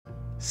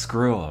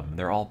Screw them.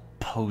 They're all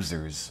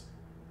posers.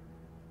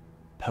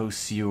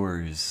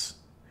 Poseurs.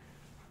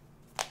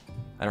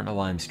 I don't know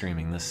why I'm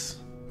streaming this.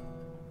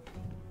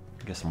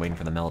 I guess I'm waiting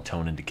for the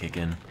melatonin to kick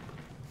in.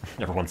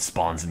 Everyone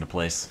spawns into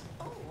place.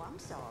 Oh, I'm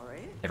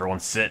sorry. Everyone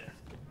sit.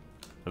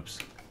 Oops.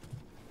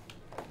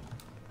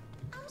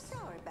 I'm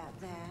sorry about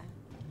that.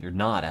 You're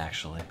not,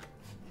 actually.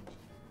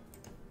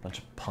 Bunch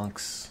of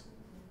punks.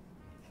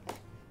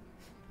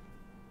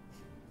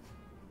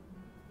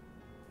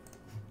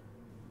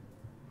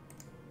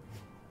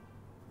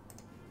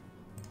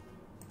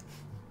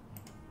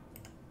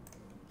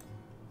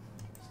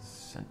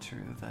 Center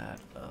that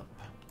up.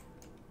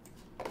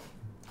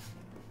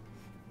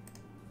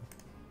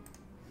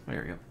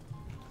 There we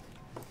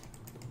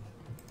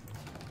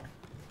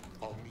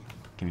go.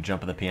 Can you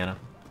jump on the piano?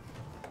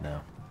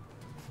 No.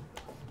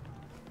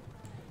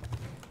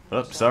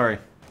 Oh, sorry.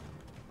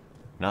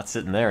 Not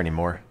sitting there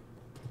anymore.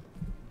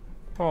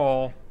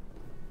 Oh.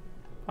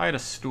 I had a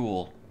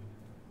stool.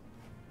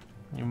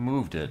 You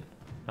moved it.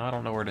 Now I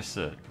don't know where to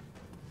sit.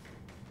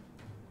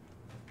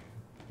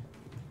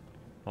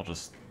 I'll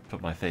just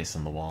put my face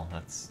on the wall,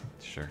 that's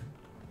sure.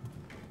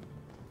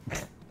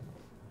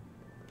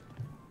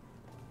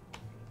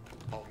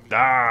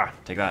 Ah!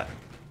 Take that.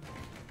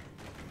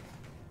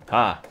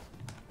 Ha!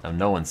 Now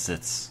no one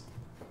sits.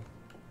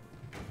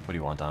 What do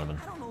you want, Donovan?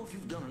 I don't know if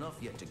you've done enough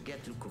yet to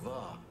get to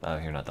Kavar. Oh,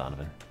 you're not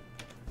Donovan.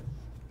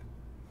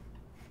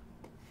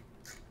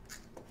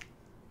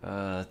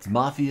 It's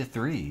Mafia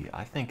 3.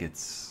 I think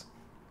it's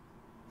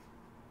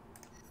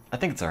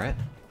alright.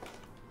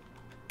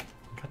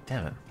 God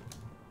damn it.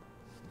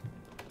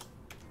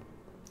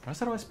 Why does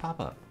that always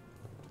pop up?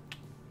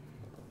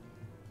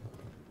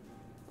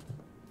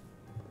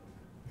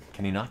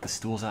 Can you knock the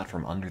stools out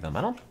from under them?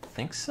 I don't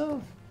think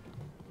so.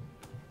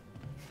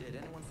 Did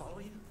anyone follow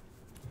you?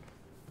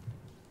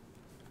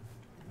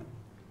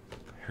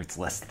 Hurts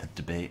less than the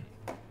debate.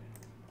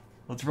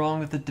 What's wrong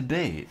with the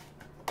debate?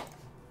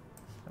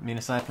 I mean,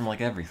 aside from, like,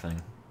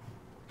 everything.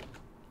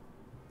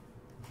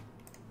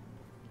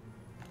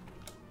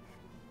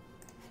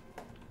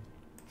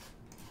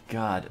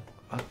 God.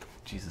 Oh,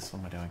 Jesus, what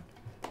am I doing?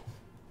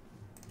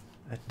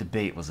 That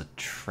debate was a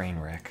train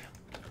wreck.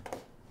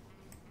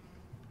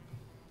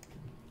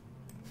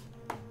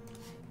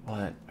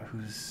 What?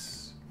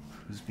 Who's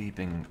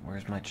beeping?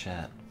 Where's my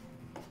chat?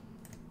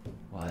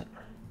 What?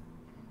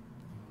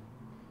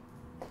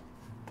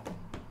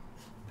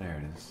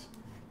 There it is.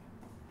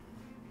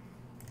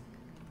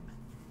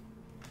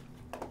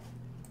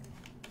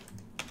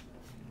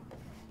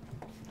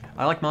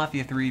 I like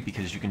Mafia 3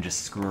 because you can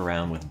just screw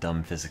around with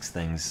dumb physics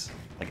things.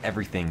 Like,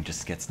 everything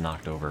just gets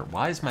knocked over.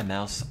 Why is my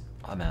mouse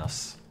a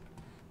mouse?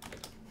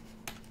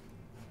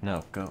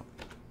 No, go.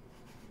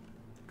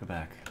 Go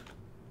back.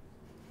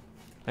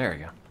 There we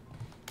go.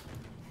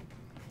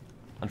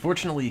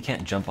 Unfortunately, you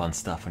can't jump on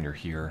stuff when you're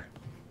here.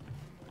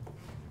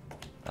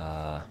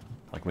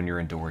 Like when you're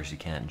indoors, you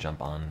can't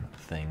jump on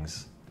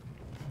things.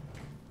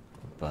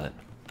 But...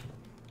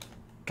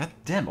 God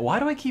damn, why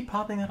do I keep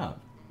popping that up?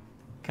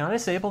 Can I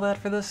disable that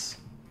for this?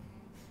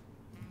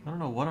 I don't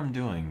know what I'm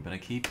doing, but I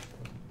keep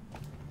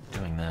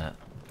doing that.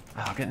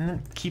 Oh, it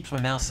keeps my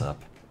mouse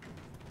up.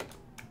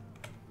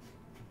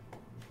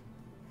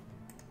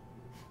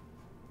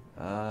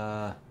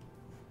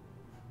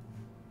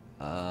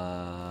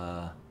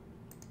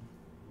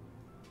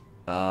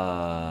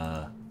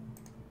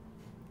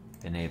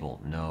 Enable,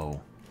 no.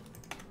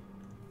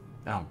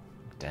 Oh,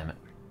 damn it.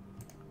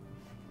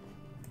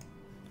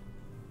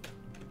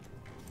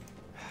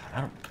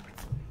 I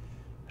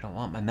don't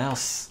want my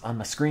mouse on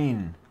my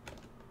screen.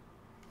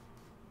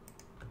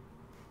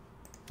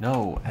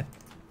 No,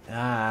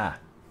 ah.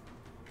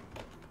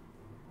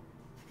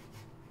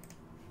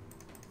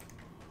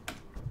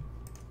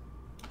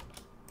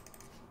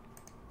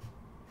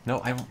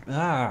 No,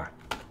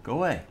 go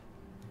away.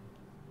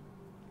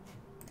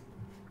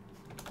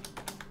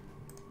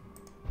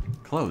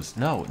 Close.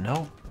 No,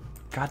 no.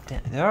 God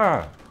damn.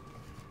 I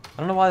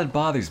don't know why that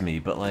bothers me,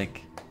 but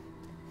like,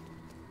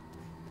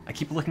 I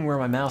keep looking where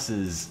my mouse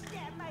is,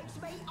 That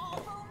makes me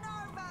awful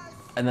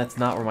nervous. and that's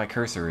not where my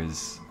cursor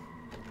is.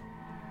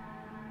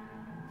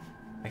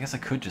 I guess I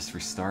could just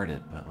restart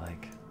it, but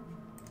like...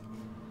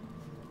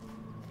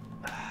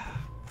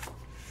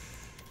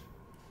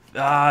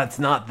 Ah, it's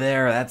not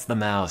there. That's the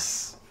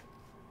mouse.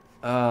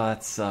 Oh,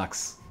 that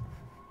sucks.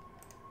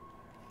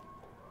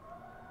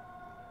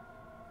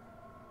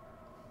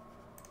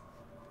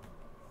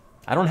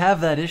 I don't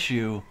have that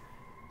issue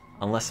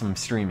unless I'm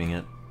streaming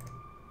it.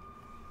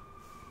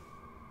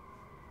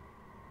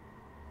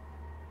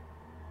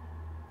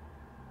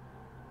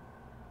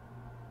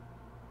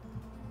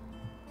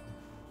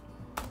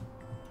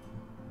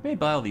 Made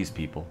by all these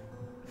people.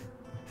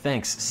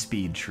 Thanks,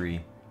 Speed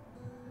Tree.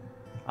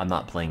 I'm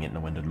not playing it in a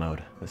windowed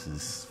mode. This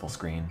is full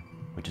screen,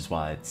 which is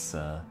why it's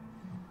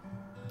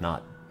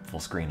not full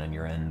screen on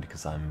your end,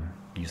 because I'm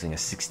using a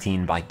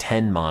 16 by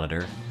 10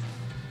 monitor,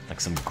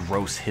 like some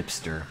gross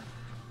hipster.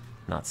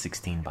 Not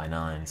 16 by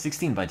 9.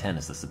 16 by 10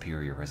 is the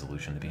superior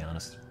resolution, to be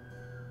honest.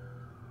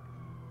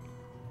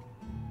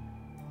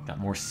 Got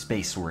more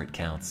space where it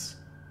counts.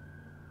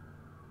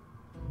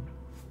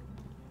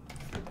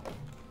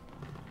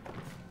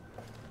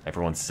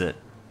 Everyone sit.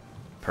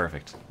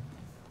 Perfect.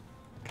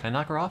 Can I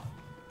knock her off?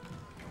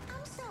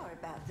 I'm sorry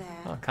about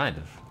that. Oh, kind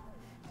of.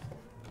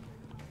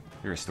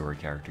 You're a story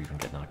character, you can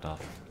get knocked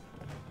off.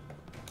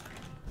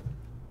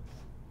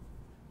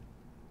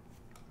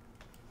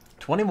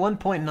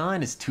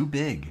 21.9 is too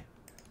big.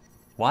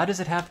 Why does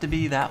it have to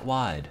be that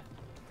wide?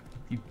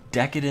 You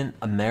decadent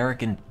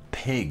American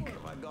pig.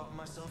 What have I gotten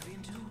myself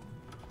into?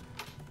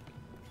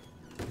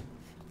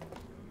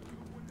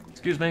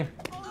 Excuse me.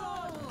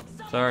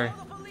 Sorry.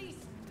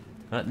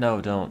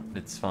 No, don't.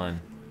 It's fine.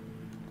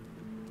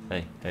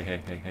 Hey, hey,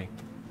 hey, hey, hey.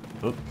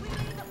 Oop.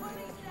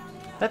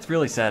 That's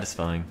really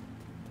satisfying.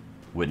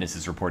 Witness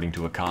is reporting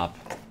to a cop.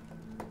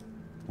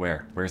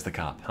 Where? Where's the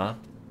cop? Huh?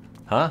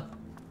 Huh?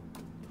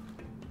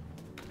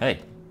 Hey.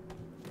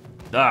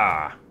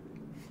 Ah!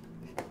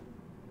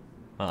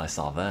 Well, I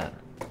solved that.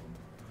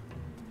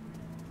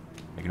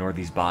 Ignore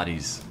these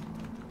bodies.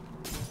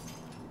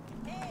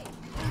 Hey,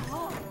 I'm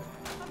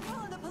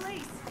calling the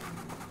police.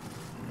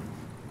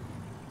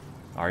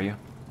 Are you?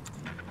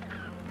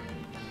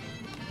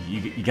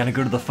 You gonna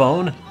go to the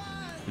phone?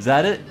 Is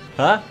that it?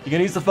 Huh? You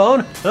gonna use the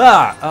phone?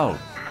 Ah! Oh.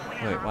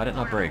 Wait, why didn't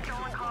I break?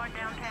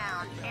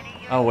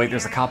 Oh, wait,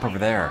 there's a cop over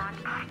there.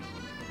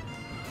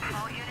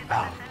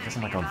 Oh, I guess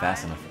I'm not going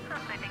fast enough.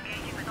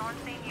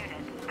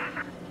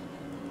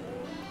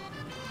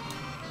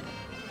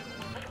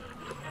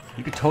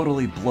 You could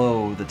totally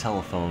blow the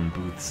telephone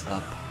booths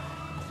up.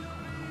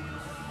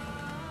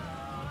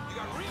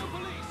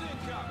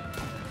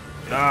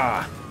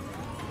 Ah!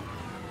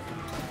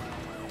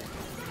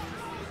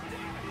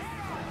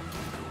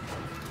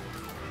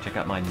 Check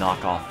out my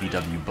knockoff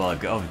VW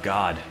Bug. Oh,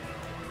 God.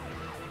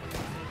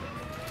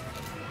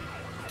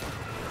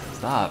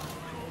 Stop.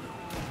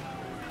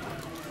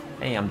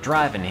 Hey, I'm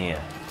driving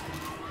here.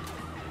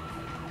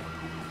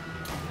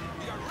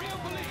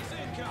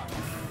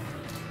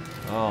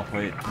 Oh,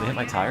 wait. Did they hit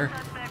my tire?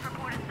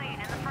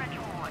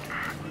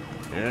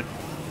 Good.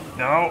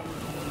 No.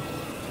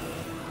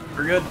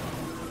 We're good.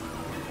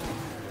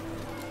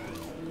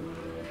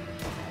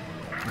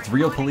 It's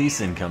real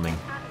police incoming.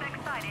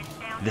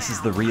 This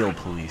is the real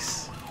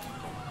police.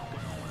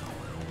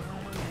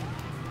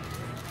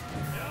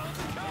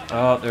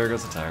 Oh, there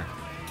goes the tire.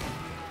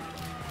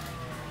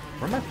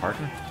 Where am I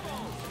parking?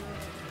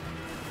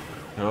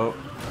 Oh.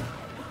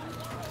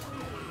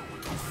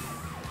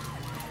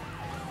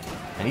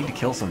 I need to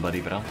kill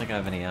somebody, but I don't think I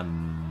have any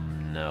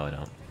No, I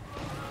don't.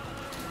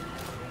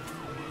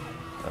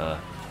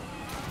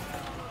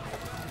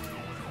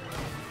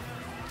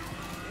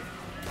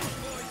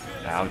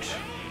 Ouch.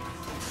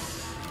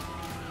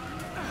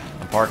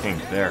 I'm parking.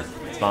 There.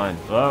 It's fine.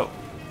 Whoa.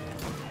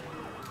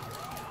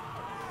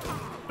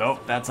 Nope,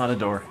 that's not a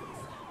door.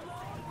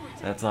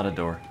 That's not a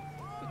door.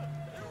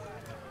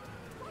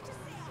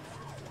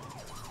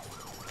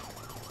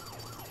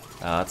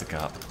 Ah, that's a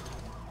cop.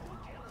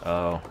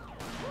 Oh.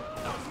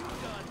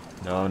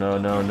 No, no,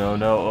 no, no,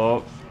 no.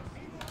 Oh.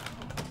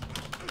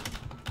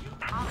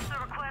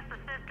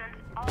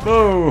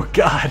 Oh,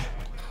 God.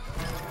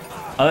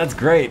 Oh, that's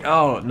great.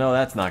 Oh, no,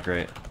 that's not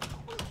great.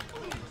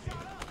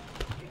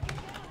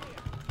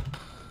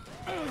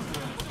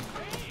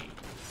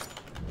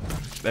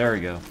 There we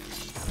go.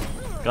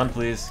 Gun,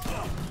 please.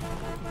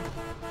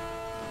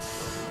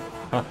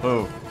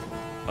 Oh.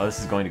 Oh, this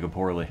is going to go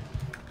poorly.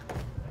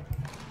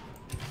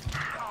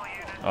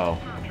 Oh.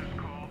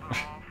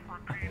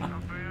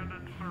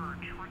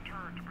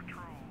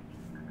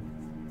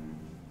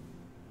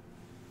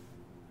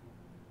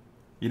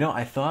 You know,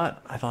 I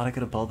thought I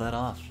could have pulled that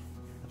off.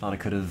 I thought I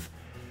could have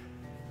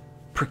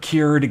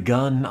procured a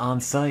gun on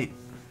site.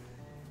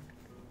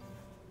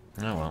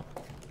 Oh well.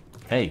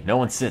 Hey, no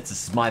one sits.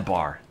 This is my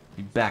bar.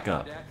 You back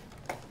up.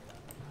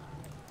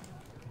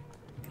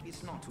 Maybe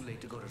it's not too late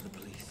to go to the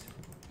police.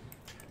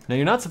 Now,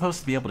 you're not supposed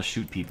to be able to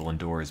shoot people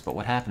indoors, but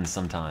what happens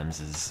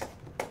sometimes is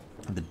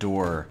the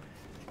door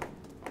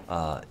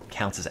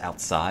counts as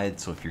outside,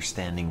 so if you're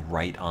standing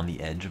right on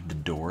the edge of the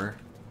door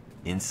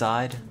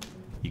inside,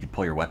 you could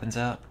pull your weapons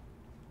out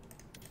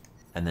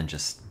and then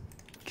just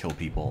kill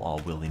people all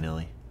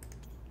willy-nilly.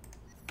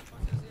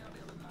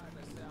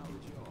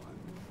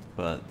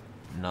 But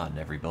not in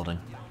every building.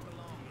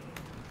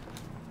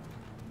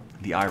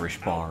 The Irish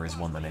bar is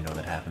one that I know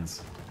that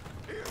happens.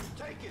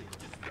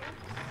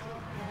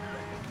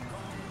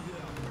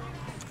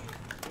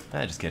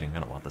 Just kidding, I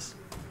don't want this.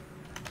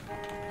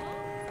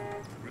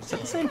 Is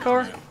that the same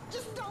car?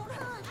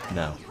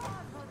 No.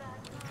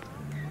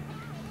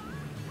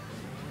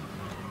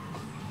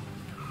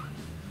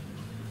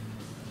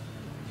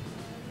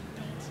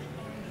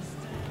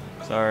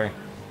 Sorry.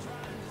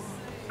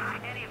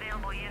 Any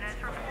available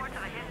units report to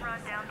the hit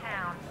run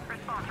downtown.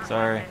 Response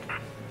Sorry.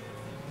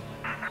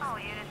 all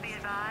units be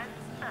advised.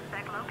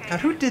 Suspect located. God,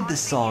 who did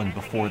this song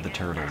before the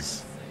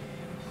Turtles?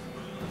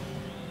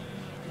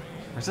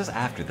 Or is this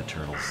after the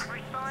Turtles?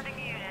 Responding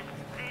units.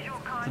 Visual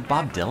Is contact it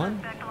Bob with Dylan?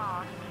 suspect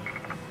lost.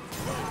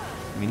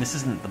 I mean, this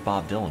isn't the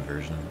Bob Dylan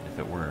version, if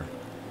it were.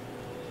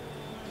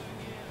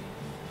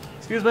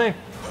 Excuse me.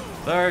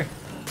 Sorry.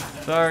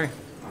 Sorry.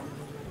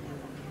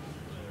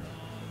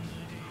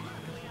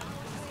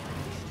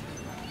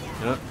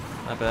 Yep,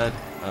 not bad.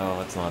 Oh,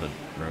 that's not a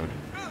road.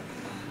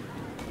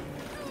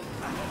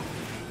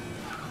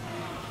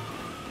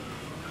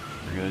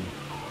 We're good.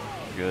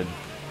 We're good.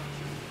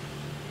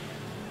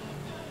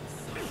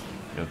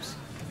 Oops.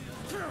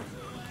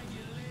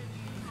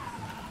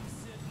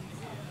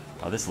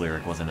 Oh, this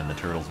lyric wasn't in the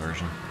Turtles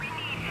version.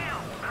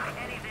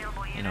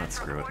 You know what,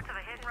 screw it.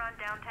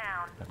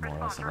 Have more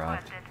else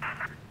arrived.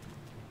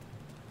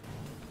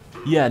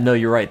 Yeah, no,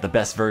 you're right. The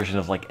best version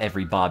of like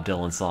every Bob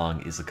Dylan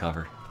song is a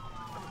cover.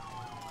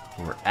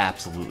 You were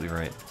absolutely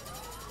right.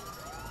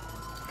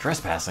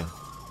 Trespassing.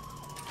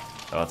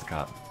 Oh, that's a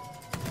cop.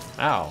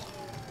 Ow.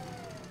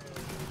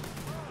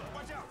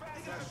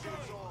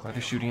 Why are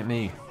they shooting at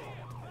me?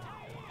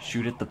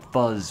 Shoot at the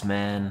fuzz,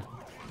 man.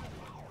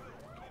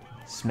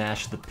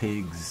 Smash the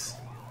pigs.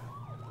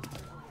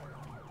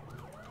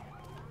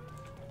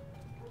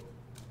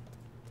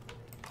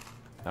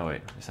 Oh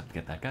wait, I just have to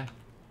get that guy. Do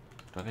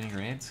I have any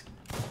grenades?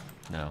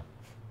 No.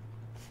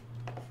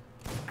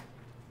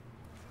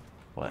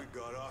 What? We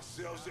got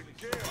ourselves a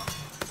game.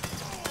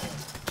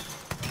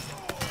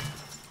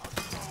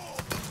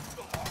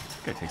 This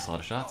guy takes a lot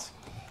of shots.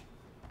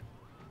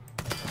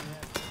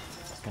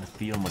 Just gonna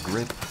feel my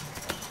grip.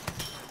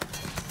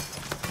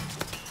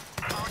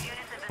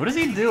 What is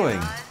he doing?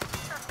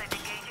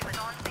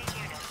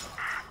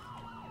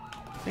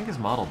 I think his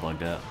model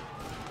bugged out.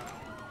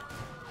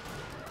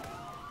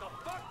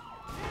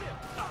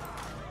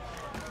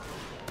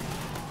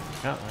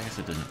 Oh, I guess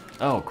it didn't.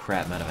 Oh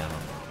crap, I'm out of ammo.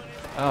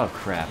 Oh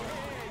crap.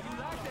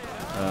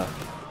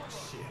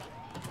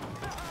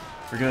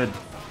 We're good.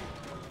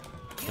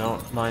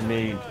 Don't mind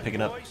me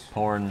picking up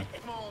porn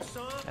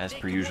as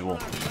per usual.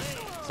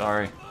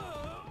 Sorry.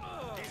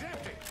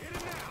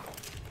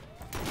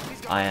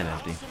 I am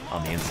empty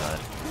on the inside.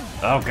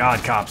 Oh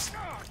god, cops!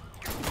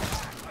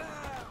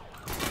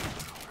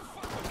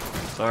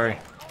 Sorry.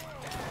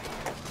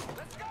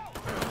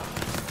 I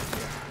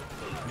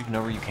don't even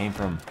know where you came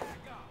from.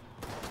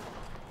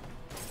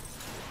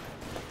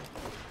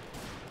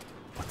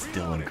 What's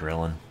Dylan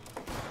grillin'?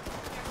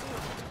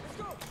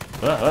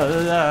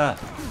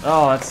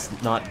 Oh, that's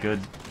not good.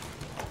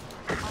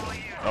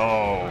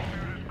 Oh.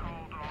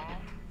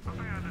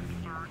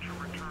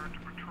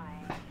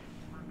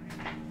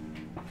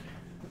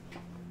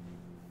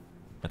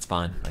 That's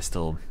fine. I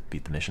still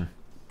beat the mission.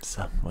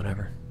 So,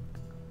 whatever.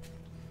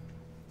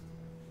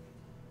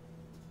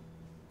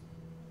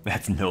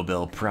 That's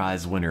Nobel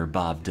Prize winner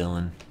Bob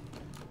Dylan.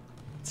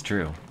 It's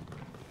true.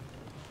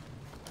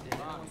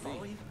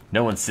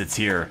 No one sits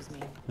here.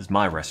 This is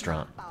my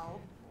restaurant.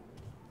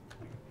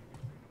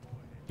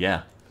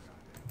 Yeah.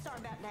 Sorry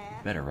about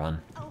that. Better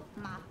run. Oh,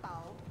 my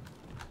fault.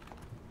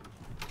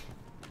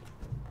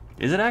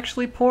 Is it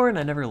actually porn?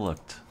 I never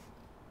looked.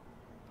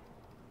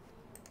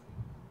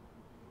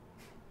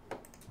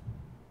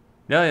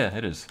 Yeah, yeah,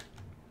 it is.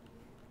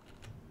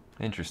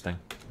 Interesting.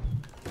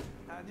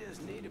 I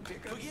just need to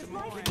pick up some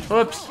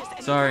more. Oops!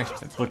 Sorry.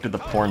 I looked at the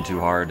porn too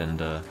hard and,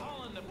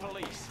 Calling the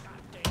police.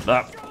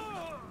 Ah.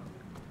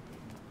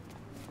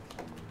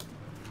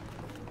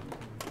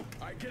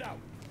 Alright, get out.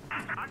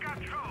 I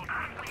got told.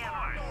 We have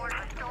a report of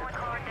a stolen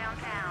car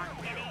downtown.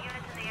 Any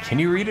units in the area? Can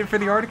you read it for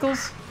the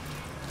articles?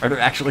 Are there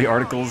actually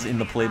articles in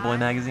the Playboy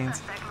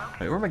magazines?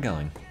 Wait, where am I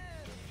going?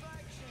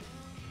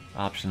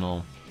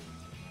 Optional.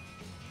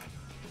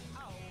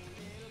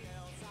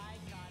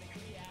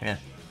 Yeah.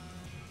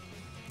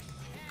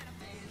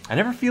 I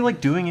never feel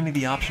like doing any of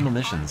the optional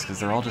missions because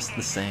they're all just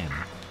the same.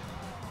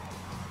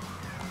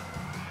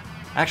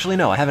 Actually,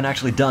 no, I haven't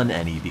actually done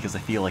any because I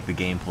feel like the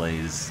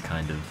gameplay is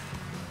kind of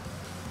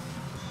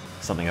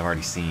something I've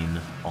already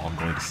seen, all I'm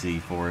going to see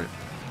for it.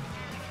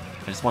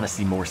 I just want to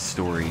see more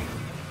story.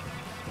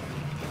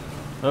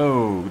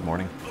 Oh, good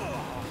morning.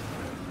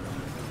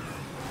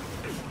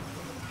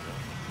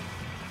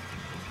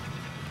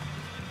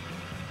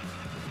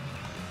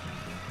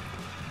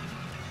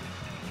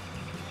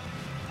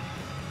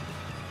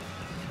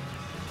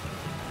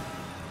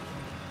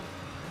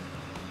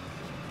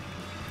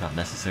 Not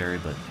necessary,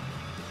 but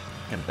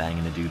kind of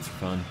banging the dudes for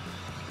fun.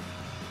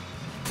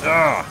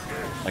 Ugh!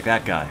 Like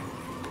that guy.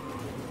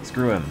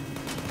 Screw him.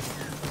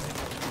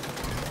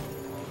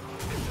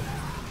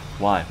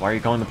 Why? Why are you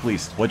calling the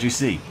police? What'd you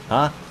see?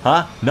 Huh?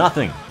 Huh?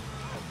 Nothing!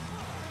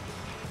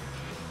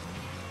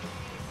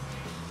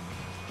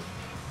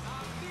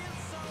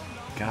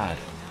 God.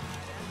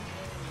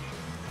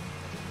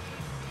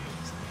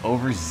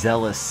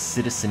 Overzealous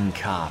citizen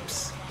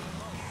cops.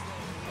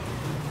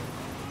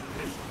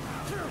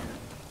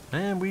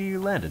 And we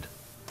landed.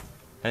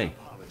 Hey,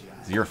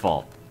 it's your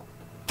fault.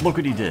 Look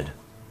what he did.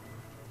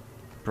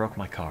 Broke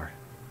my car.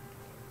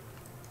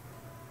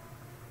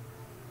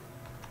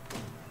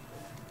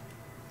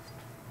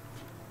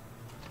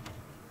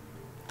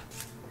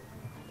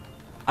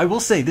 I will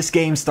say, this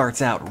game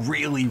starts out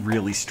really,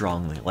 really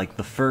strongly. Like,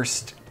 the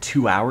first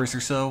 2 hours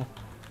or so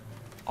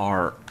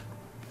are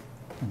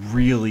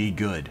really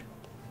good.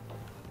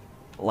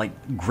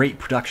 like great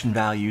production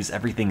values,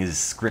 everything is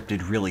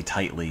scripted really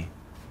tightly.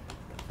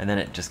 And then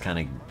it just kind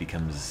of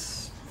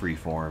becomes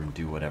freeform,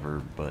 do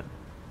whatever, but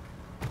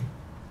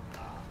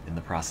in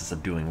the process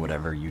of doing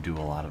whatever, you do a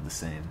lot of the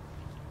same.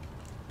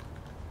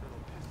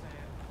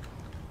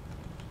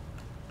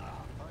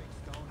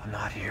 I'm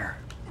not here.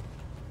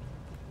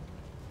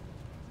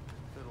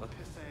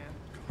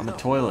 On the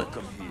toilet.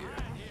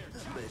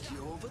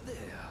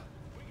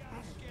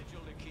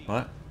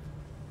 What?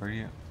 Where are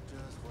you?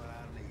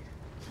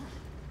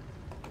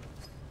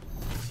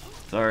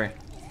 Sorry.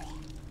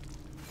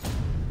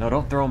 No,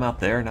 don't throw him out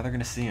there. Now they're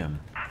gonna see him.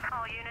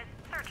 All units,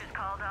 search is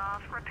called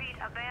off. Repeat,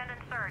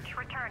 abandoned search.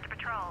 Return to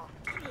patrol.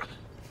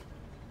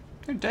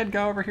 There's a dead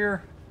guy over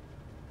here.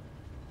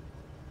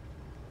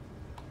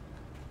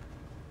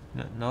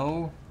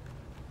 No.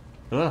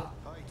 Ugh.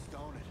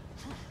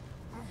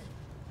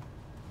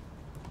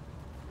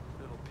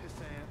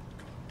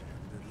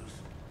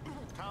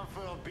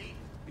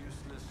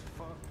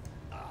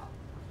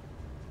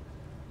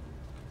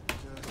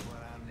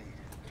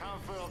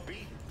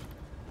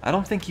 I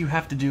don't think you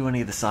have to do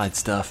any of the side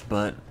stuff,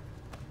 but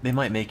they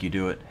might make you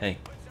do it. Hey.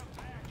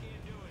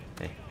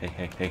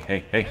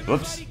 Hey.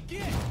 Whoops.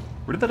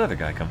 Where did that other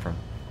guy come from?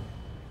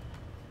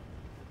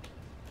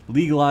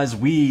 Legalize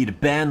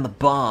weed, ban the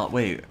bomb.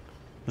 Wait,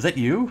 was that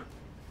you?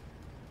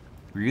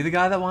 Were you the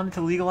guy that wanted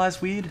to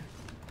legalize weed?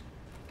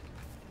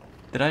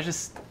 Did I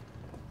just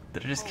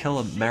kill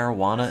a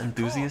marijuana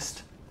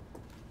enthusiast?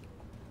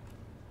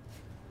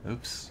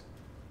 Oops.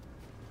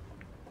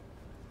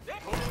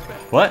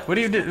 What? What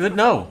do you do?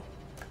 No!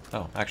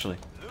 Oh, actually.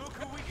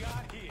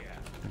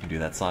 We can do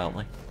that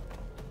silently.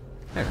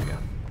 There we go.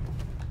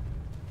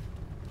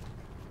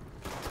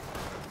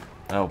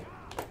 Oh.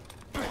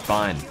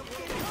 Fine.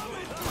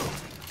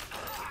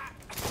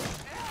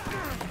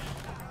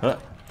 Huh.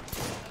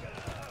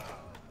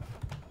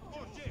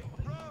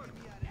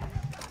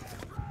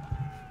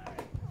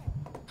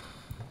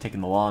 Taking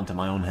the law into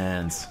my own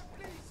hands.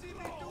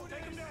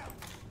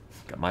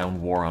 Got my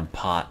own war on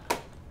pot.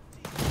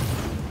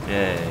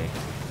 Yay.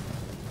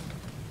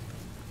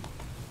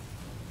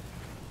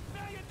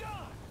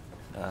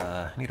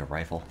 I need a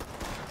rifle.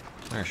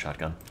 Or a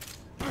shotgun.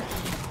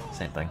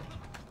 Same thing.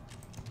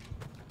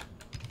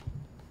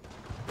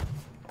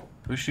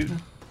 Who's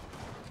shooting?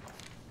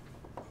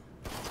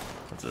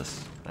 What's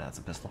this? Ah, it's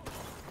a pistol.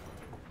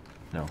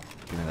 No,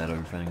 give me that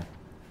other thing.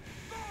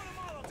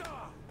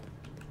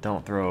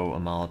 Don't throw a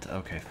Molotov.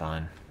 Okay,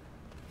 fine.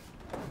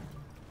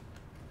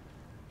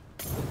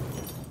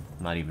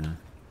 Not even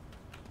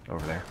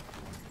over there.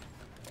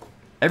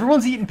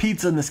 Everyone's eating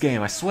pizza in this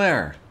game, I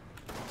swear.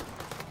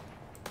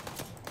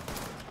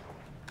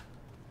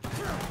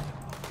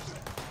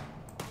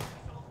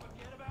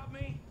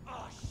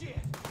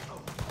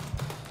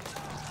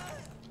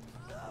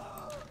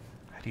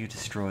 How do you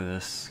destroy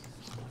this?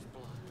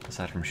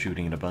 Aside from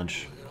shooting it a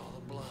bunch.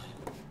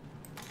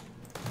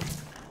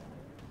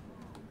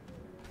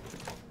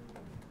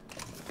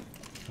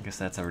 I guess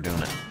that's how we're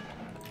doing it.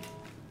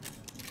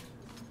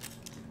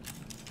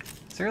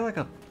 Is there like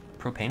a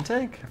propane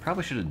tank? I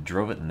probably should have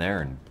drove it in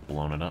there and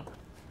blown it up.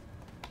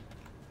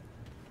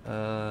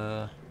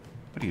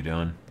 What are you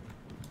doing?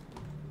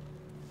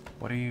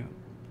 What are you...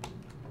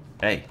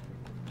 Hey!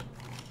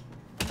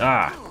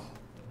 Ah!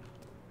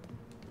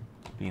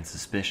 Being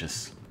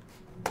suspicious.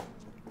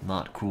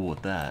 Not cool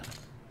with that.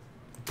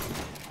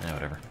 Eh,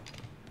 whatever.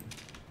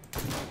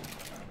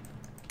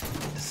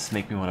 Does this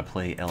make me want to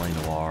play LA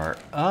Noire?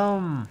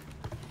 I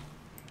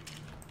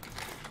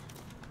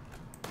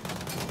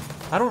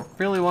don't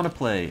really want to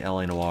play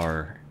LA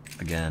Noire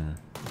again.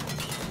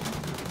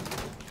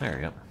 There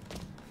we go.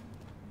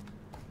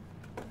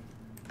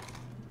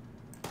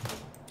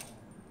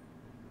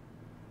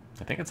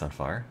 I think it's on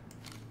fire.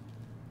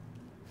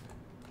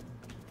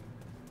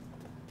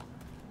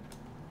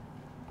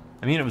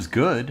 I mean, it was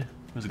good. It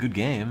was a good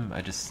game.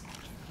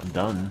 I'm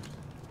done.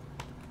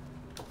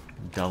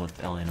 I'm done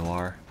with LA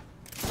Noire.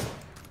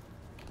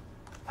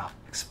 Oh,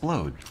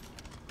 explode.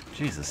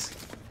 Jesus.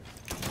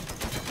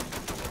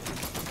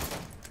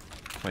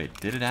 Wait,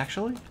 did it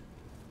actually?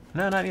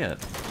 No, not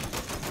yet.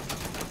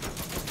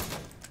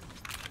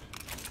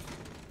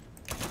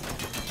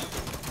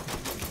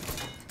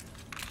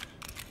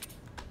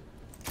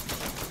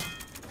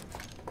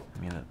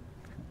 I mean, it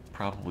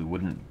probably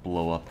wouldn't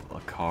blow up a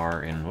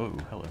car in... Whoa,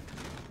 hello.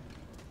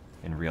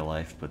 In real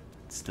life, but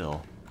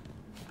still.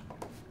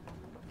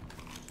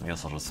 I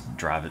guess I'll just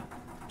drive it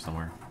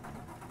somewhere.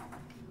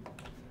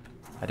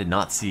 I did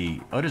not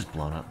see... Oh, it is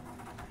blown up.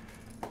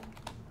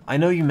 I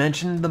know you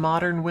mentioned the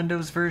modern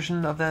Windows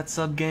version of that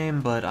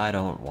sub-game, but I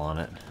don't want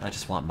it. I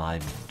just want my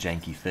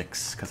janky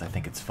fix, because I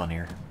think it's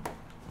funnier.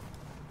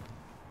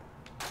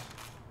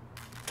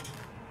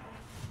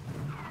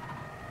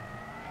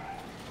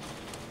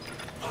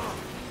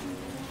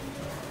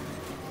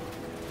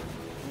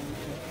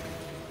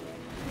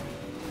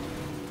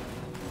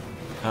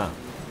 Huh.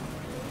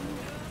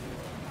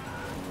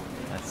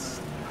 That's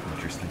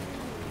interesting.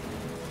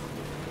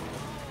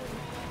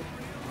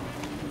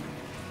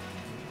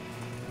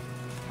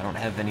 I don't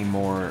have any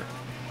more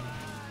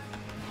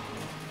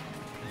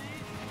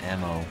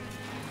ammo.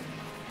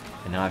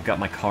 And now I've got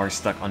my car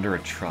stuck under a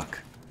truck.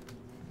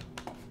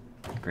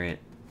 Great.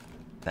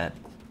 That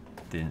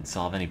didn't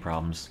solve any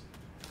problems.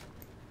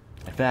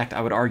 In fact,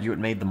 I would argue it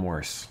made them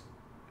worse.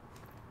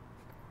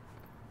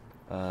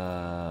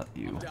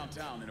 You. I'm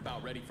downtown and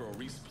about ready for a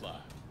resupply.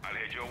 I'll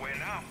head your way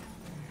now.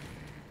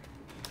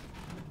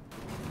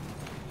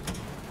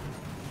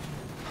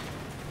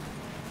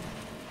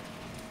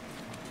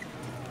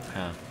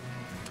 Huh.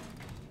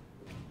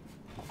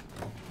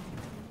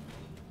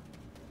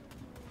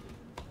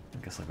 I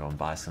guess I'll go and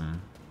buy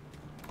some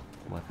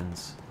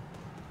weapons.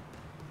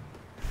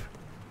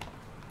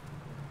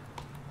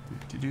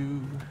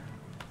 Doo-doo-doo.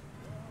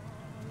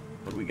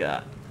 What do we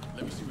got?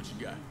 Let me see what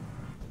you got.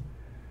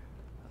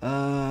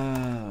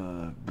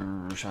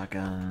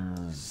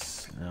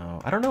 Shotguns. No.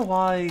 I don't know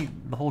why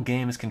the whole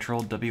game is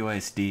controlled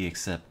WASD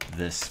except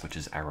this, which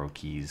is arrow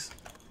keys.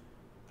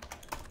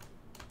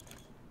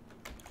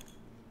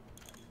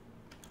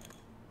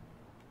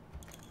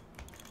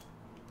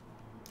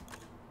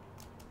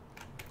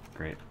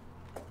 Great.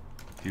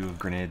 View of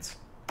grenades.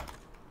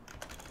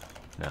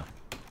 No.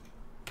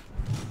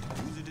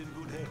 Use it in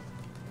good health.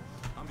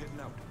 I'm getting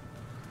out.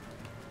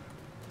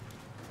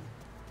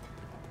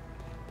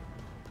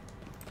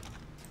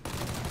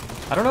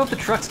 I don't know if the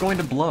truck's going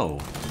to blow.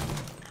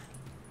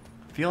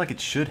 I feel like it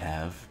should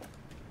have.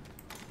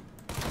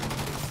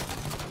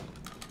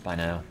 By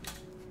now.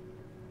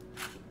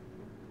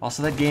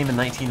 Also, that game in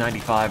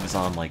 1995 was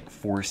on like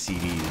 4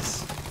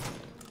 CDs.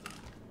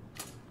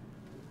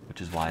 Which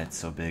is why it's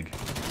so big.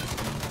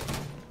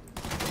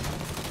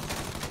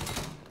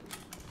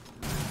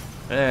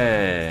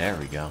 Hey, there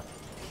we go.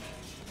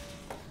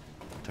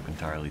 Took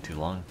entirely too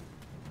long.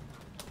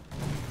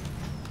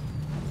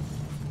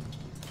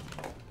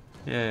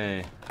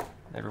 Yay.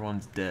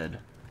 Everyone's dead.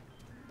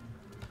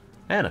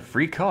 And a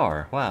free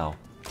car. Wow.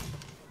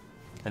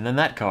 And then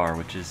that car,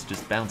 which is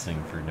just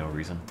bouncing for no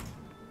reason.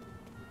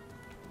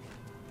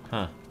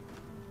 Huh.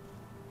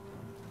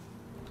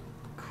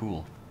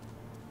 Cool.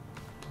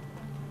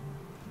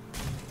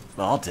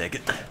 Well, I'll take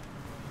it.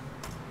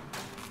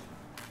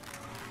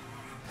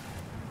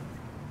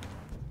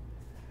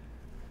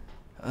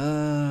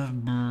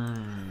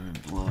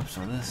 Blow up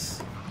some of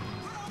this.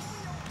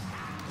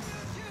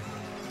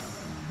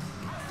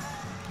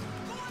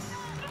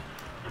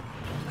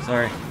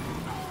 Sorry.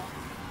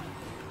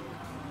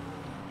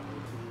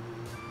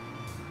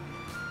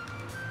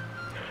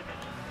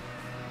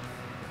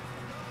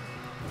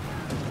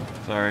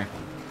 Sorry.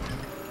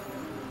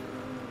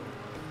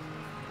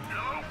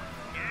 Hello?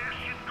 Yeah,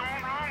 shit's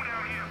going wrong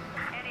down here.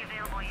 Any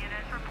available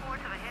units, report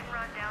to the hit and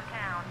run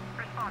downtown.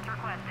 Response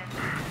requested.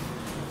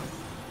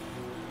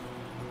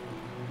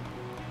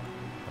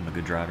 I'm a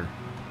good driver.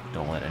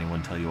 Don't let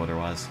anyone tell you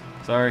otherwise.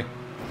 Sorry.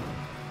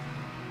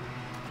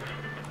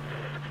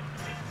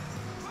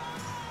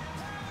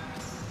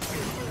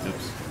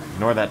 Oops.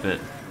 Ignore that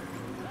bit.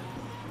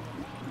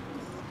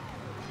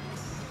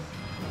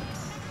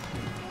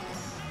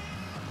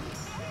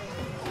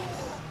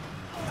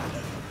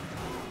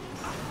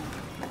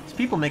 These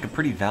people make a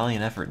pretty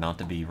valiant effort not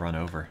to be run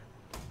over.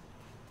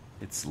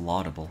 It's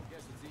laudable.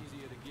 Guess it's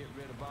easier to get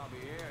rid of Bobby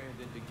Aaron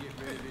than to get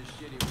rid of his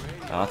shitty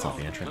radio. Oh, that's not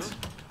the entrance.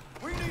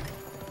 We need...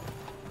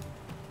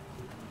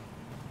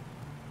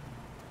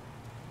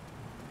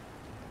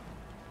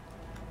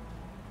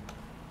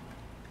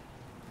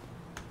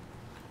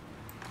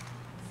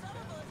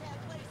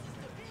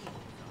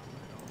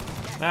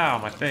 Ow,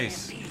 my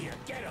face.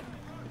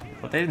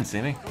 But they didn't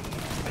see me.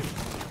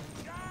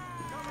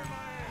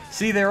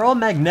 See, they're all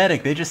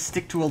magnetic. They just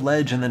stick to a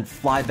ledge and then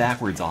fly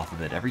backwards off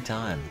of it every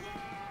time.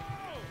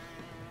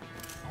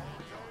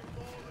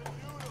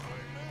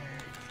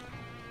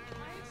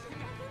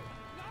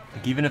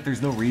 Like, even if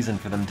there's no reason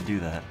for them to do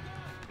that.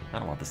 I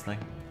don't want this thing.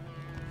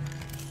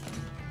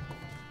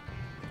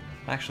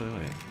 Actually,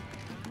 wait.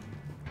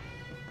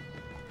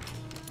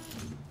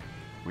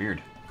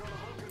 Weird.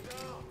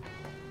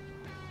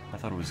 I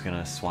thought it was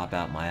gonna swap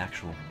out my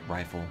actual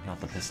rifle, not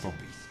the pistol.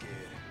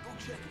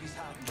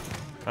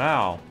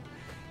 Ow.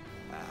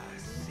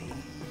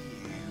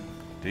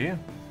 Do you?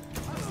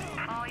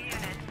 All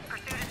units,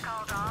 pursuit is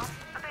called off.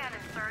 Abandon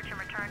search and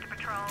return to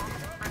patrol.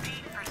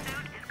 Repeat,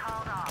 pursuit is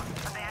called off.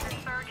 Abandon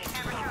search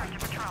and return to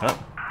patrol. Oh.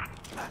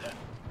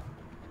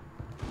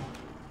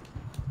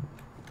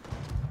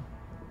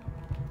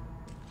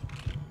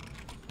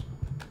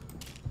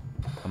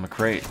 I'm a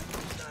crate.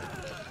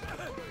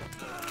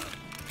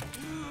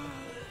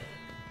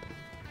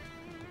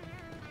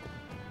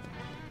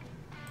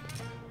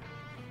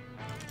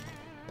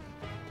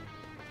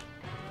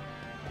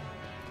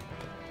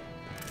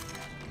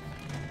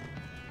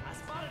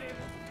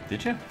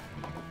 Did you?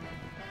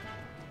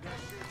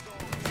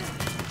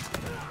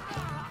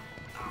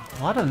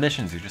 A lot of the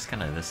missions are just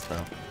kind of this,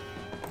 though.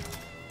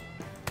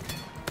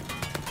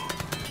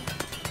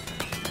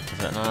 Is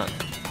that not?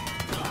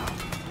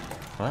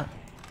 What?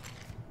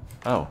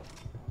 Oh.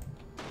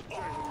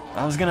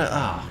 I was gonna...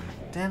 Oh,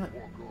 damn it.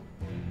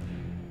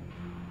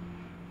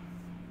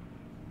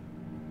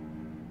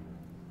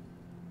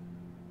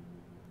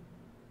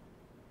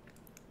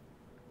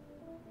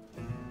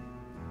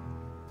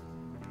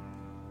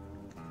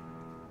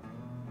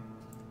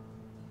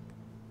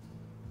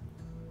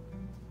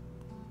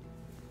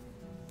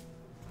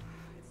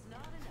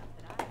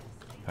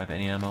 I have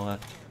any ammo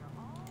left?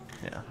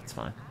 Yeah, that's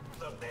fine.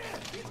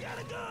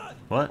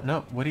 What?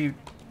 No, what are you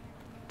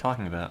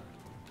talking about?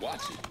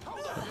 Watch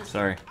it.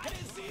 Sorry.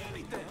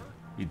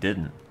 You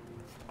didn't.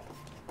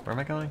 Where am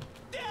I going?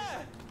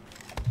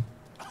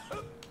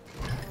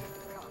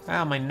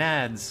 Ow, my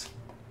nads.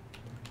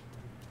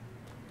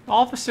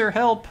 Officer,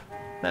 help!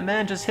 That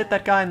man just hit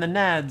that guy in the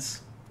nads.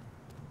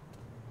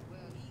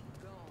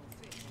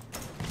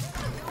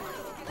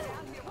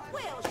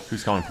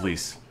 Who's calling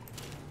police?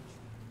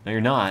 No,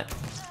 you're not.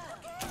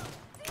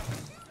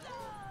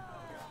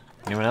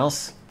 Anyone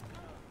else?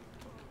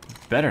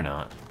 Better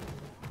not.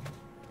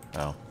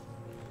 Oh.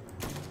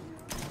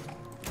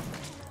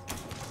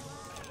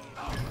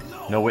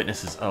 No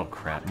witnesses. Oh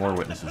crap, more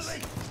witnesses.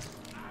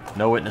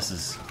 No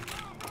witnesses.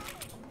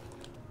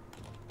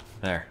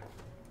 There.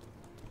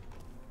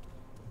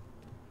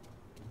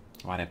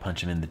 Why'd I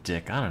punch him in the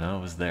dick? I don't know,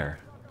 it was there.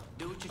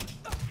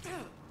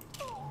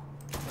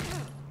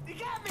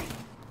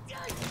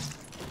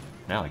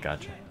 Now I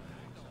got you.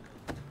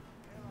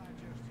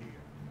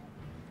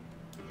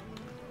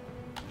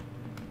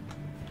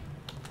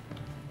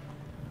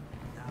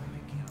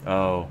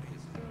 Oh.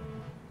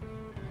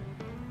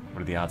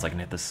 What are the odds I can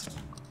hit this?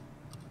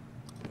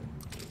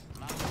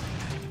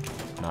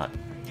 Not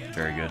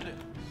very good.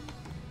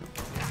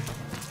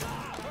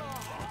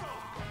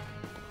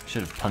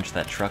 Should have punched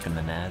that truck in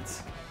the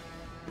nads.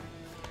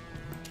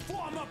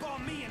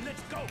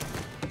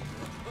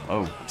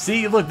 Oh,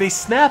 see, look, they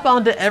snap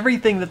onto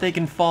everything that they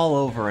can fall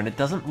over, and it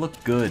doesn't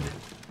look good.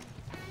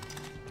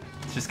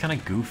 It's just kind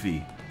of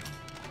goofy.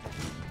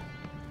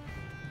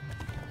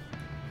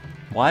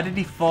 Why did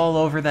he fall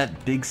over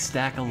that big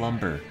stack of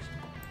lumber?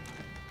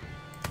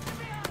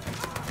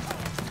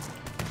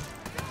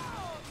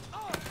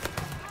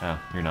 Oh,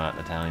 you're not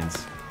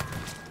Italians.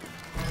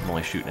 I'm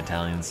only shooting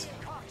Italians.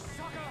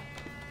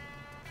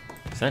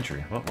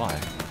 Sentry? What? Why?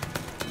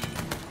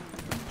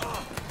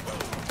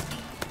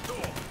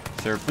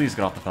 Sir, please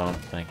get off the phone.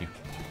 Thank you.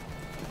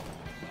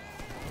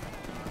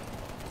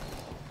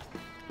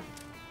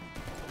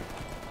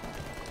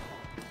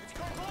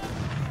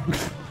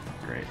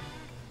 Great.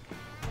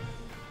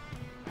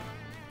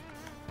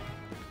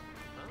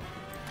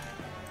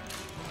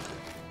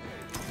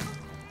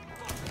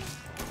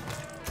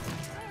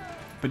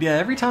 But yeah,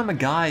 every time a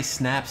guy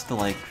snaps to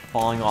like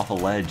falling off a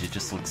ledge, it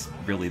just looks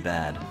really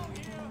bad.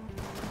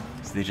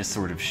 So they just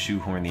sort of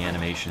shoehorn the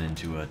animation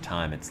into a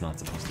time it's not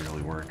supposed to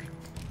really work.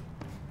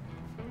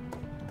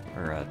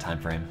 Or a time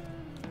frame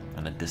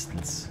and a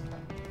distance.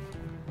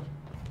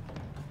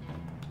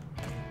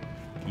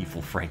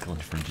 Evil Franklin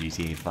from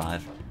GTA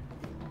 5.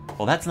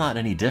 Well, that's not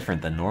any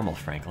different than normal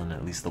Franklin,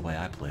 at least the way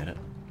I played it.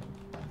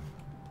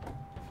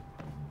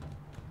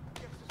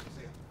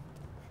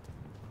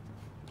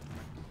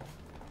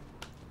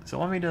 So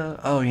want me to...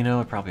 Oh, you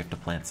know, I probably have to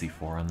plant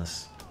C4 on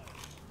this.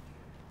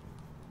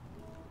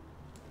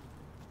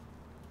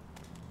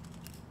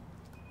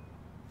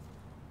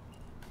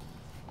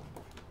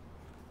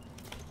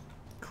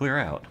 Clear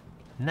out.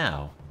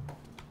 Now.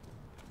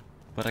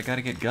 But I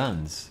gotta get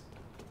guns.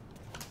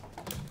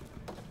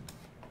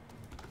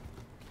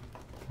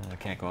 I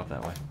can't go up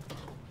that way.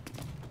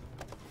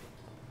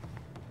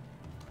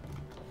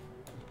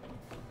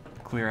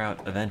 Clear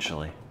out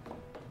eventually.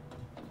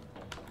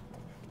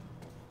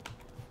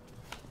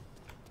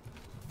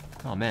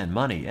 Oh man,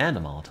 money and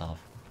a Molotov.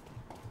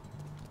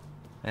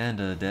 And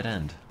a dead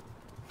end.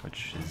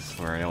 Which is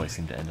where I always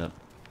seem to end up.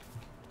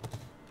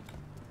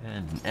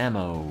 And an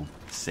ammo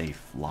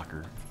safe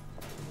locker.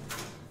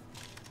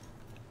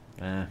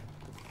 Yeah,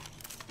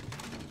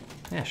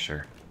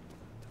 sure.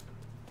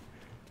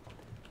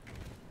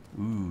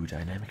 Ooh,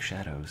 dynamic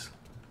shadows.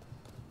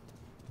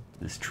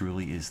 This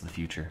truly is the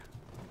future.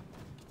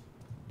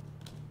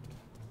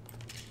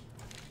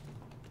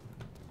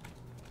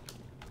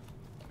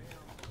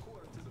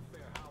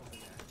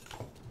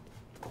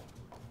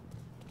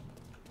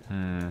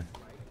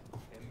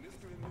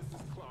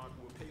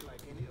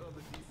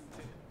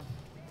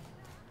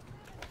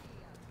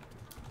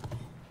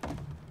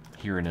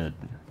 Hearing a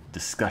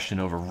discussion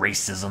over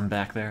racism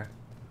back there.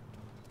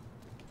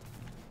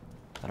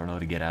 I don't know how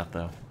to get out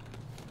though.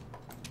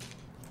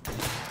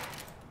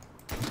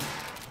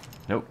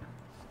 Nope.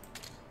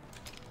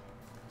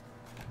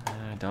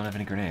 I don't have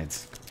any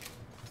grenades.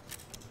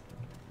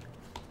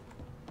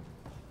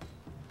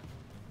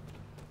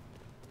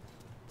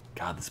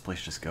 God, this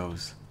place just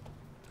goes.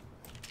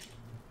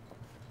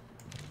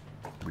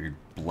 Weird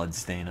blood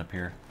stain up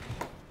here.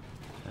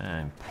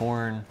 And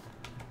porn.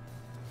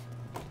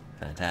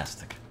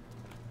 Fantastic.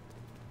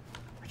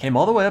 I came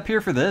all the way up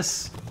here for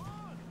this.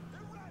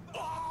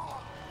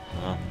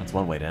 Well, that's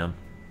one way down.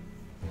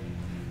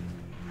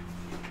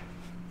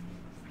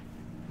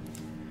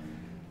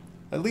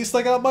 At least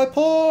I got my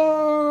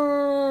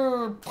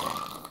porn!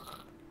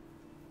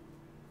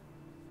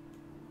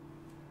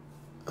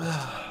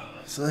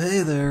 So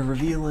hey, they're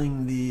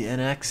revealing the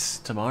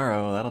NX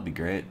tomorrow. That'll be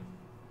great.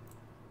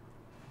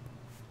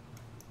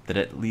 That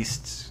at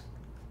least...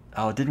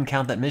 Oh, it didn't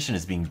count that mission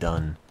as being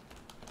done.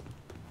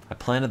 I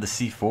planted the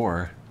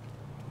C4.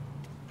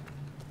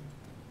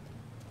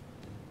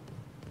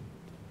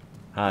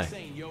 Hi. This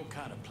ain't your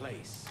kind of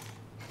place.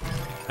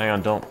 Hang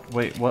on, don't...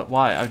 Wait, what?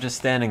 Why? I'm just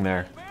standing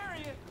there.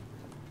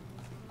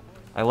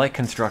 I like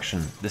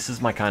construction. This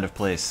is my kind of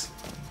place.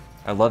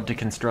 I love to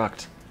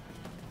construct.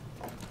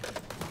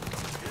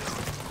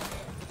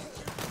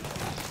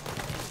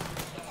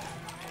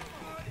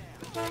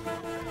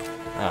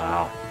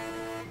 Ow.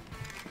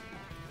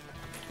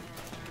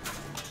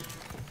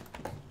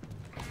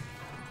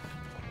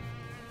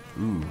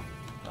 Ooh.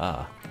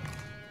 Ah.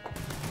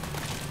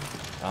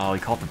 Oh, he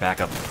called for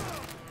backup.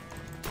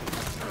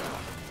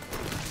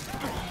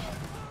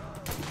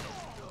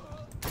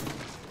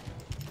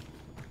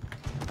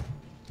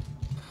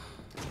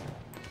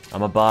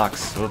 I'm a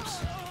box. Oops.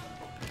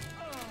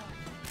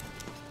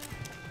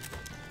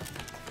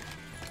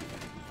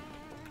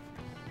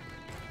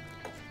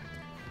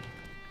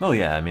 Oh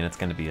yeah, I mean it's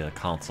gonna be a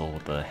console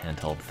with a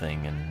handheld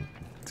thing, and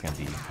it's gonna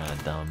be kind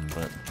of dumb,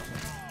 but...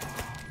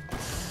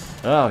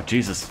 Oh,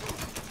 Jesus.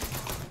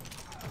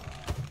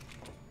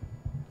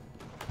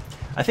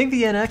 I think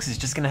the NX is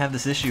just gonna have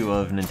this issue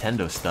of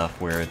Nintendo stuff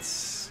where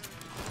it's...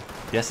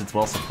 Yes, it's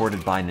well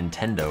supported by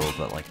Nintendo,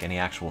 but like any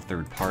actual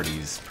third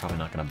party's probably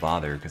not gonna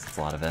bother because it's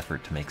a lot of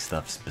effort to make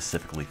stuff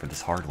specifically for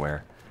this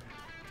hardware.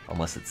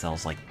 Unless it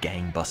sells like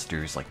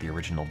gangbusters like the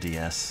original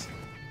DS.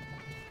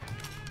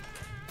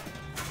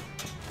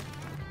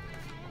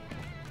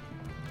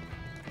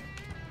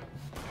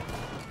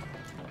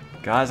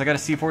 Guys, I gotta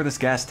C4 this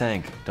gas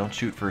tank. Don't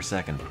shoot for a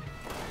second.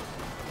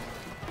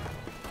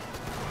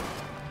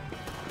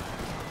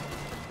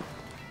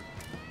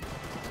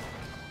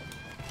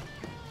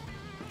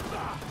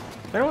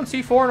 Anyone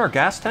C4 in our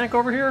gas tank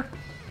over here?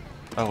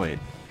 Oh wait.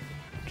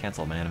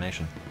 Cancel my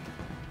animation.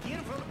 Get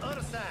him from the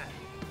other side.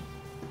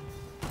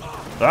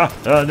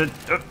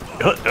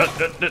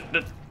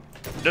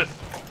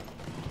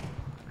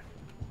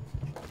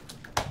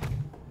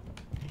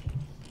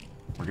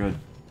 We're good.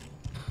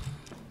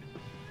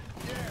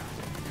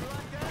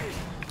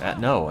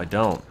 No, I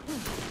don't.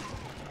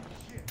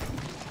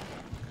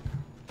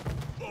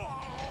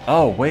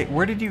 Oh, wait,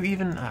 where did you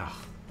even... Oh.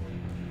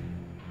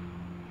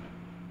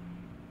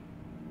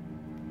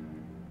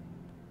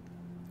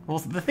 Well,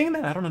 the thing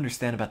that I don't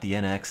understand about the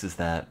NX is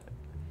that...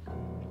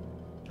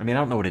 I mean, I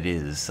don't know what it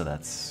is, so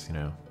that's, you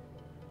know,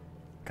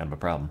 kind of a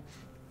problem.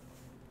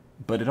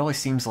 But it always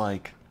seems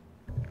like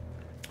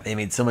they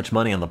made so much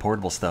money on the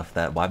portable stuff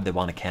that why would they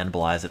want to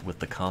cannibalize it with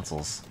the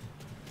consoles?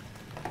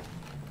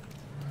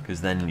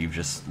 Because then you've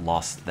just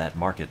lost that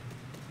market.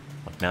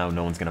 Like now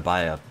no one's gonna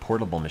buy a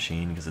portable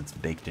machine because it's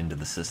baked into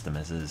the system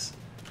as is.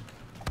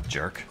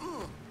 Jerk.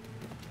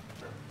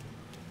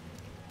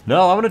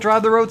 No, I'm gonna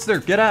drive the Roadster!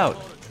 Get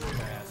out!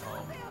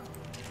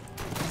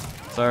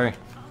 Sorry.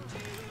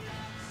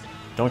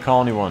 Don't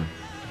call anyone.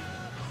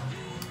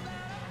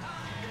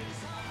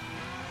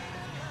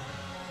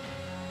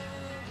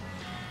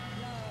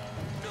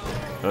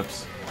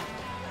 Oops.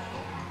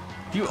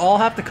 Do you all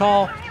have to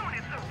call?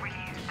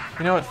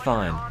 You know what?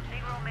 Fine.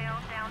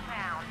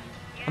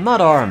 I'm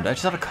not armed. I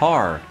just have a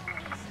car.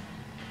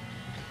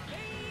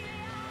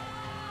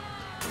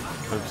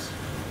 Oops.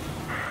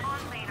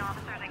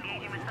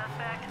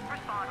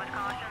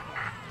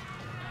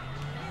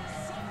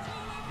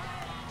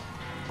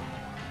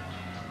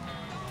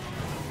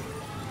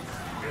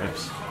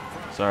 Oops.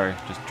 Sorry.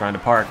 Just trying to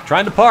park.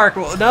 Trying to park!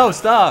 Well, no,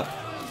 stop!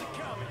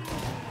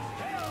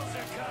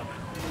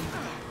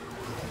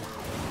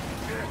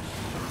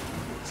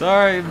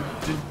 Sorry.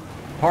 Just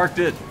parked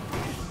it.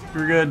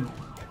 We're good.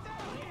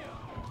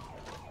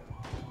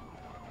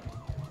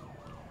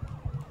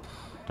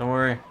 Don't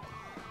worry.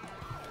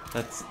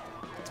 That's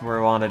where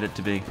I wanted it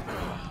to be.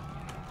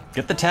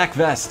 Get the tack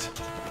vest!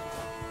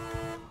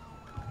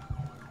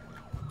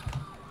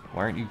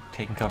 Why aren't you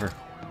taking cover?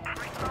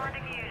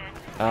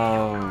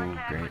 Oh,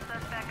 great.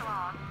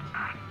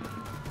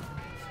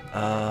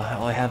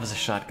 All I have is a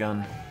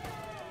shotgun.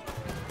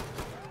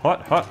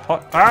 Hot, hot,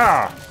 hot.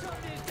 Ah!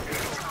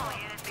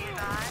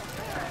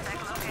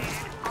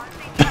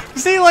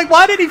 See, like,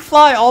 why did he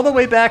fly all the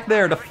way back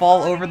there to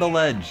fall over the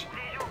ledge?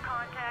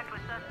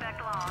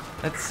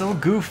 That's so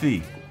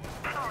goofy.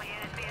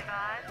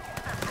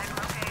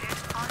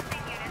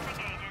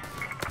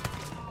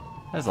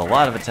 There's a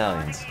lot of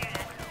Italians.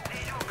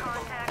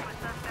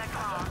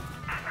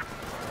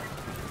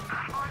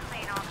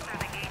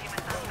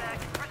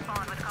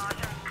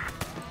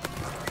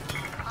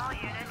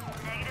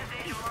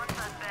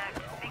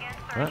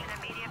 What?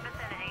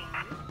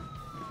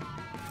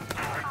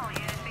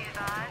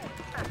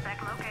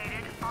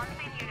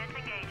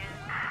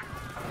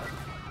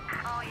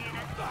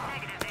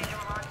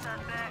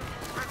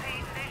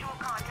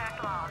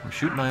 I'm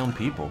shooting my own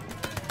people.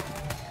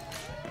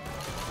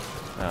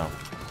 Oh.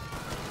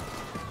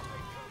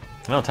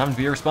 Well, time to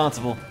be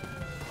irresponsible.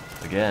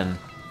 Again.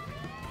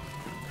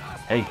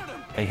 Hey.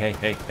 Hey, hey,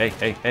 hey, hey,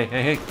 hey, hey,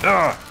 hey, hey.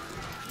 Ugh!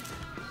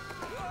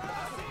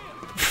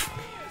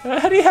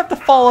 How do you have to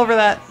fall over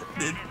that?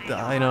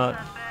 I know it.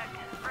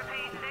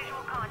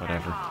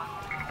 Whatever.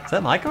 Is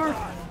that my car?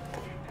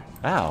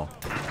 Ow.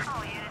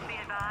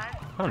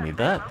 I don't need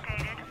that.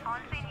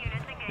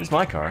 Here's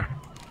my car.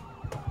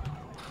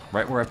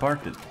 Right where I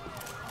parked it.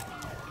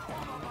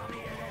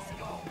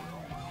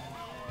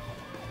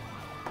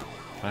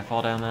 Can I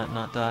fall down that and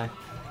not die?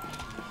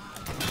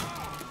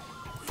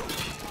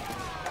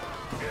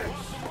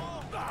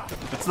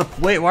 What's the...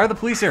 Wait, why are the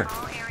police here?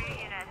 All area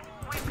units,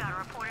 we've got a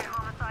reported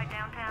homicide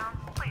downtown.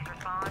 Please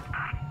respond.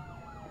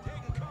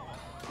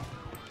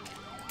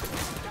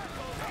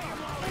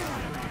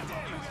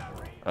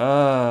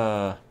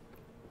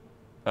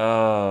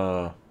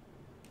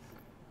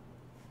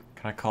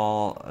 Can I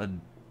call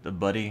a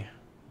buddy?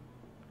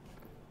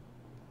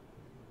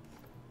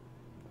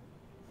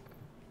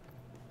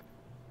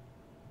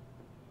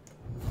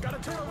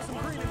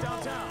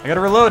 I gotta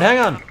reload, hang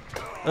on!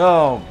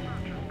 Oh.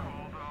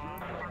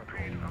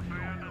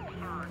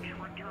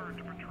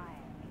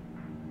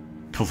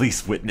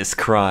 Police witness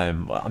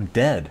crime. Well, I'm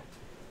dead.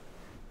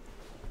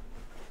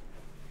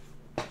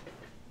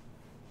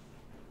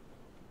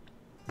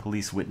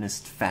 Police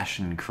witnessed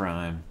fashion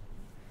crime.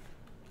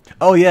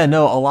 Oh yeah,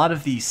 no, a lot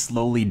of the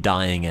slowly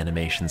dying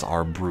animations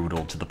are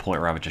brutal to the point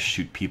where I would just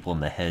shoot people in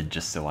the head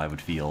just so I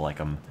would feel like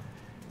I'm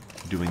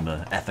doing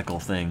the ethical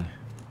thing.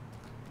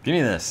 Give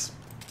me this.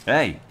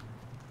 Hey!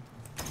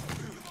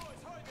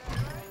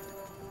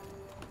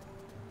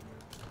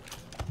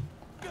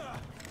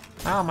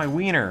 Ow, my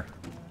wiener.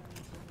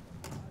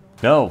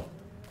 No,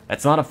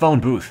 that's not a phone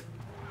booth.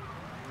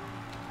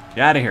 Get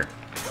out of here.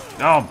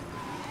 Oh.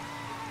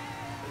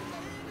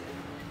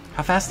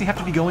 How fast do you have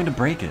to be going to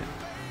break it?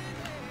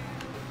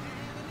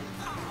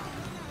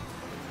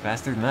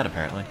 Faster than that,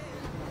 apparently.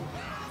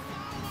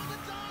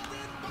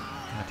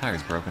 My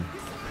tire's broken.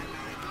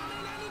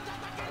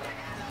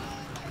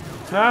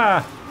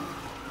 Ah!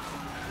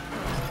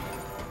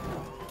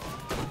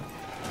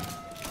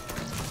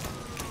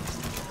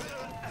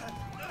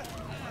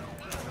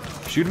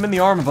 Shoot him in the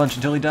arm a bunch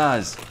until he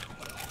dies.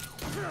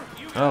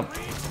 Oh.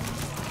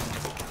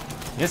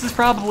 This is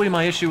probably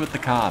my issue with the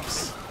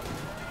cops.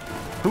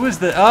 Who is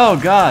the... Oh,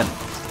 God!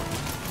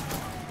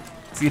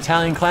 It's the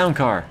Italian clown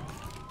car.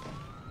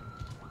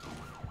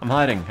 I'm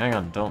hiding. Hang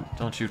on.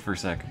 Don't shoot for a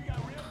sec.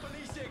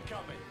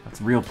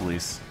 That's real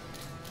police.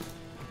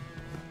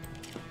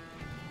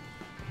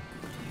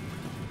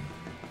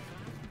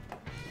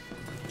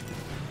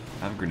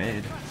 I have a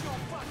grenade.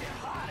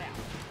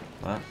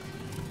 What?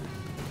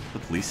 The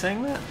police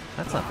saying that?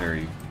 That's not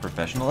very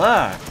professional.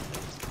 Ah!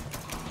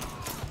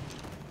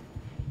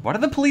 Why do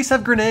the police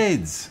have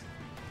grenades?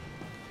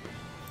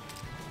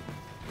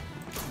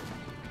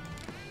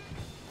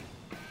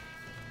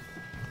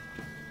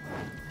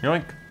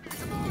 Yoink.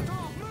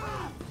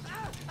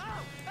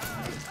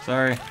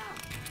 Sorry.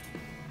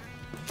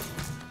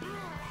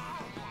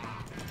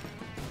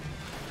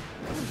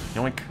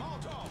 Yoink.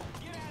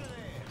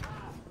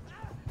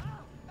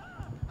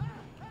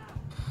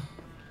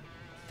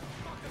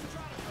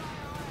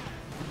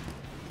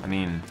 I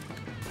mean,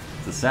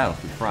 it's the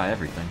South. We fry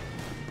everything.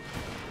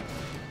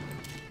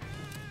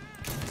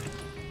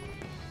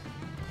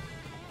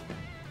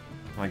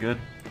 Am I good?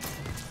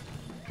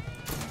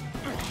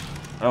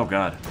 Oh,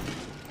 God.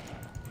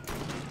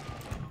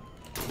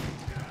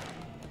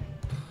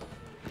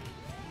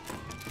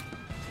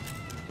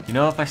 You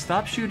know, if I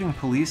stopped shooting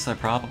police, I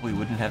probably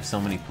wouldn't have so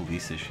many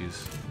police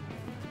issues.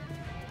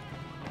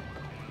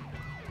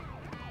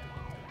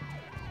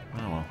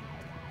 Oh well.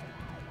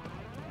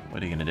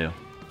 What are you gonna do?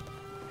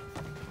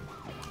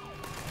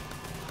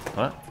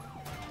 What?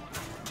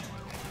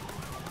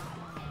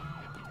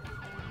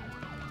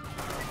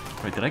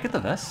 Wait, did I get the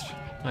vest?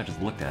 I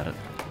just looked at it.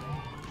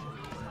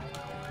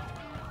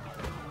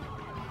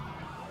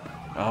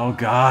 Oh,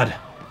 God.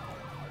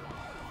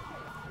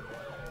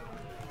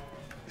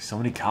 So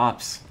many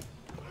cops.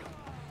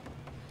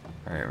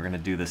 Alright, we're gonna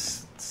do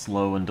this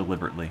slow and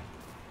deliberately.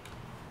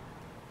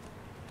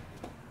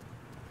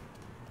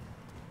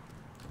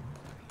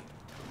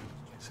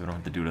 So we don't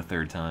have to do it a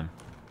third time.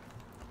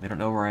 They don't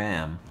know where I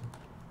am.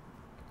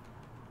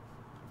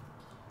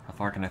 How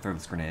far can I throw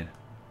this grenade?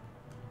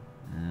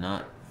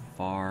 Not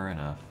far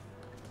enough.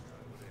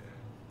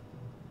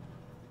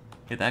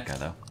 Hit that guy,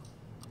 though.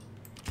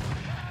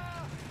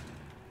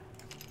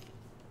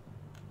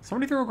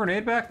 Somebody throw a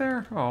grenade back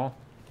there? Oh.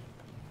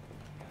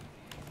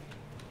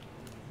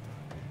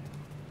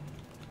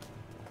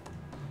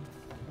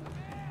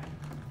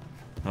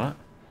 What?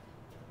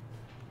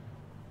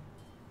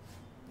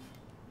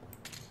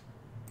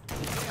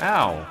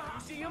 Ow!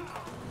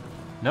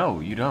 No,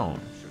 you don't.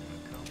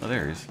 Oh,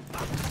 there he is.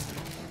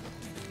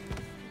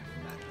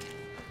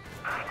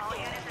 All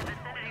units in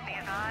vicinity be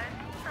advised.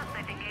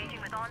 Suspect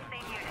engaging with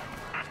on-scene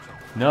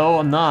units. No,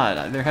 I'm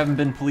not. There haven't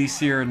been police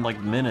here in, like,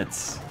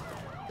 minutes.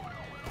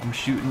 I'm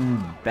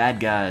shooting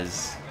bad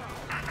guys.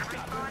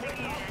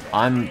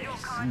 I'm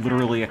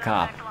literally a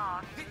cop.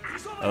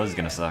 Oh, this is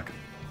gonna suck.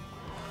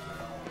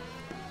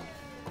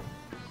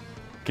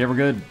 Okay, we're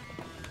good.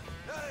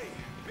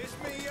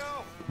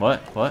 What?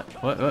 What?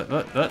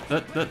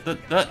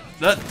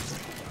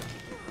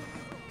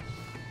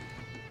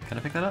 Can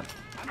I pick that up?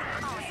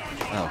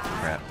 Oh,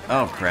 crap.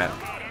 Oh, crap.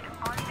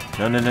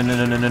 No, no, no, no,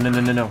 no, no, no, no,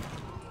 no, no, no.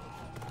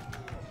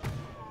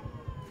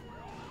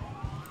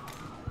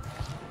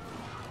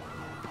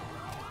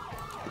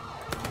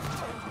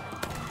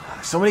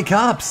 so many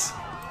cops!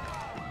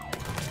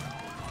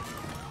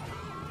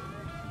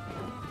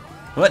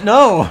 What?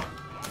 No!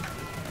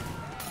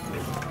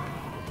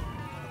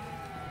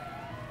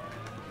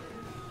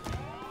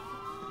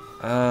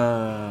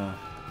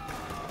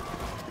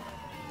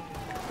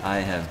 I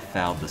have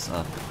fouled this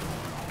up.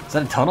 Is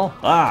that a tunnel?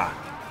 Ah!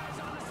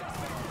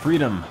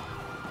 Freedom!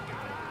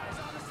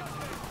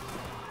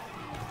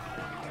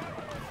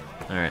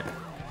 Alright.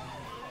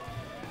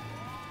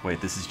 Wait,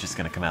 this is just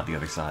gonna come out the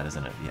other side,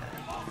 isn't it? Yeah.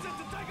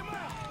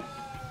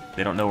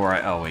 They don't know where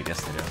I... Oh, wait,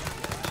 yes they do.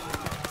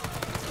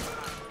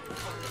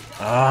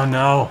 Oh,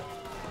 no!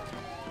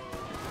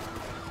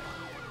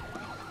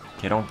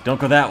 Okay, don't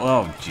go that...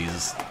 Oh,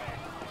 Jesus.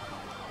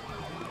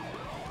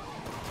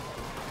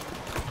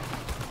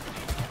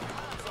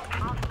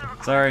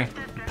 Sorry.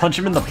 Punch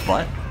him in the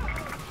butt?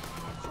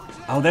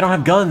 Oh, they don't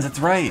have guns, that's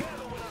right!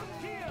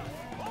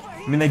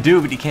 I mean, they do,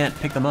 but you can't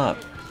pick them up.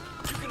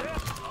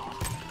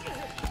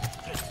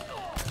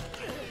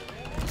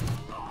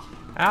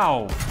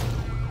 Ow!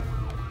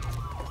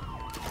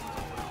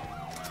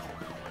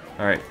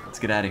 Alright, let's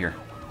get out of here.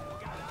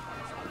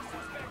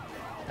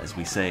 As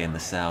we say in the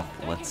South,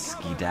 let's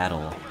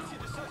skedaddle.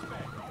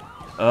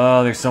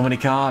 Oh, there's so many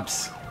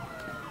cops!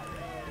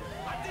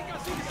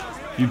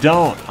 You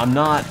don't! I'm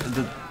not!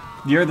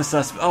 You're the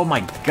suspect. Oh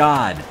my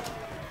god!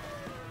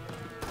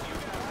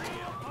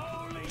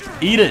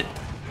 Eat it!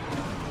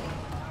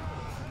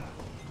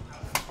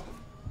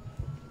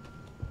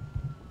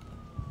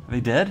 Are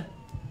they dead?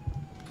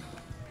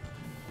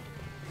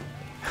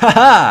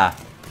 Haha!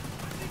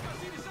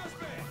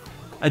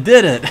 I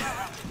did it!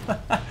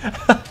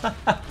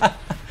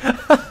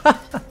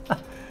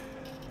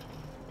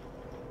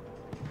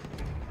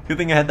 Good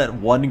thing I had that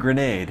one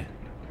grenade.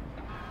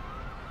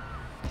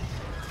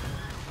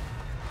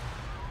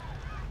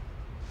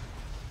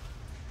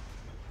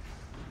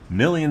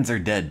 Millions are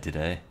dead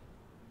today.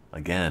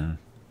 Again.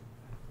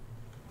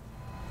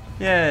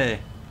 Yay!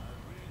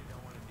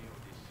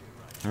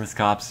 And this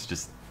cop's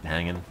just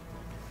hanging.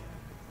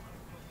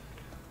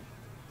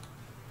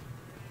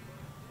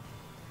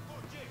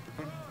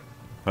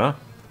 Huh?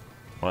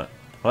 What?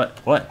 What?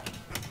 What?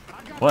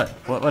 What?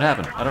 What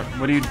happened? I don't...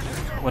 What do you...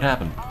 What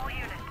happened?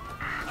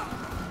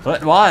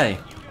 What? Why?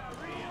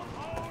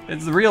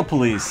 It's the real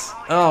police.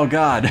 Oh,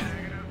 God.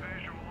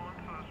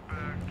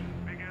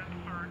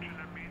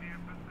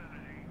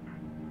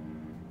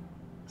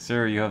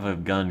 Sir, you have a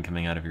gun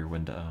coming out of your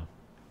window.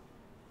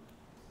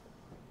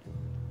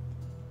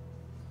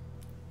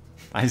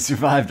 I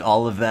survived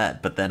all of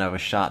that, but then I was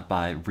shot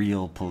by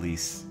real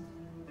police.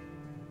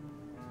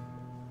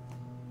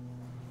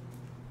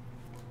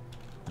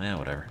 Yeah,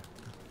 whatever.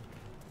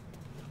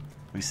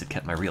 At least it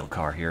kept my real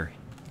car here.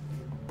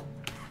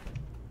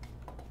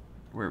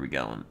 Where are we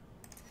going?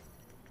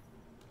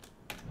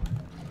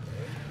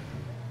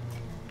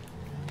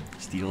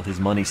 Steal his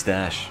money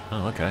stash.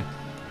 Oh, okay.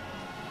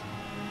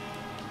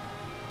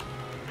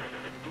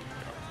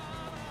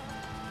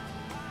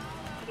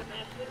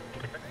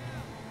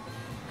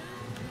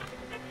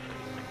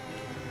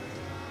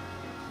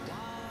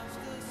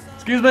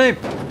 Excuse me!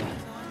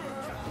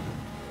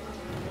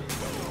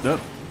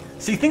 Nope.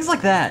 See, things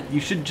like that, you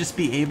should just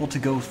be able to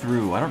go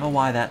through. I don't know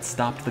why that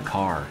stopped the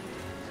car.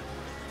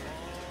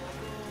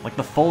 Like,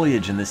 the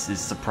foliage in this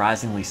is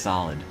surprisingly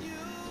solid.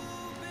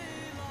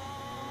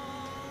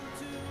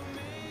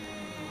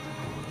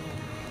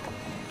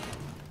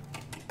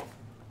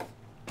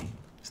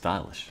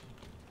 Stylish.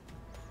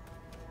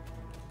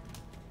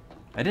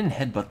 I didn't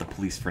headbutt the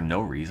police for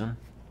no reason.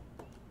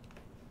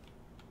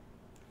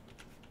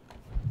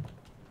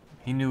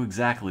 He knew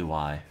exactly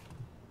why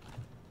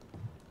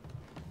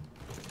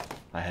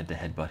I had to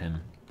headbutt him.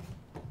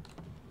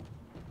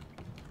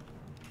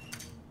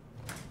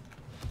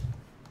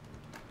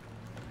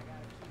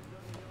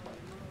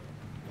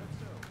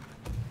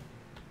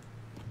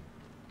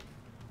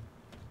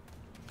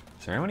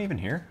 Is there anyone even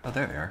here? Oh,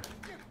 there they are.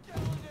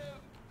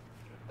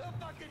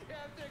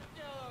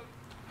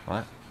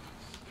 What?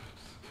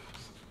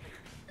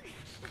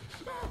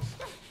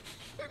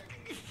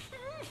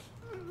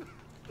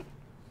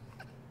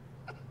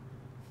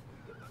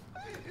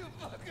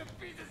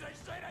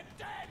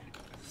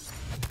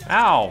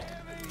 Ow!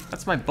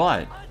 That's my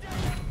butt. I'll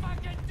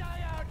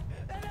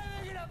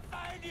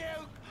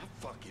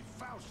fucking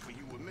vouch for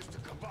you and Mr.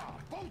 Kabal,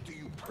 both of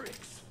you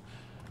pricks.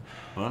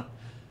 What?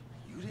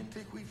 You didn't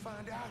think we'd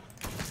find out?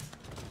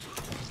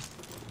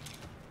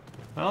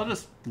 I'll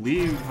just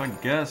leave, I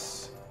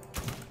guess.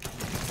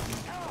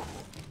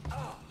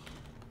 I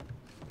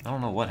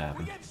don't know what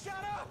happened. Get shut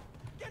up!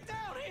 Get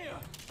down here!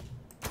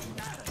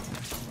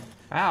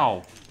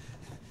 Ow!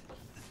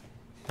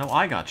 No,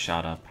 I got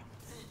shot up.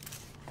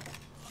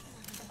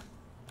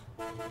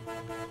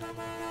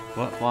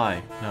 What?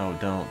 Why? No,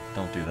 don't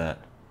do that.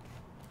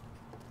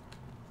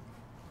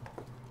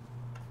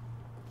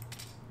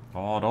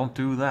 Oh, don't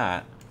do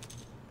that.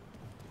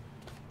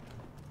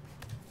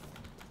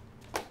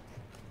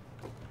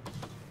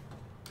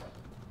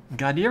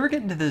 God, do you ever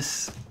get into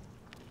this,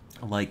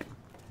 like,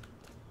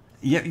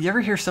 You ever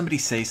hear somebody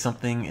say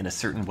something in a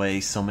certain way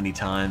so many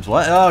times?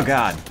 What? Oh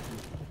god!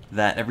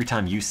 That every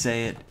time you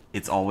say it,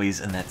 it's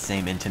always in that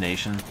same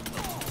intonation.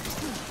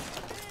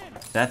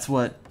 That's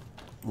what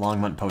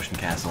Longmont Potion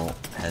Castle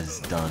has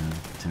done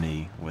to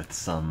me with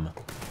some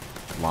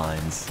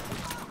lines.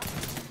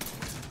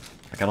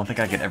 Like, I don't think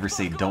I could ever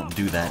say "don't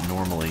do that"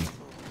 normally.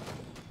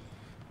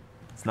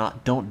 It's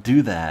not "don't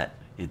do that,"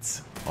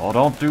 it's "oh,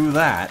 don't do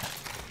that."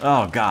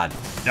 Oh god.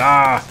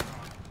 Ah!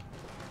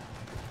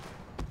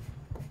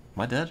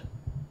 Am I dead?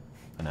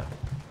 Oh, no.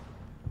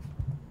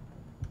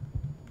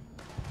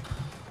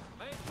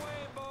 Make way,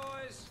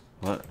 boys.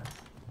 What?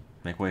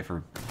 Make way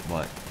for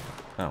what?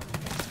 Oh.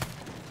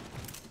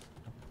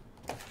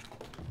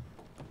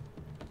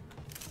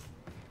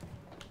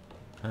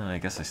 I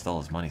guess I stole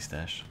his money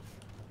stash.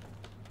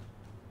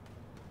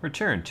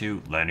 Return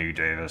to Lenny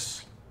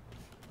Davis.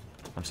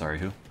 I'm sorry,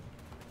 who?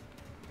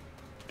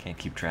 Can't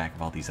keep track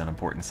of all these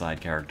unimportant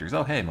side characters.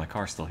 Oh, hey, my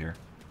car's still here.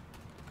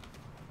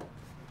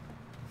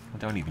 I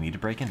don't even need to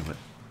break into it.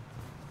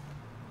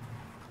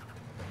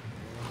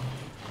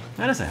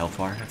 That is a health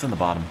bar. It's on the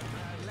bottom.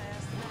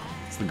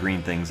 It's the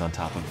green things on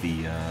top of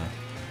the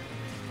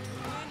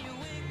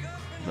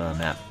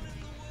map.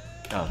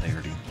 Oh, they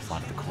already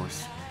plotted the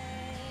course.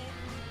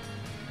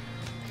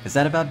 Is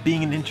that about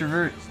being an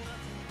introvert?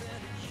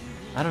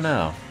 I don't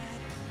know.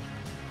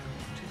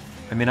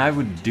 I mean, I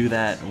would do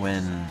that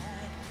when,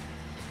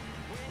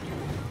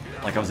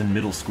 like, I was in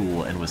middle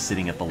school and was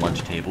sitting at the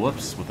lunch table,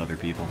 whoops, with other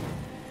people.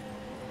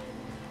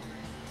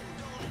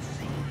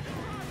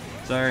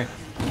 Sorry.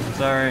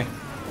 Sorry.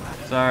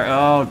 Sorry.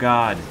 Oh,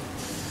 God.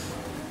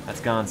 That's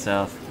gone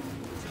south.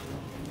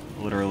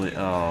 Literally.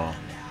 Oh.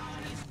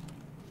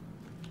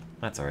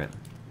 That's alright.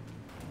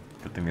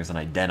 Good thing there's an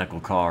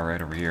identical car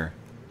right over here.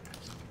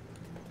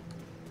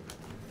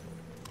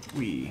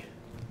 Wee.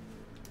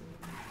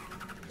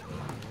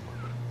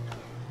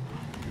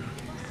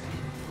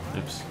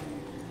 Oops.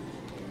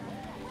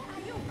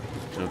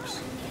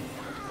 Oops.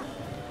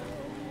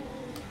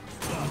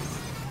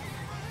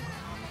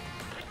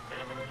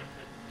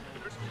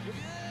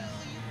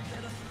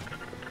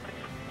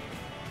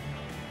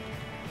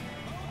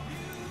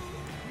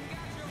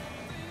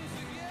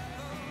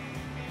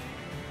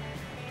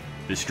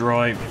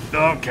 Destroy.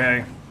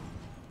 Okay.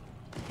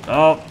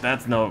 Oh,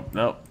 that's nope,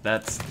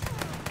 that's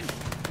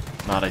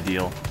not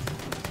ideal.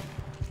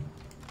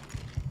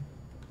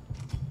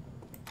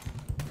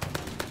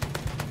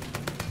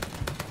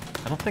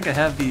 I don't think I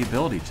have the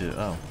ability to.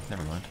 Oh,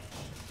 never mind.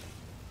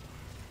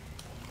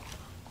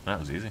 That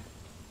was easy.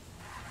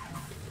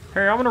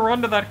 Hey, I'm gonna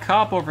run to that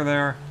cop over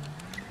there.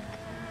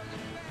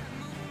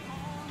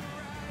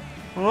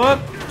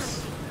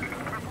 Whoops.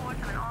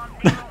 Reports of an armed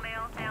female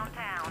male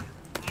downtown.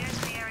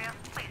 Units in the area,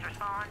 please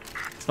respond.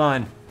 It's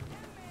fine.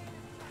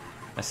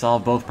 I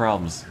solved both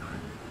problems.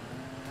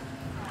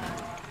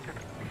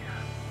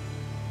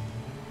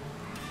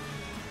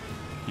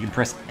 You can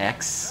press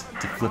X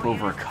to flip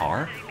over a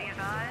car? Be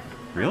advised.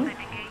 Really?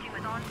 Engaging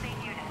with on-scene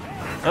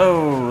units.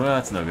 Oh,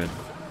 that's no good.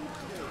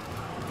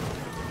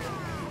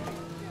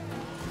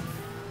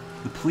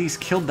 The police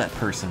killed that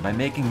person by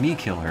making me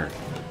kill her.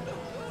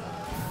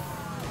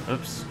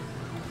 Oops.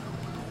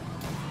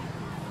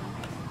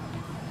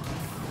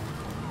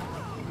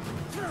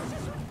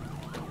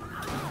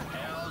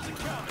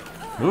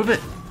 Move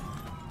it!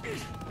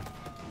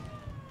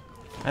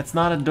 That's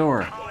not a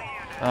door.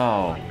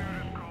 Oh.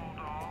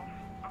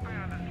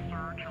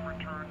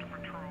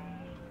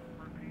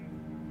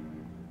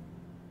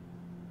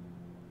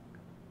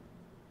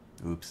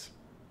 Oops.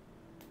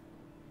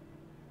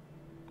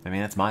 I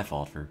mean, that's my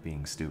fault for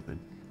being stupid.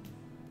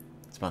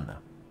 It's fun,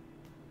 though.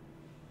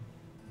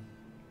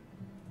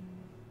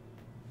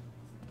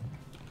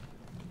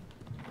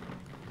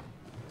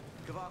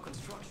 Kavar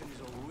Construction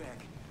is a wreck.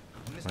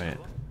 Wait.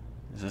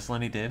 Is this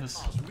Lenny Davis?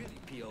 I was really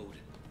PO'd.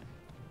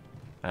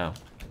 Oh.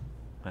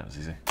 That was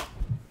easy.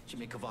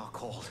 Jimmy Kavar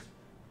called.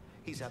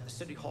 He's at the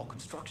City Hall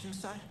construction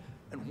site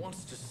and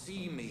wants to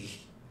see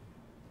me.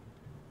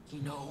 He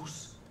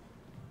knows.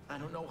 I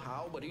don't know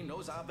how, but he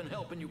knows I've been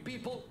helping you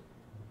people.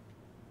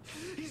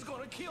 He's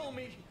gonna kill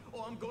me,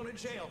 or I'm going to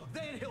jail.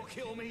 Then he'll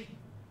kill me.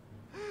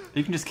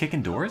 You can just kick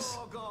in doors?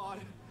 Oh, God.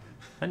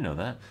 I didn't know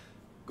that.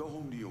 Go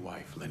home to your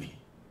wife, Lenny.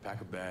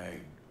 Pack a bag,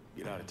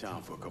 get out of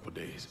town for a couple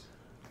days.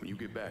 When you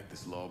get back,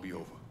 this will all be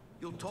over.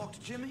 You'll talk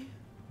to Jimmy?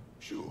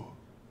 Sure.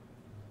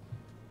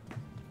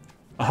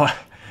 Oh,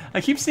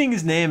 I keep seeing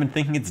his name and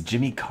thinking it's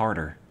Jimmy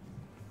Carter.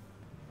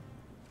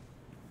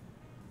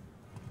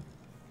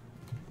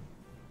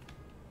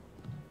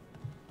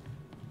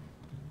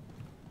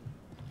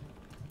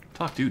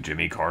 Talk to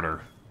Jimmy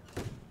Carter.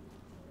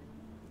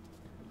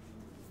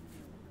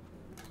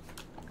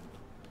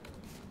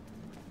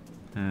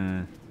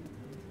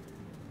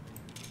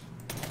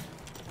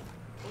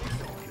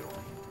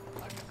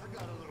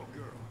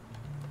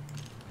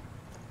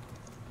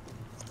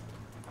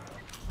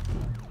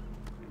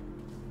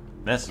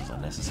 This was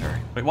unnecessary.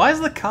 Wait, why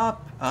is the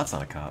cop? Oh, that's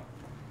not a cop.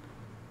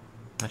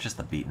 That's just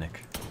the beatnik.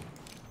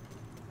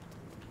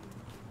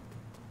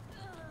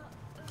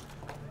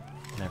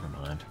 Never mind.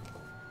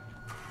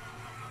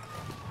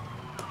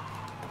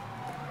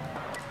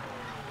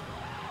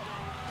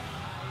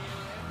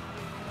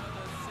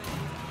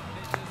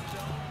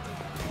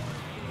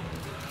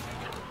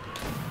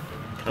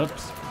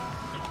 Oops.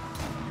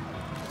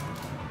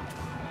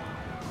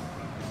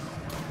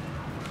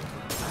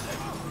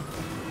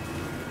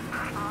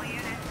 All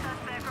units,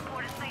 suspect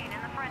reported seen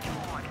in the French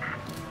ward.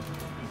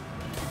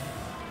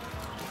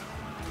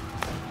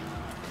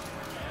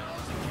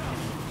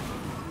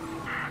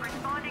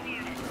 Responding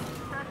unit.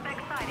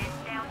 Suspect sighted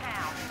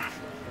downtown.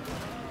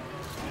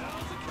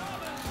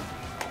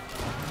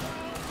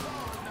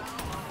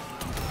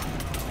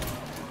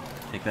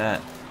 Take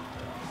that.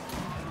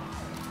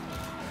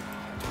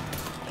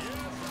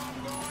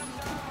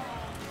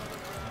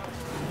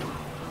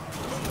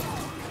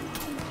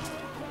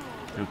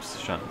 Oops,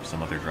 shot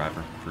some other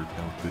driver for no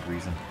good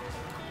reason.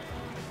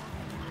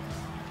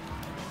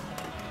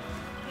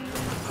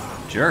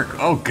 Jerk!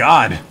 Oh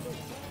god!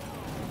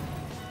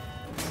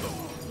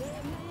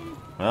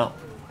 Well.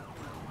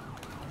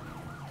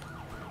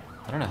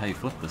 I don't know how you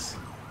flip this.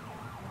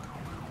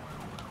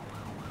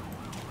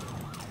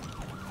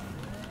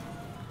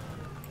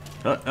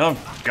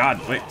 Oh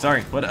god, wait,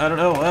 sorry. What? I don't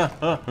know.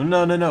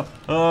 No, no, no.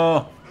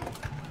 Oh.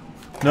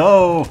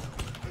 No!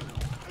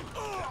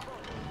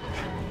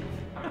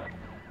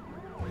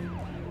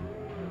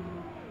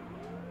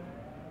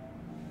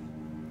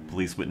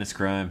 Police witness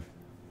crime.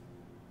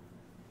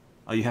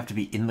 Oh, you have to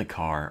be in the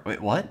car.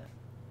 Wait, what?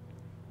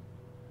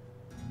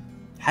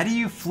 How do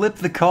you flip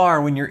the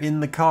car when you're in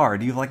the car?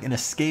 Do you have like an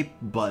escape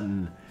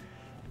button?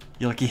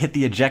 You hit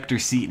the ejector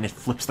seat and it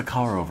flips the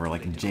car over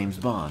like in James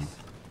Bond.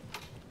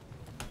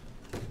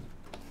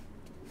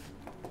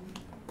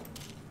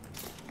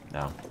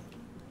 No.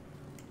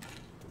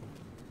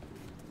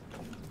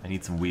 I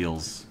need some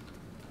wheels.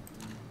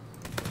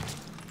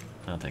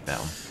 I'll take that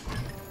one.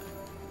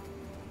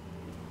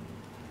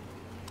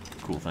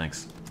 Cool,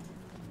 thanks.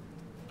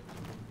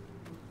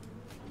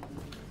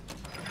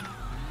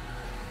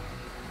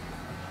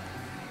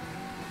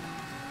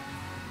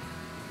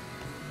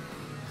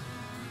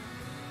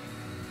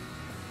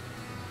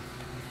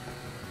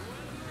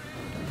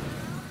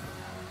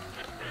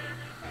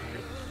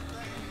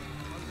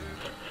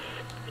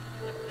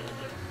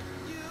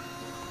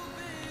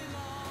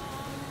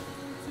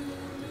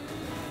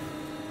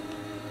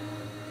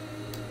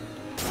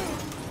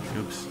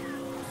 Oops.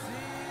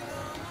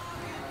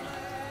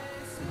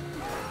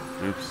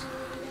 Oops.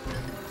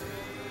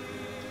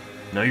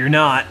 No, you're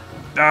not.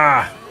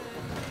 Ah!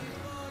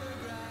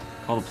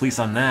 Call the police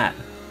on that.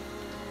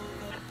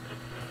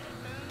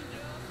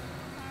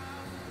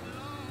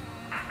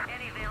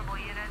 Any available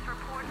units,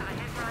 reports of a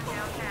hit run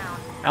downtown.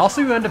 I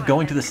also end up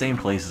going to the same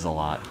places a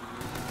lot.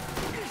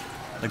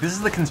 Like, this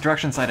is the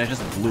construction site I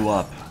just blew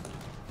up.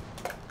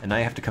 And now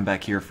I have to come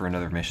back here for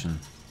another mission.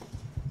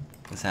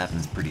 This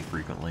happens pretty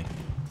frequently.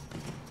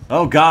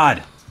 Oh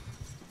god!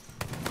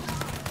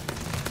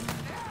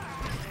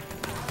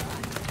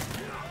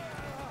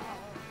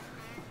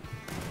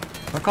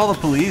 Don't call the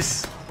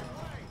police!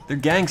 They're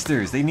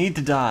gangsters, they need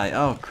to die!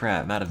 Oh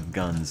crap, I'm out of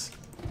guns.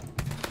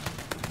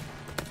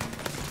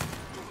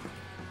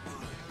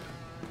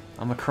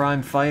 I'm a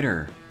crime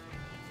fighter.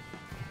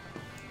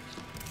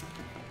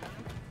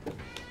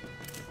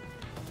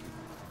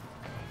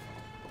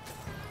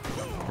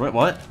 Wait,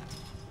 what?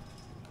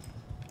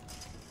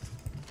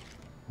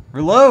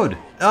 Reload!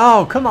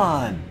 Oh, come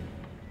on!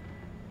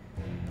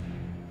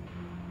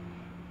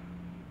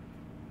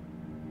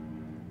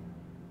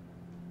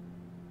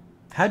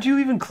 How'd you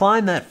even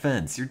climb that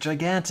fence? You're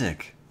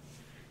gigantic.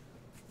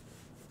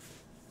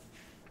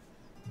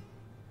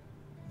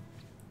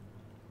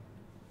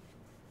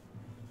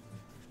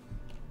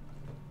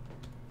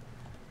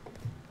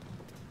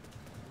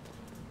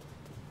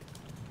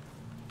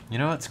 You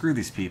know what? Screw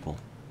these people.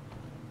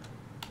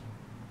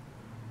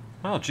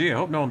 Oh, gee, I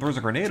hope no one throws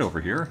a grenade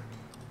over here.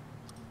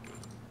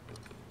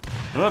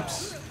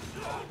 Oops.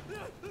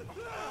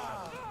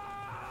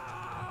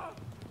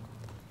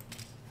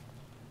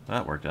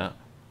 That worked out.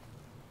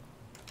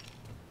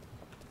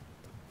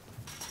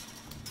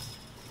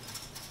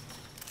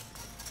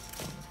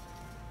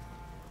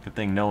 Good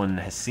thing no one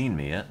has seen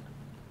me yet.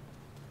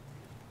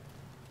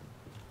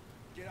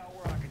 Get out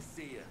where I can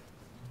see you.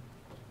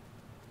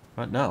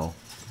 What? No.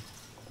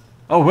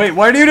 Oh, wait,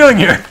 what are you doing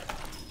here?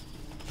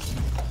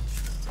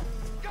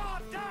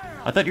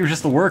 I thought you were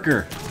just the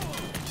worker.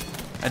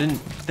 I didn't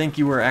think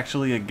you were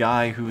actually a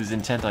guy who was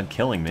intent on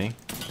killing me.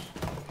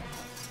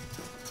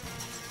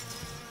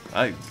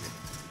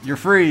 You're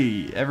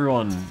free,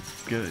 everyone.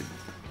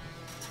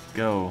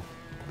 Go.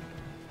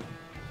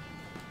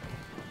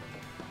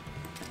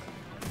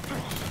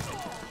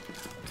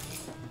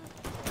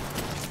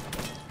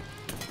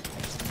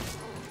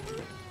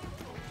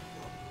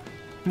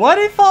 Why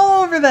did he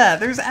fall over that?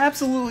 There's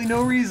absolutely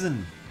no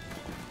reason.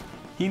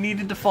 He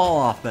needed to fall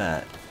off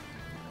that.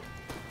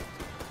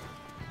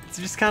 It's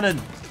just kind of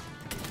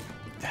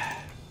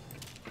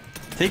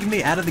taking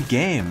me out of the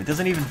game. It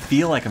doesn't even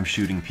feel like I'm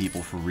shooting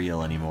people for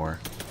real anymore.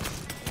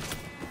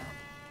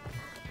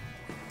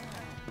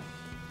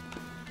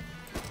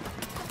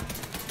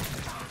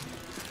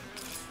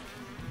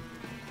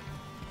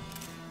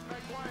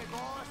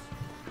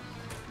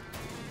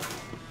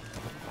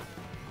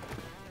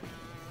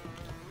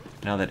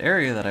 Now that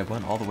area that I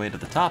went all the way to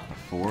the top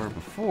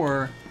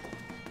before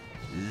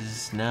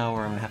is now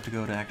where I'm gonna have to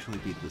go to actually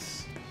beat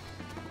this.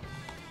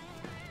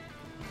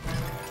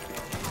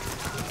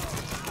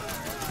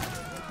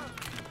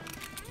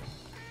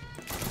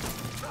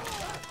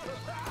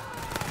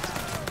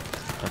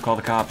 I'll call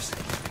the cops.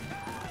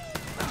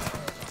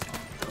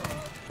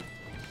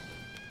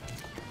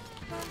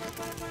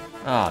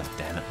 Oh,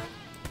 damn it.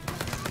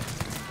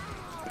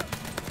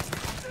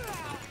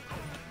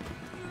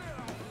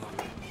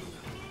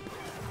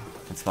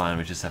 It's fine,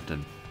 we just have to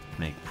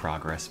make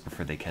progress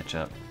before they catch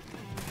up.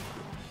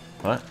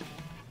 What?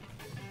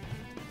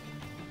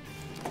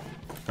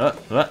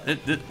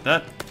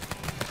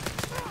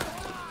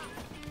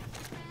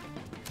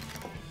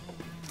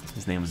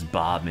 His name was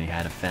Bob and he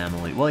had a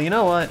family. Well, you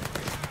know what?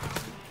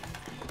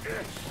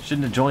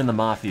 Shouldn't have joined the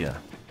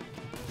Mafia.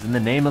 It's in the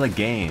name of the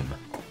game.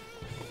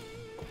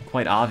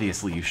 Quite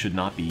obviously, you should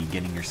not be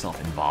getting yourself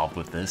involved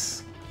with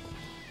this.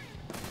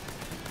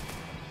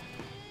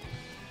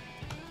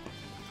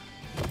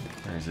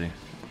 Where is he?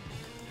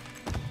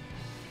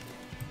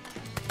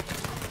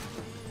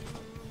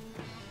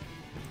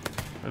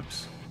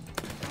 Oops.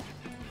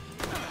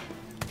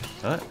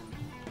 What?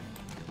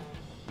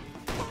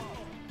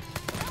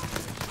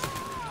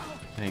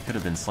 Yeah, he could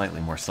have been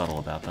slightly more subtle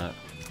about that.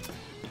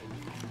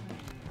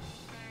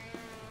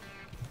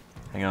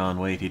 Hang on,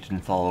 wait, he didn't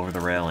fall over the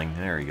railing.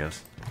 There he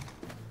goes.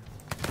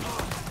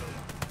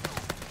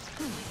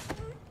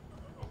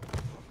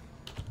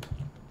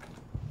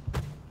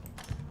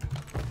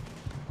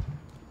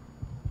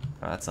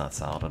 Oh, that's not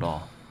solid at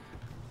all.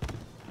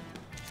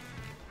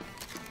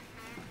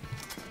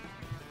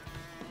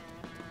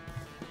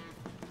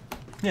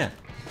 Yeah.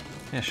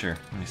 Yeah, sure.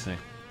 Let me see.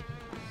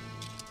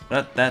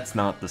 That's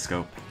not the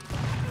scope.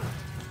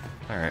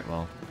 Alright,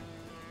 well.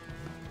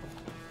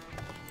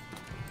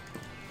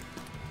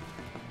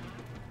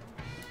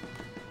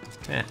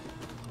 Eh.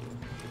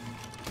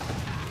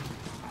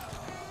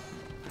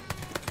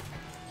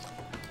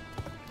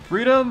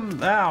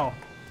 Freedom! Ow!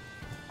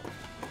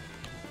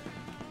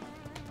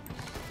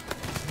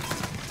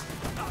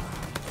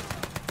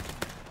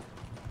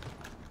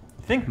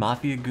 Think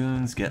Mafia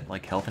goons get,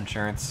 like, health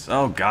insurance?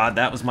 Oh god,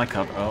 that was my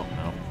cover. Oh,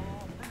 no.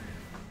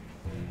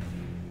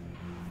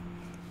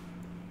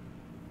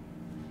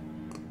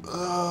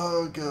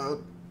 Oh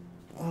god.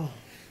 Oh.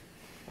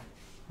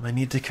 I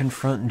need to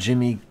confront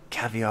Jimmy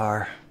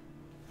Caviar.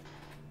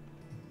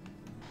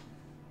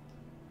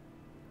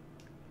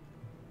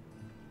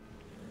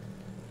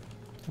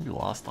 You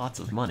lost lots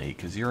of money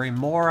because you're a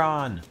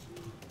moron.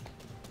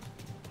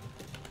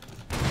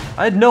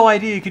 I had no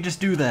idea you could just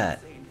do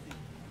that.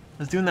 I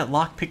was doing that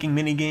lock-picking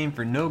minigame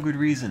for no good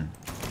reason.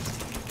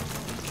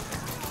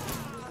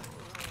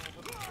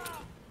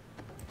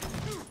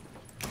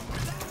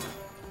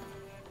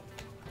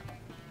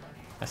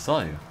 I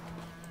saw you.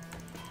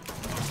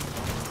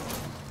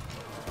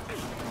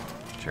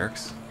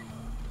 Jerks.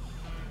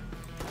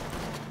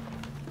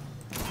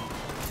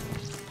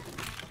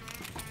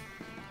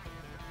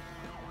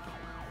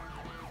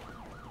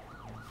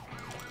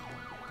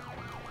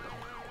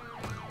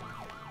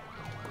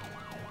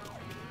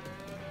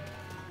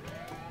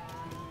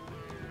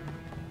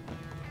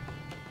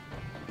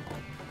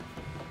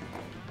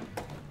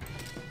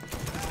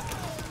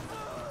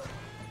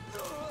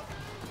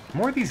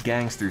 More of these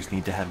gangsters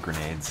need to have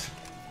grenades.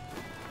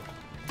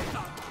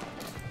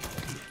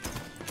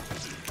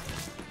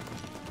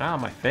 Ow,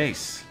 my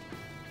face.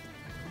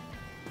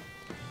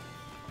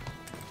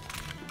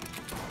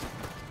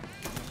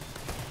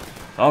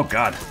 Oh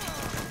god.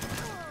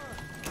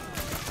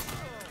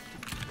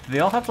 Do they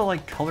all have to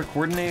like color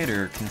coordinate,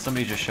 or can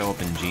somebody just show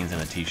up in jeans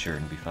and a t-shirt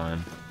and be fine?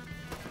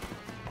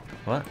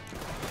 What?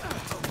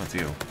 What's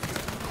you?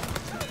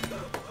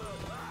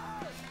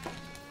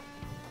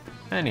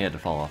 And he had to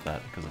fall off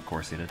that, because of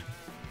course he did.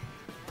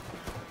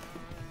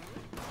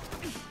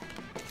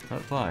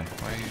 What? Why?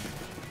 Why are you...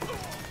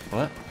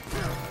 What?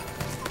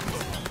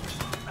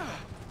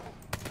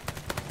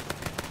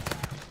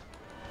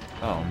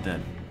 Oh, I'm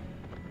dead.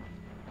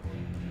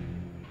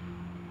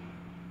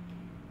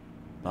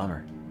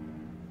 Bummer.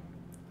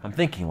 I'm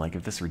thinking, like,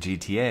 if this were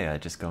GTA,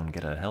 I'd just go and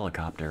get a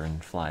helicopter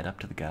and fly it up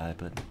to the guy,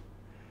 but...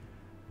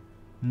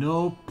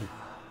 Nope.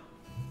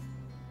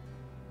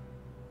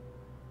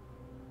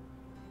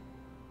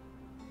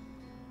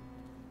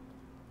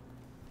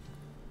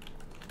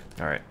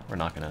 Alright, we're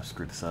not gonna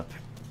screw this up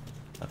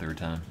a third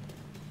time.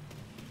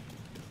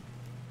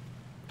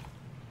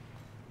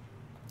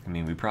 I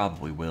mean, we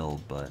probably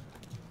will, but...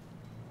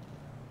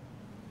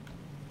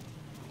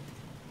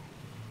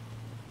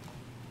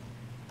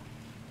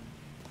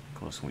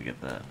 Close when we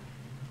get that.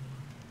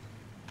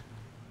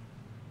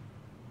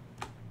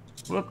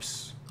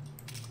 Whoops.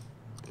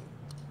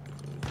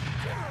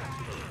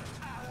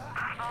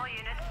 All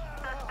units,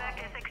 suspect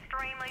is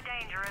extremely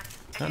dangerous.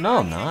 No,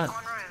 I'm not.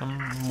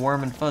 I'm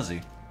warm and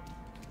fuzzy.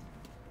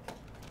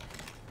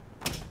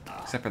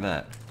 Except for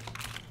that.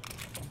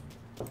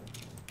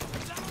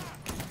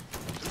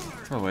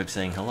 That's my way of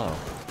saying hello.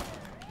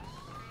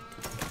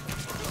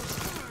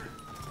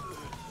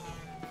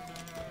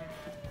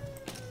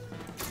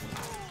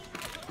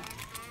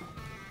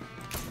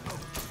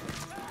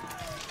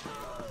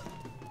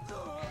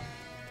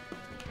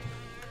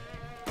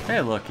 Hey,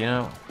 look, you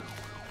know,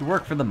 if you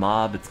work for the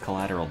mob, it's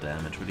collateral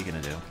damage. What are you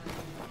gonna do?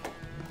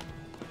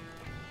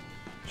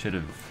 Should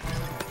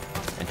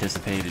have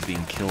anticipated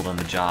being killed on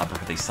the job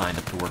before they signed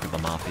up to work with the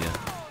Mafia.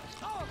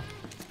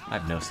 I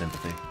have no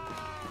sympathy.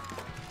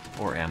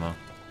 Or ammo.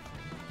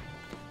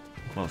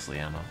 Mostly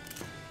ammo.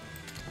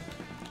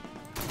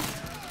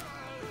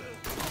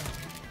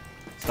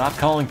 Stop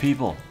calling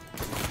people.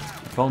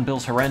 Phone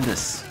bill's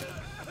horrendous.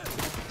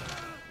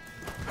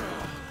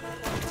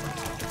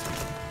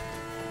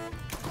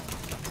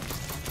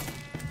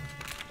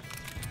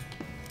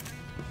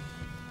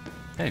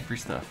 Hey, free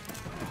stuff.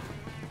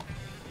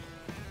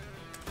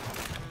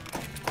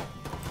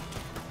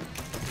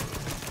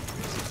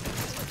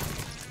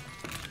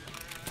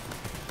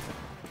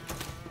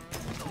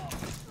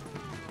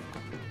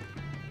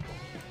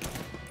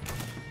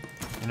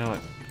 You know what?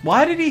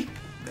 Why did he?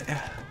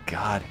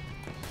 God.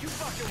 You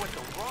fucking with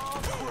the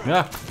wrong crew.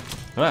 Yeah.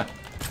 Ah.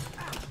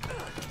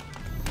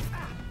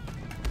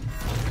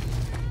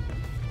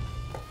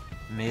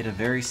 Made a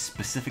very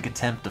specific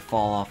attempt to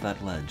fall off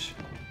that ledge.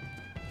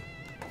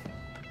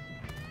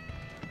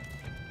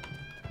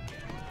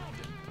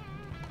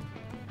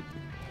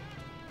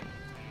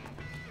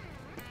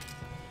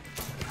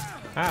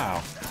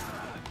 Ow.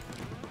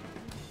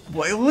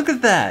 Boy, look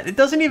at that! It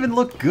doesn't even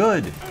look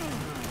good!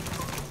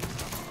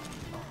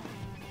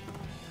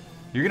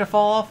 You're gonna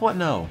fall off? What?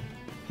 No.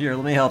 Here,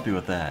 let me help you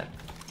with that.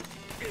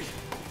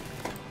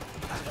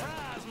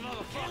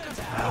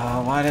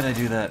 Oh, why did I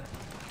do that?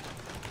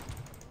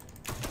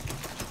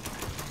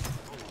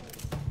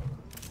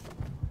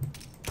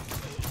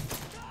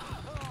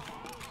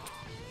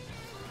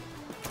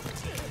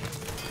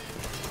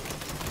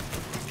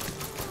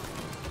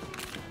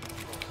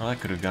 Well, that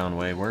could have gone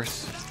way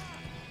worse.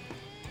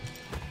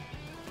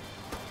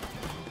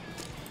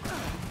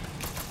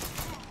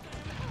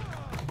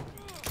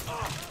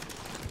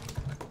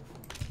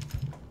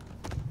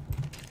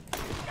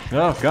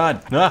 Oh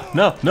God! No!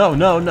 No! No!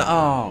 No! No!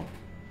 Oh.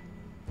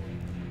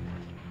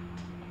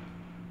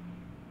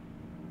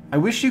 I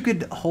wish you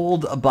could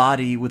hold a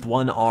body with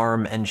one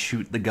arm and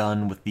shoot the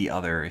gun with the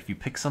other. If you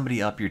pick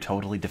somebody up, you're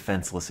totally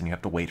defenseless, and you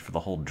have to wait for the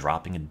whole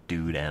dropping a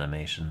dude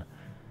animation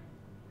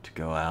to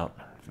go out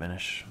and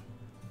finish.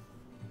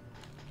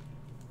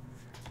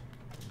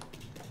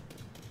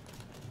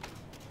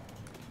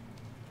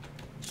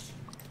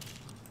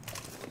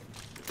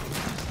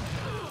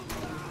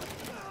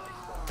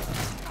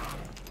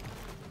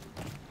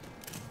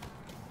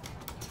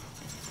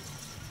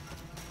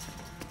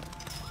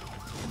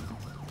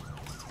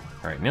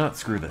 Alright, you know what?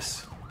 Screw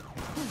this.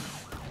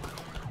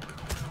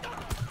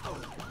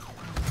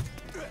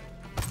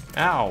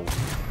 Ow!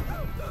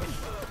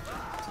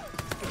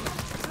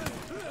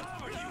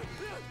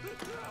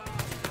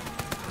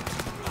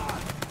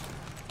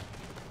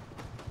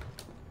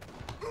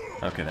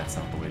 Okay, that's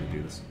not the way to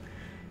do this.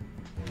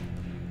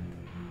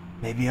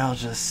 Maybe I'll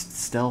just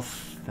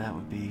stealth. That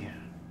would be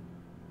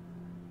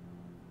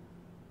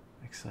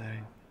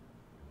exciting.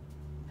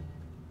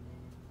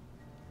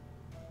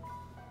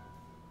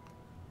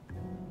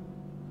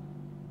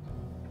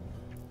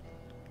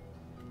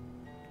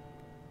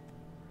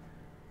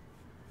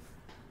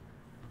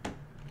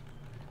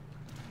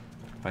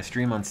 If I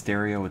stream on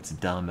stereo, it's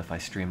dumb. If I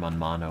stream on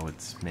mono,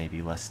 it's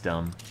maybe less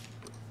dumb.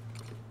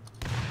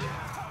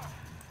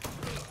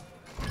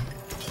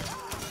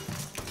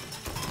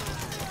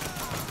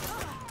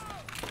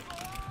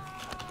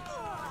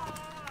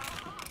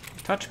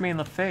 Touch me in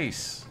the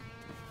face.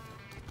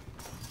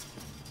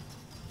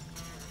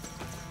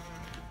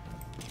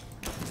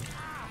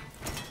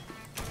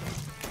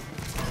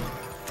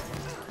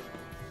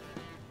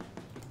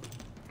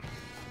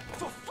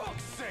 For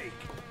fuck's sake!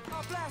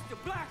 I'll blast your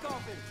black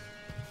off him!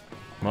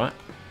 What?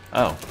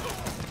 Oh.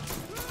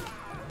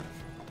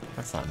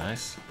 That's not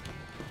nice.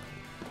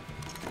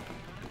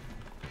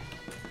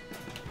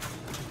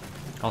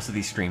 Also,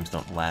 these streams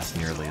don't last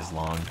nearly as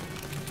long.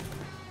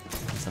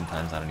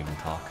 Sometimes I don't even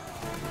talk.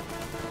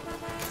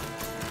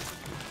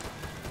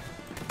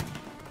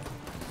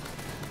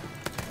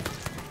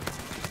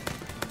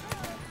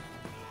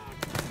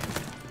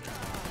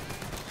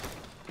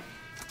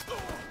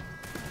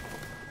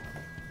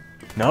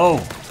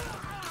 No!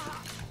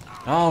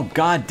 Oh,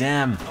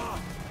 goddamn!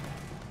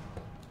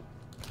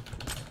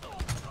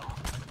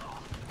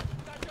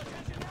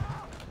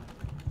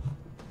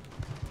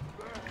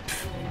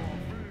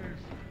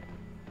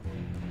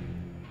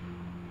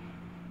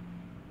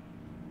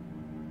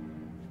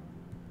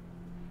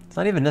 It's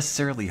not even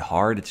necessarily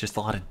hard, it's just a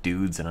lot of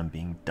dudes and I'm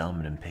being dumb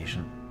and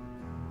impatient.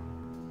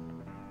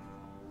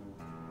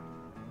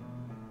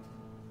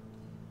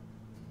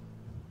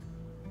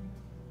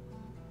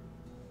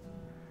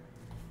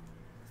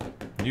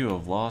 You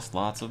have lost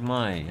lots of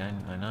money,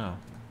 I know.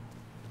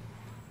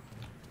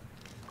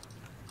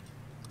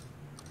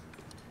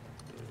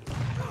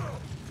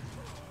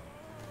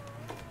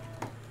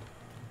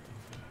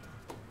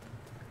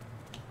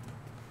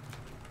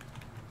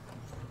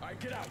 Alright,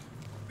 get out!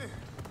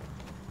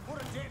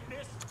 Put a dent in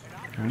this, and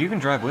I mean, you can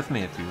drive with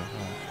me if you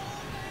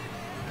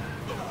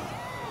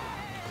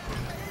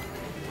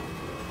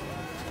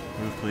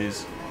Move,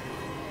 please.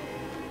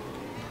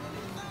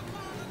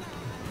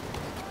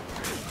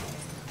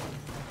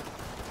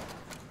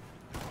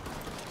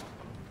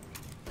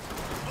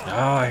 Oh,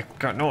 I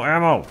got no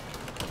ammo.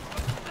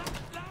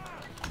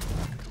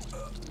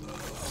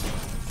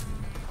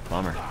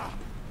 Bummer.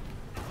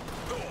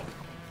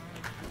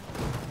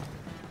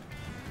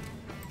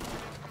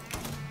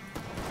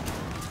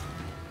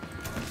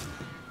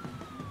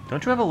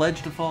 Don't you have a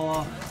ledge to fall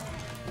off?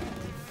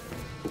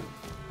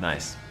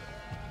 Nice.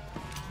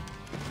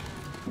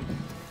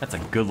 That's a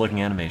good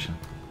looking animation.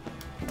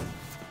 I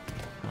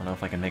don't know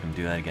if I can make him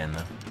do that again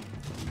though.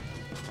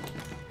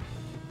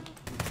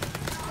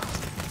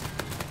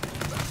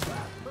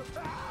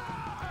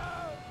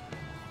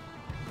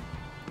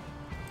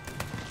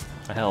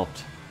 I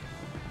helped.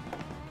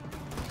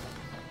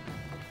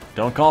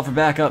 Don't call for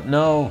backup,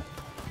 no!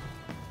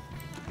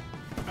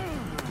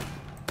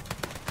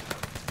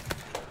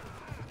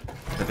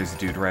 But there's a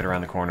dude right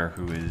around the corner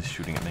who is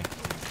shooting at me.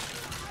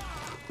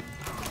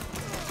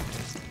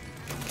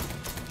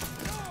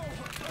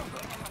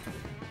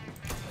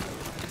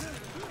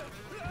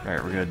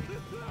 Alright, we're good.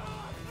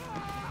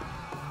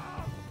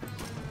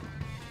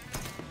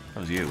 That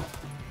was you.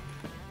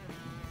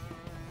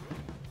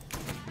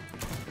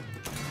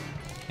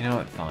 You know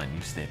what? Fine,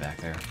 you stay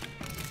back there.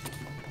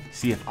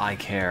 See if I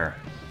care.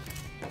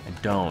 I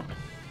don't.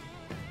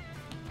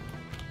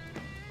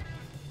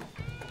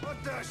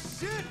 What the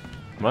shit?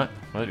 What?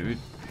 What, dude?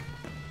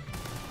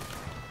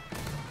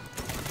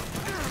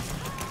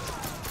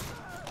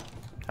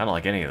 I don't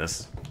like any of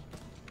this.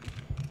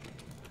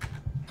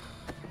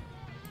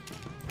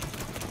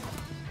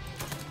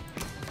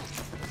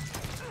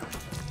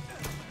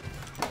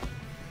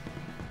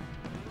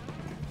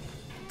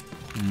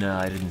 No,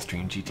 I didn't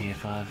stream GTA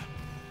 5.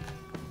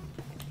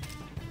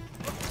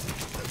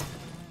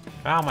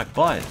 Ow, my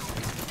butt!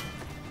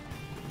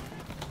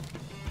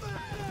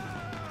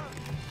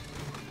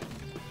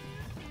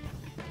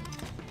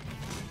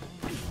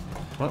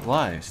 What?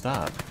 Why?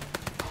 Stop.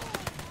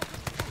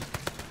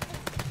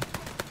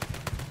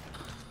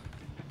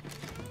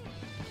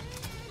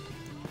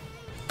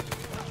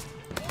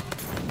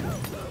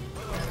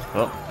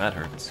 Oh, that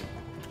hurts.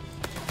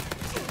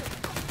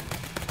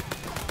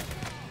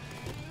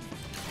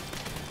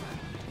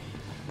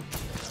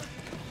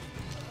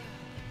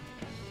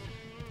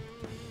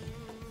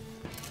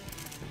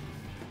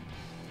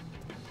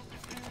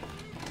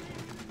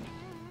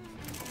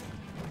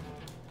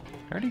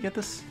 I already get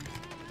this?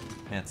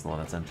 Yeah, it's the one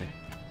that's empty.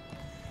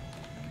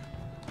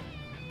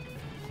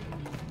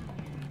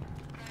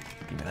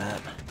 Give me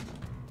that.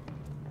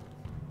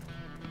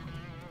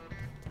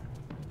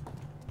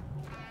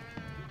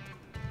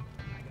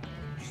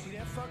 You see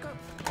that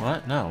fucker?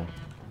 What? No.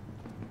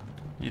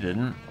 You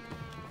didn't.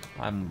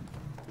 I'm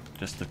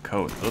just a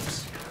coat.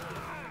 Oops.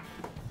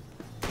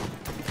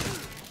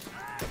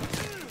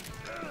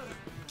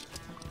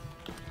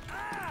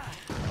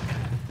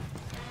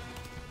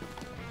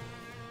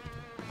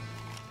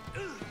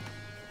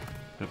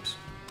 Oops.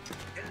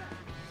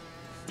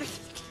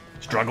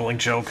 Struggling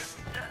choke.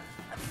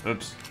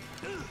 Oops.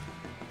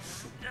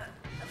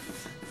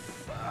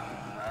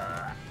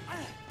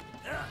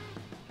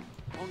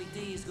 Only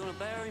D is gonna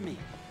bury me.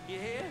 You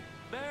hear?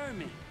 Bury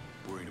me.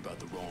 Worried about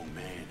the wrong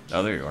man.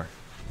 Oh, there you are.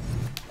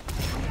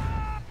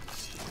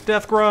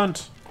 Death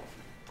grunt!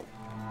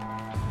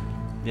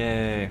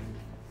 Yay.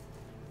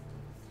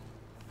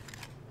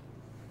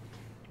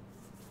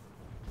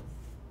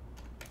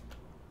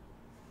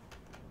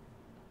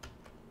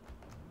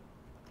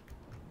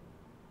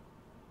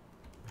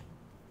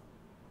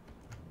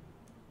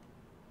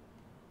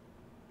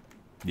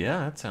 Yeah,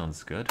 that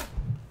sounds good.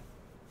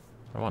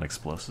 I want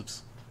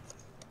explosives.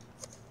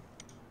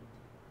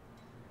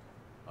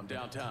 I'm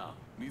downtown.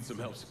 Need some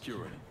help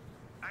securing it.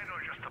 I know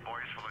just the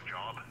boys for the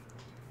job,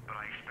 but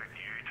I expect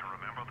you to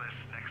remember this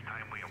next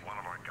time we have one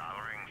of our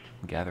gatherings.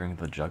 Gathering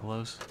the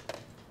Juggalos?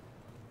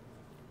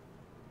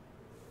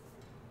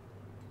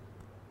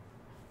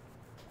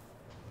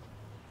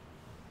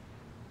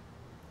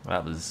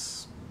 That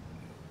was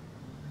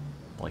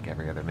like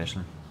every other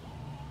mission.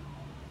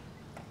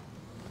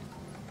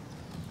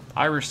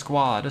 Irish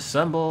squad,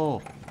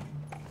 assemble!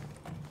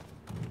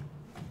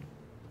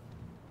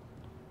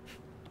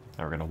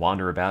 Now we're gonna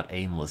wander about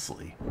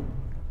aimlessly.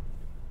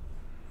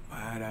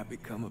 Why'd I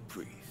become a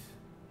priest?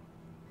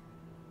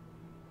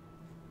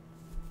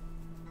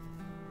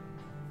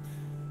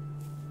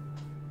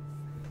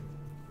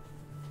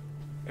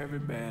 Every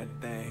bad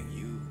thing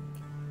you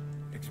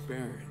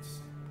experience,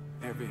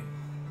 every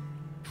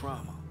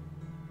trauma,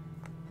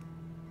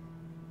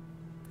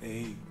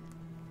 they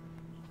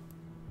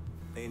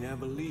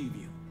never leave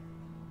you.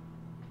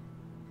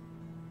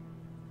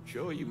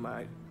 Sure, you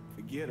might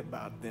forget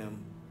about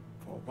them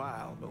for a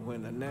while, but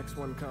when the next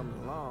one comes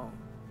along,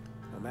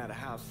 no matter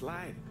how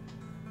slight,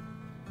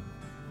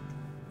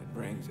 it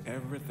brings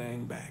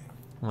everything back.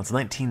 Well, it's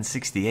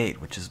 1968,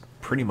 which is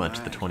pretty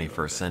much the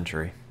 21st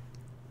century.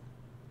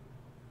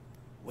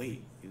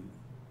 Wait, you've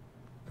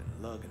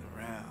been lugging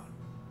around.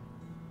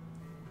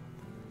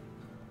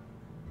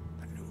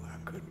 I knew I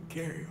couldn't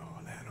carry all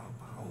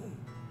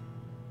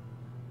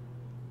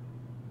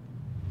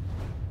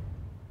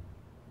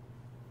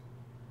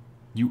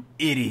You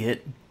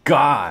idiot.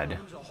 God.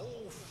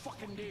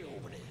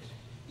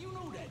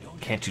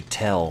 Can't you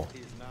tell?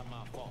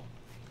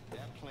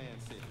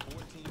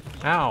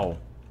 Ow.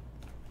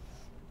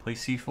 Play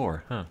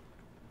C4, huh?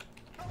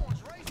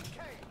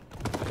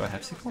 Do I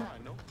have C4?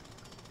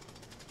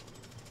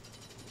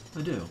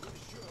 I do.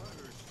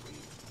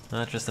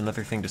 Not just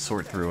another thing to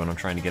sort through when I'm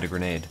trying to get a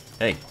grenade.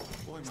 Hey,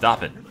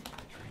 stop it.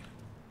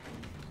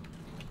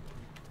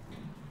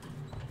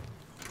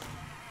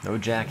 No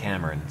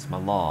jackhammering, it's my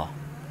law.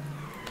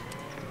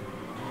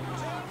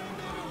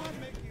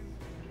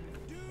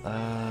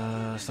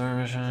 Start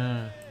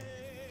mission.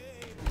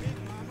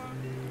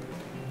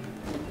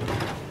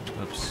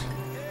 Oops.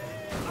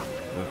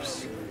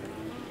 Oops.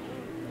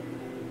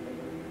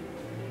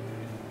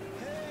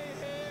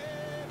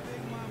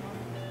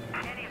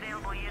 Any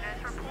available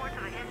units, reports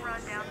of a hit and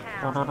run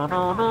downtown.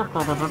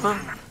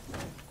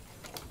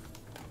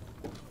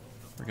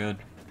 We're good.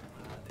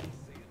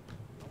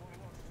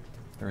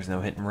 There was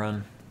no hit and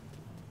run.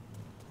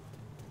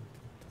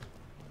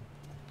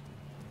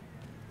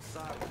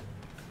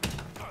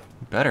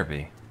 Better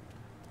be.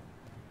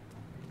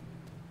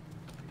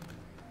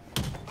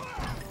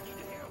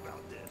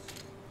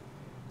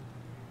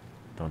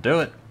 Don't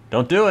do it.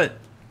 Don't do it.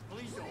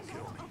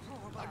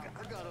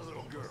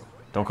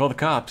 Don't call the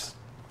cops.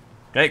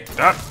 Hey,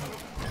 stop.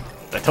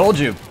 I told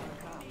you.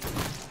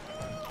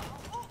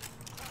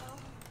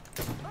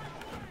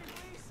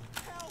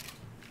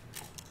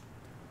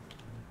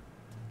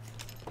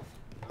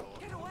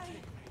 Get away!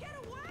 Get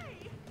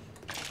away!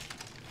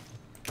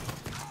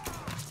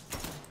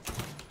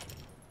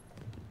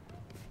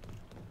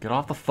 Get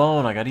off the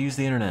phone. I gotta use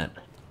the internet.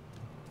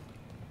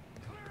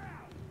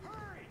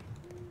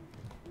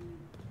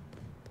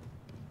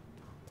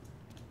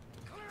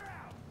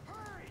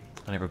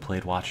 I never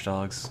played Watch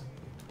Dogs.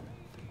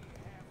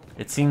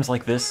 It seems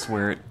like this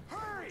where it...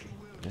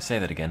 Say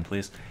that again,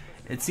 please.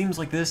 It seems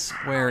like this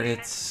where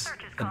it's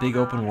a big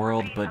open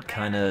world, but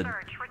kind of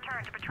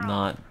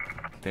not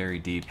very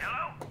deep.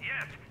 Hello?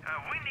 Yes,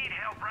 we need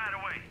help right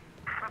away.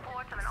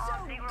 Reports of an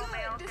armed Negro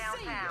male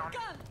downtown.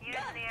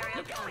 Units in the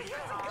area, police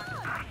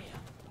response.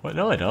 What?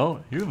 No, I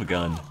don't. You have a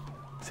gun.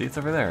 See, it's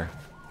over there.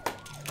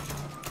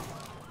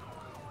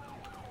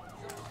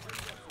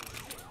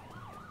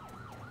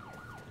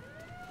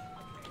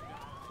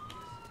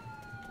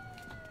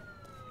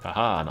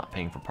 Haha, not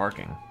paying for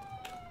parking.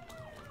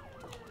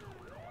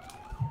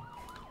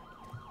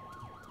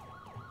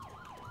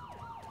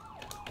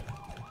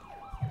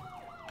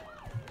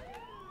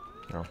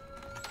 Oh. All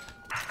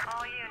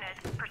units,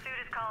 pursuit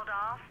is called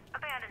off.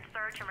 Abandon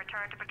search and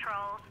return to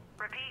patrols.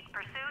 Repeat,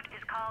 pursuit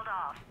is called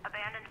off.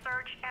 Abandon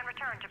search and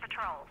return to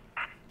patrols.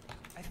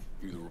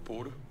 You the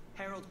reporter?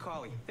 Harold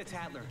Carley, the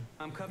Tattler.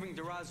 I'm covering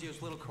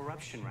DeRazio's little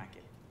corruption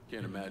racket.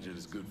 Can't imagine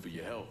it's good for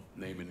your health,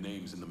 naming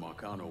names in the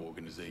Marcano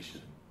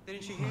organization.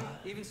 Didn't you hear?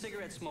 Even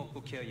cigarette smoke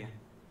will kill you.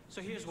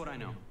 So here's what I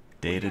know.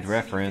 Dated We got city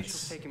reference.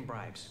 officials taking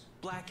bribes,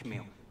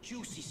 blackmail,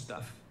 juicy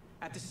stuff.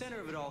 At the center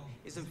of it all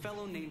is a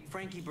fellow named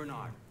Frankie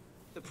Bernard.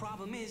 The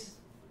problem is,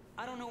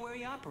 I don't know where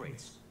he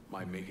operates.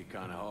 Might make it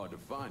kind of hard to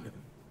find him.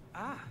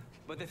 Ah,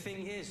 but the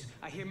thing is,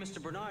 I hear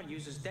Mr. Bernard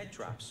uses debt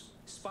drops,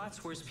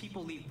 spots where his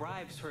people leave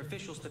bribes for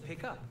officials to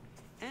pick up.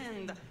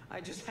 And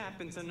I just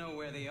happen to know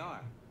where they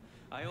are.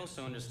 I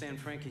also understand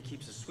Frankie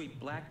keeps a sweet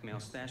blackmail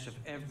stash of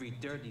every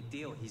dirty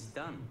deal he's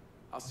done.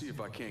 I'll see if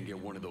I can't get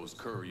one of those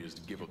couriers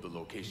to give up the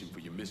location for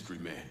your mystery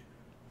man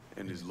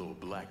and his little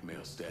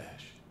blackmail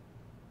stash.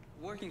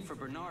 Working for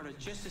Bernard is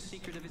just as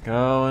secretive as...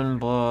 Go and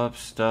blow up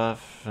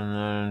stuff and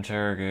then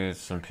interrogate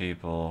some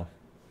people.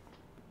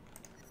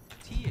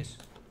 He is.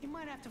 You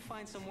might have to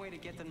find some way to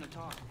get them to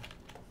talk.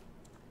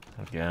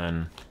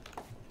 Again.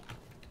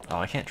 Oh,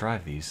 I can't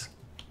drive these.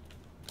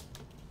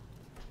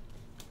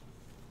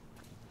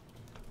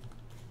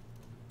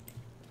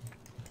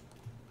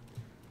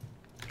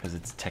 Because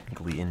it's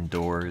technically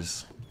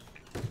indoors.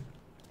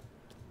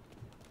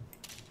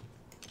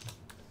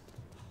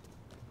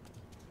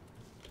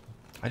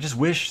 I just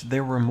wish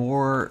there were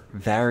more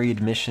varied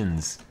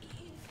missions.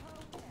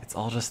 It's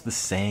all just the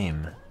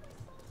same.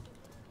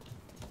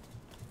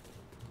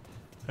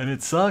 And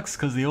it sucks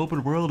because the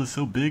open world is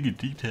so big and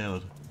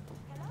detailed.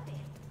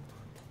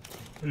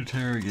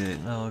 Interrogate.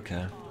 Oh,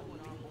 okay.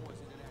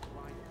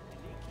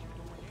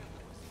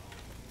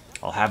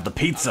 I'll have the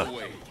pizza.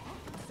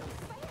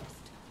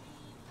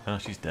 Oh,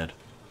 she's dead.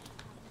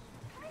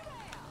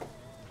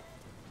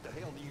 The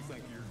hell do you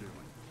think you're doing?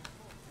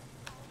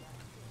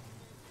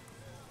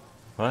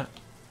 What?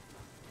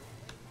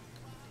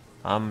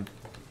 I'm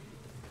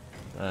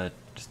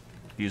just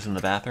using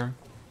the bathroom.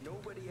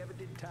 Nobody ever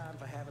did time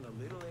for having a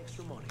little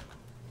extra money.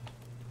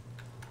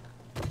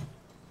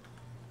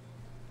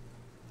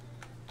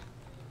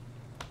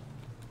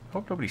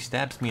 Hope nobody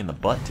stabs me in the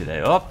butt today.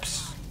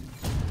 Oops.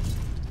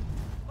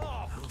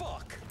 Oh,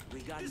 fuck! We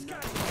got this guy.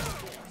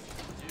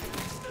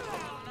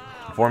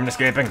 Informant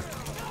escaping.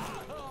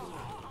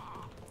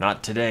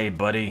 Not today,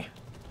 buddy.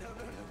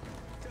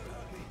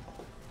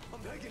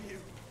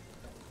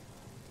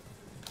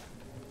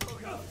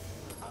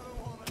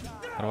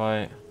 How do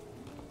I...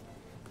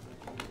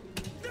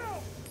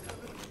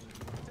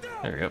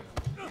 There we go.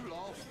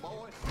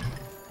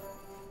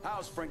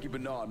 How's Frankie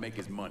Bernard make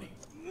his money?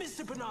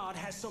 Mr. Bernard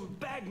has some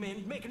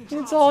bagmen making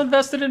It's all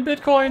invested in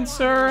Bitcoin,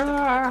 sir.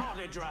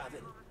 they're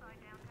driving.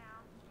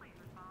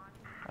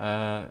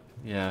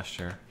 Yeah,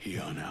 sure.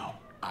 Here now.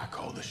 I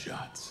call the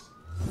shots.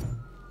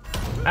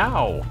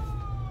 Ow!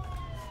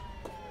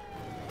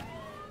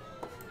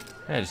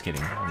 Hey, just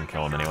kidding. I'm gonna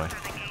kill him anyway.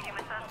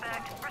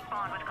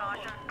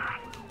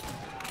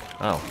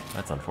 Oh,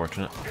 that's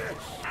unfortunate.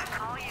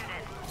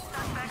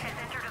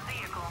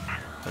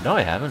 But no,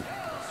 I haven't.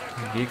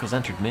 The vehicle's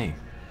entered me.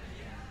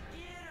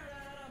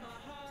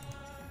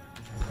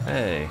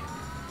 Hey.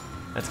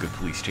 That's good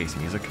police chase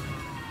music.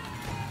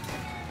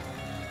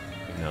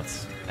 Even though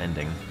it's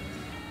ending.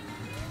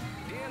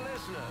 Dear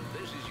listener,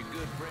 this is your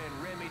good friend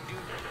Remy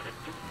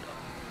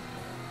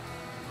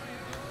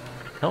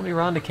Help Me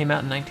Rhonda came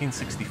out in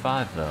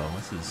 1965, though.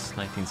 This is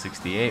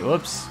 1968.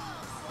 Whoops.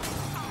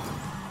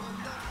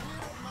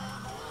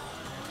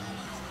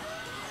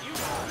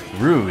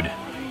 Rude.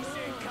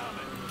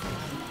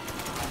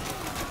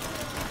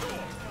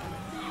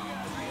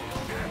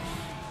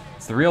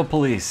 It's the real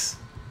police.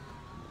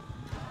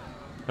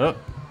 Oh,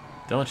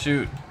 don't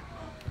shoot.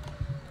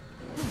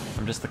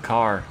 I'm just the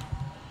car.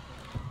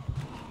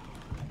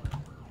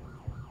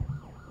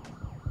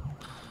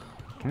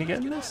 Can you get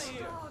in this?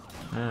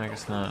 No, I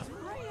guess not.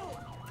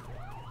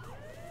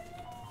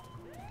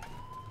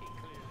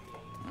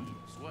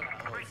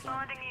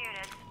 Responding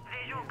units.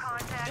 Visual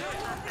contact with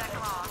suspect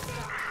lost.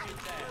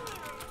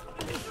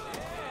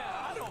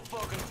 I don't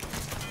fucking...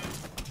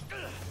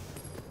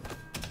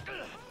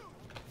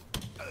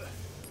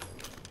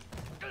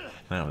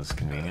 That was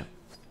convenient.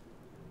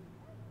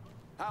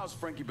 How's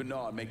Frankie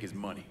Bernard make his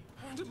money?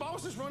 The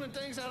boss is running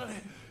things out of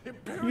the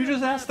Imperial. You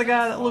just asked the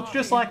guy that looks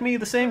just like me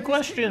the same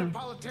question.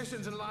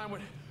 Politicians in line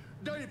with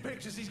dirty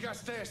pictures he's got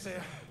stashed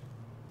there.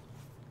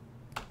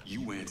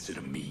 You answer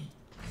to me.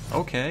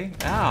 Okay.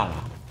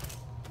 Ow.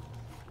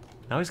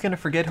 Now he's gonna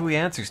forget who he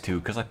answers to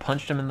because I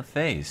punched him in the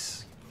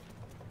face.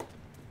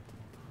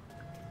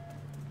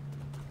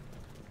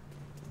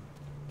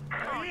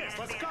 All units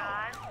be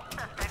advised.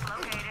 Suspect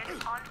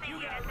located. On scene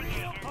units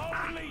engaged.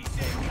 Police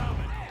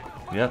incoming.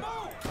 Yep.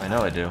 I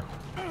know I do.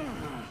 All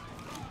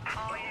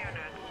units,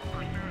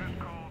 pursuit is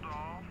called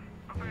off.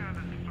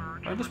 Abandoned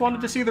search. I just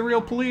wanted to see the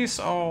real police.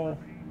 Oh.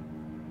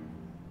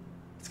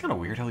 It's kind of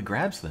weird how he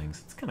grabs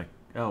things. It's kind of...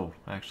 Oh,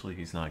 actually,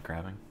 he's not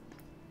grabbing.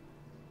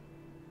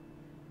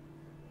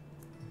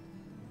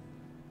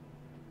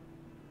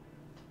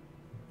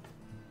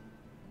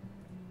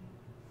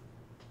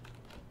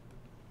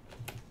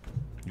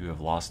 You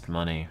have lost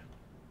money.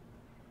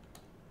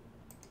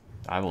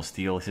 I will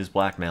steal his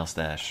blackmail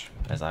stash,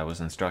 as I was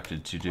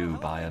instructed to do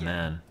by a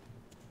man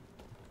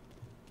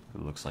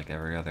who looks like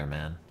every other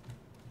man.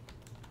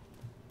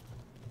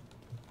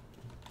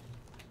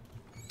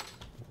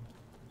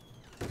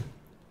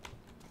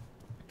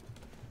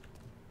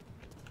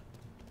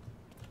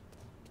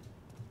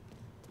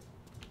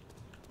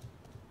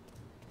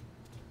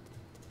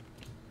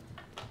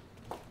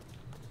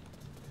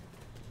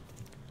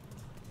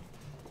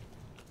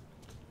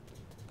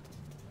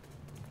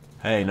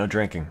 Hey, no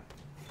drinking.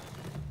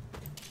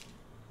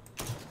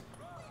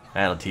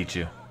 That'll teach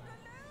you.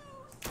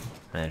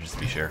 Just to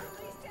be sure.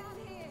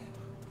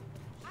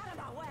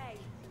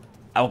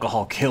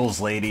 Alcohol kills,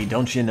 lady,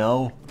 don't you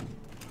know?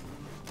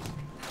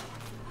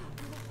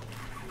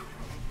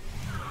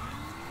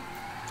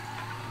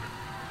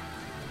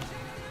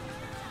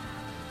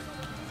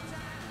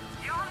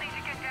 Y'all need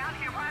to get down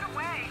here right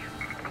away.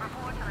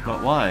 Report to the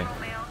But why?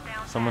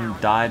 Someone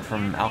died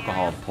from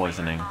alcohol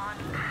poisoning.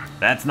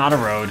 That's not a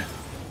road.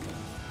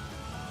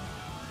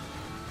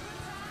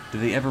 Do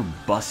they ever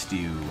bust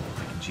you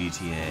like in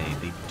GTA?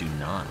 They do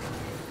not.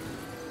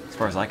 As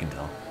far as I can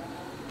tell.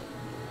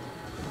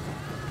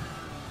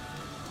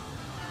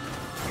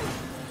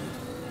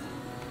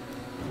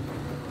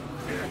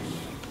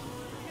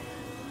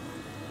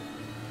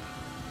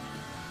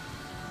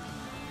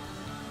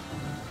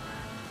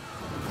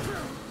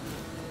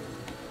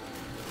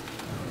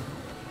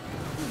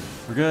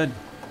 We're good.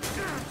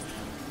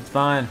 It's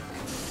fine.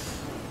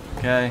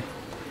 Okay.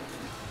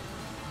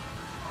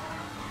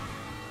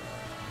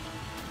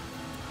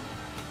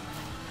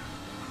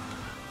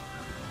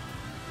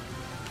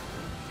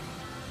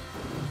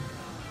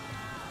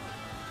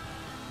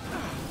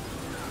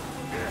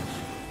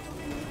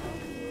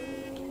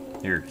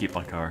 Here, keep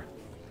my car.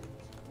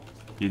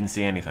 You didn't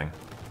see anything.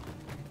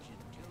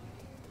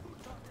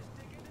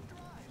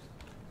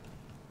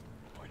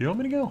 Where do you want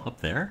me to go? Up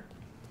there?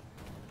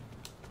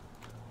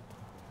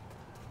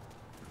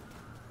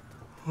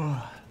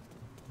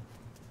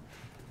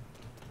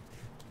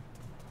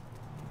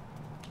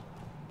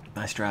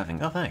 Nice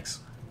driving. Oh,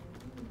 thanks.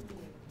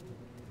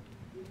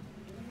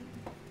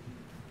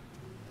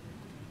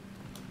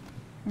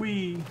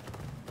 Whee!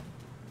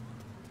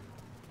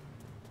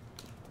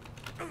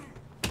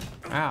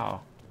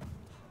 Ow.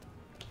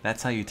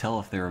 That's how you tell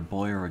if they're a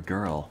boy or a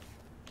girl.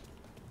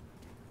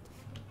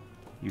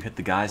 You hit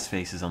the guys'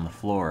 faces on the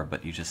floor,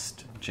 but you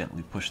just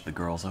gently push the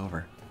girls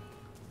over.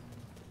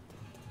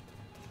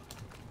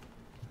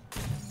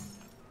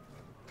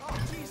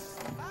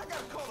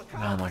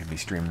 I'm not gonna be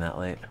streaming that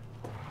late.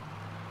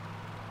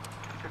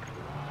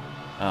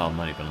 Oh, I'm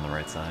not even on the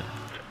right side.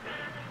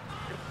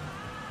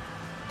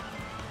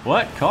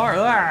 What? Car?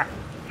 Ah!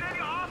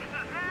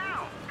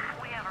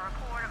 We have a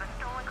report of a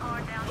stolen car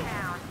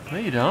downtown. No,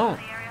 you don't.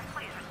 The area,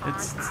 please respond.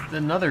 It's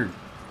another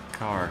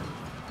car.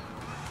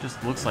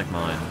 Just looks like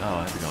mine. Oh,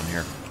 I have to go in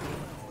here.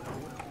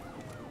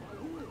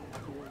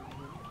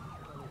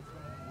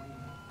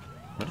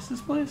 What is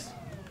this place?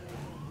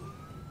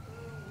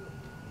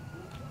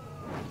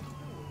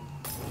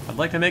 I'd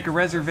like to make a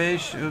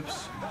reservation.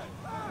 Oops.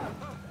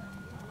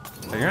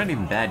 Oh, you're not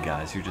even bad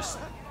guys. You're just...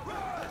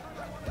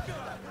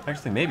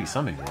 Actually, maybe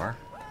some of you are.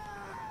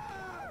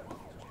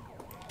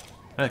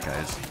 That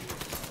guy's...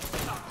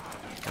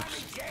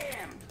 Oops.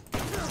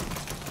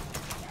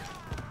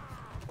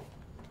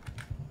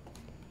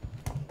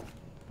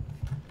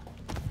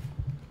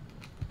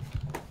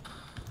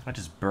 I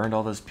just burned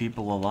all those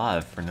people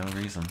alive for no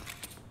reason.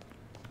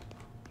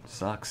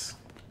 Sucks.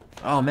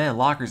 Oh man,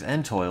 lockers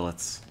and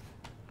toilets.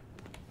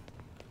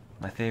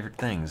 My favorite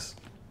things.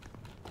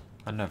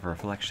 I'd have a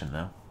reflection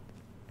though.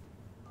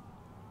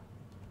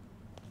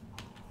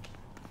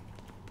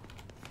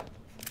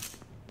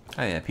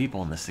 Oh yeah,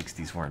 people in the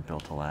 60s weren't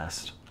built to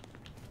last.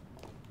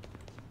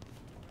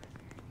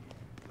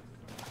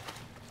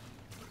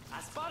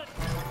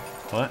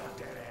 What?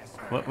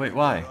 What? Wait,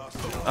 why?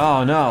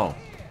 Oh no!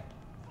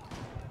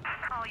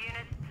 All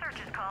units, search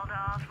is called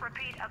off.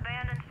 Repeat,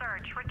 abandoned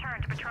search. Return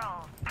to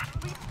patrol.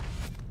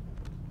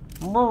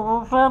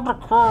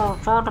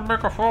 Trying to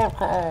make a phone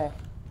call.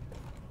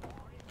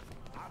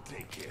 I'll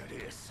take care of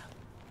this.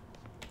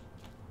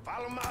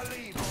 Follow my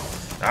lead.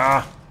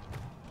 Ah!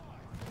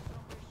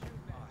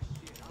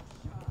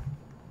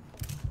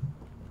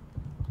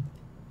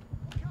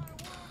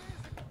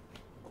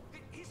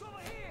 He's over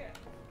here.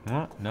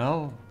 What?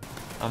 No.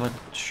 I'm a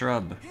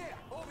shrub. Here,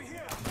 over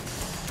here.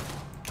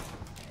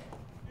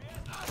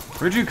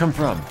 Where'd you come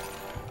from?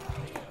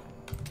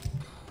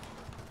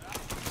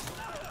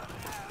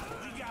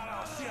 We got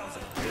ourselves a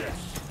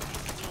fish.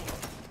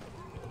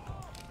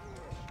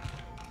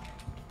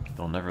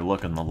 They'll never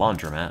look in the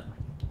laundromat.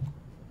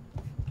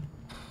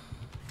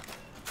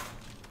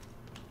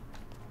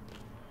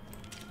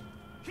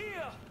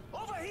 Here,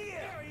 over here.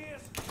 There he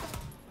is.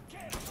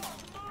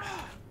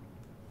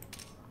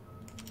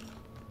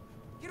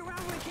 Get around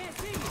where he can't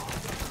see you.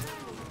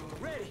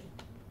 Ready.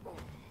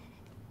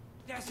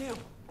 That's him.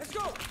 Let's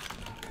go.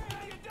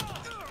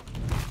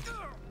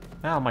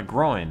 Ow, my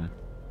groin.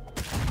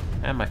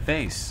 And my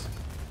face.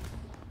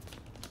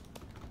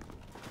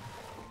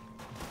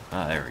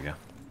 Ah, there we go.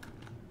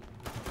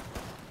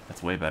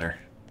 That's way better.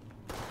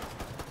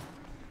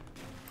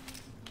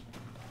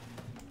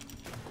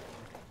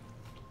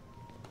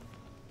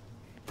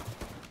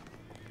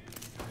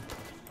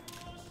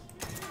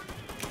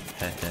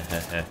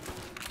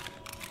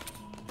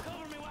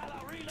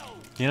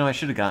 You know, I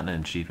should have gotten an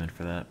achievement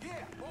for that.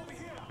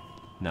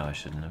 No, I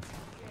shouldn't have.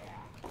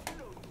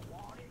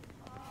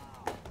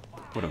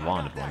 Would have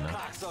wanted one though.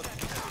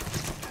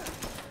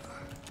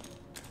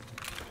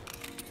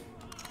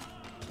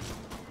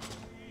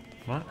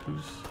 What?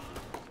 Who's...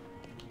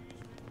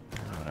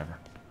 Oh, whatever.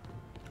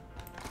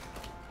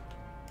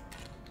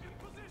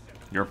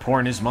 Your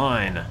porn is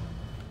mine!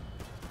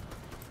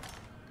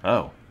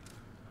 Oh.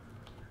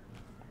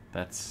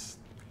 That's...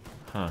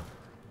 Huh.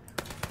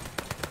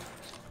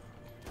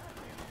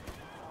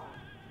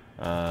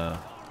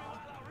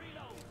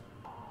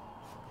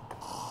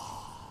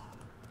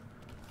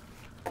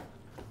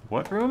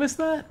 What room is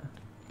that?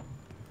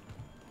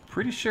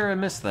 Pretty sure I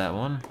missed that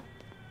one.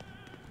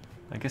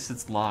 I guess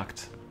it's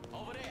locked.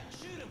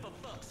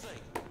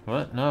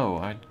 What? No,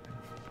 I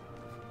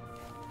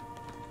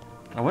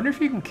wonder if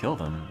you can kill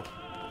them.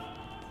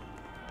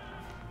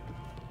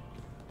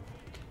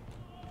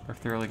 Or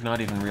if they're like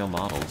not even real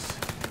models.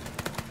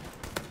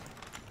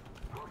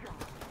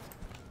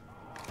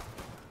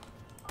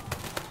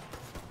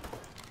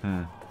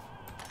 Hmm.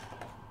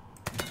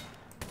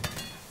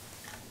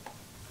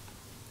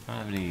 I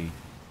don't have any...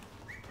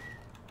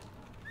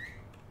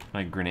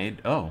 My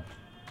grenade? Oh.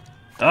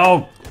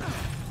 Oh!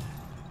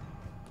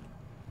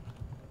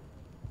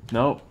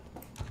 Nope.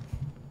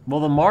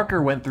 Well, the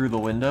marker went through the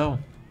window.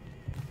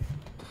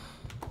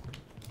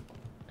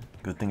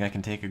 Good thing I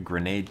can take a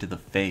grenade to the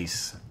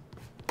face.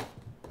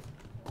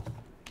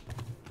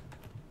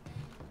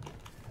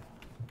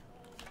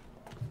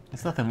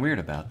 There's nothing weird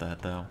about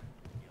that, though.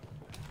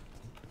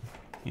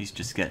 He's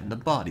just getting a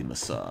body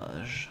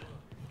massage.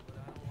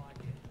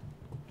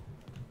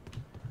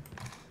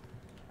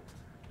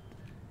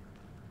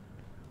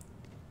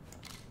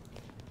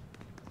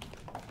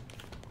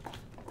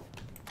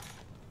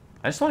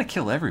 I just want to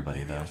kill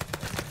everybody, though.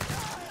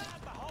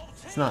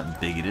 It's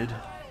not bigoted.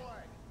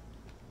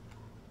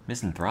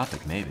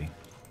 Misanthropic, maybe.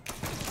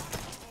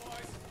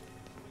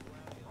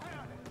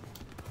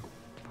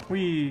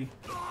 Whee!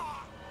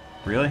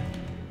 Really?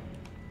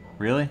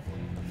 Really?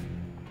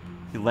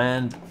 You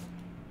land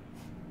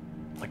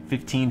like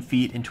 15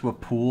 feet into a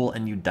pool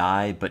and you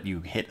die, but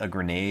you hit a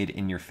grenade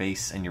in your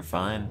face and you're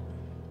fine?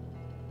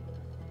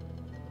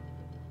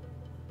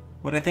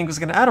 What I think was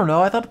gonna... I don't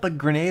know. I thought the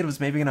grenade was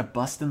maybe gonna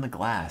bust in the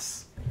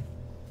glass.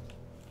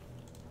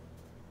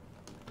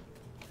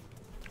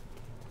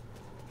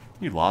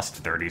 You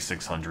lost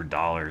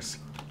 $3,600.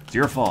 It's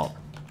your fault.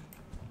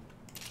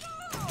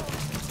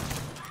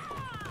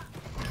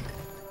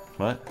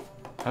 What?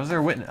 How's there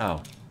a witness?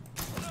 Oh.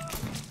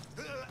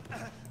 Did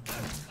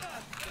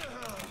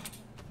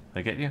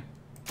I get you?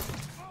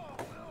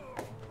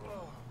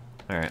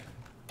 Alright.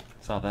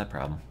 Solve that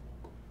problem.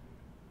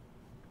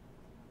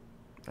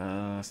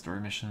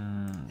 Story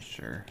mission,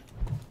 sure.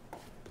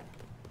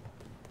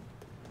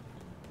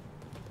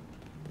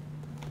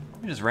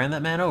 You just ran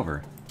that man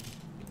over.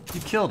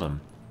 You killed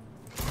him.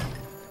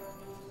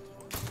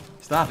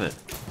 Stop it.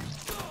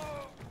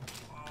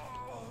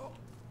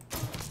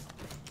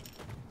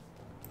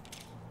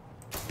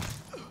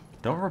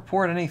 Don't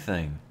report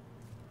anything.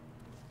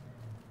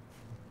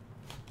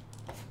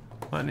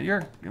 What,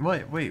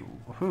 wait,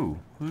 who?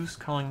 Who's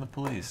calling the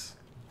police?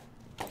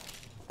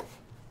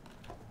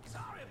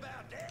 Sorry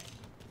about that.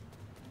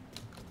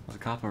 There's a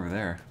cop over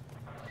there.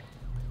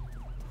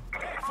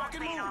 All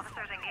scene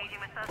officers engaging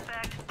with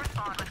suspect,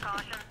 respond with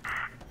caution.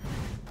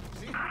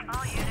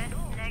 All units,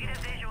 negative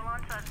visual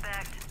on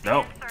suspect.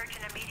 Nope. Search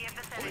in immediate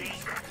vicinity.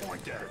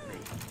 Point that at me.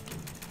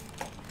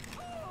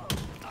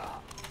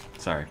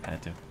 Sorry, I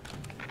had to.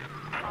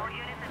 All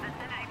units in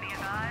vicinity be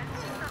advised.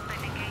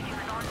 Suspect engaging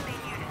with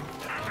on-scene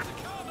units.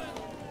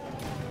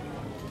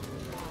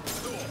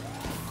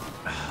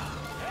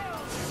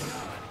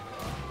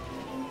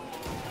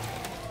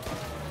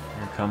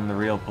 Here come the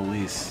real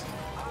police.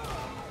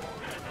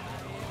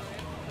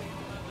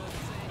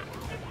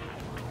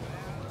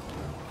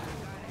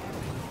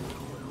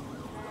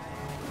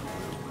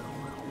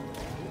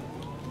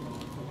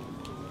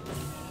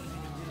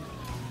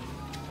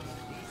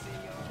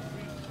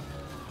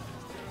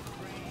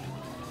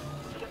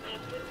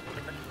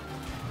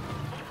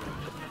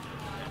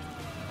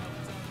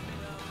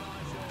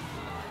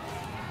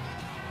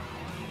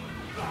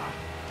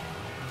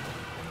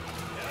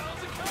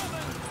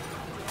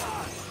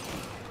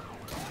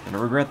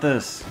 Gonna regret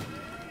this.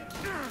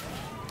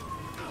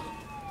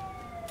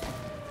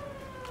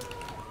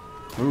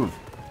 Move.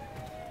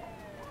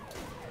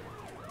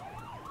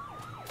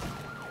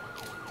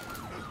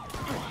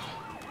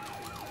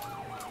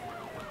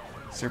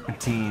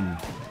 Serpentine.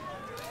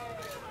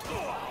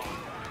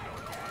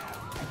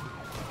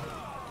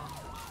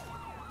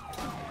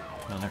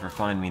 They'll never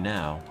find me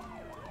now.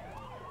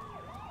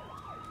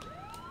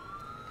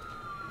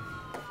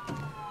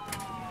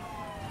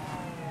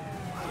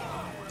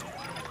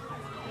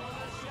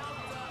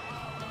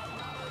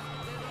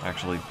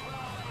 Actually,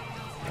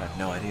 I have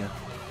no idea.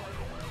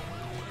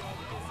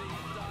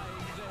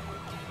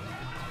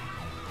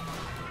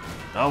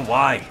 Oh,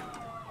 why?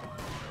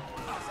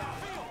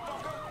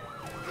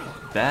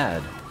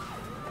 Bad.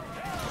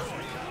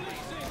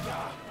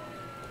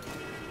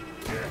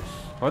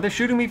 Why are they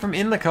shooting me from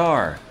in the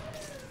car?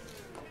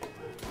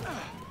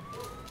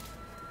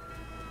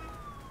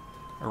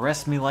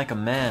 Arrest me like a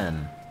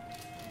man.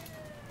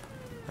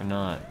 Or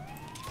not.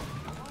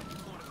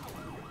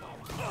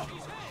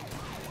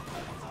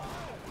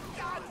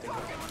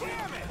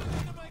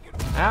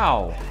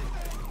 Ow!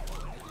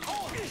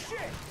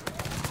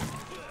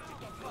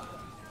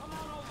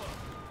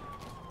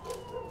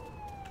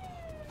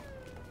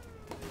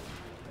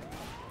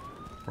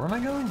 Where am I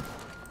going?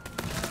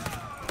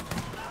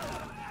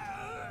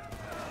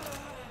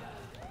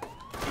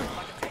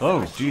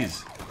 Oh,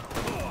 jeez.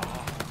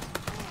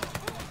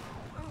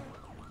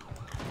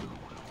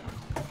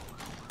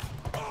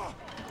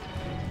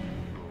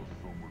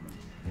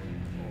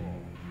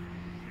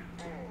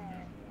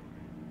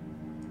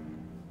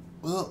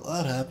 Well,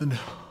 that happened.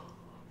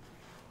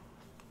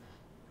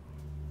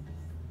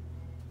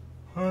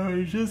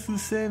 Just the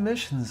same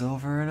missions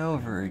over and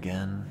over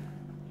again.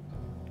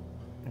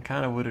 I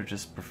kind of would have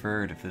just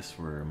preferred if this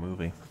were a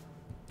movie.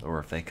 Or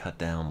if they cut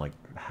down like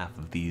half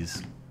of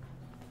these.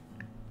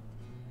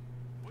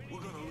 We're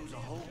gonna lose a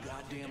whole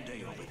goddamn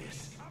day over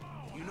this.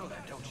 You know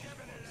that, don't you?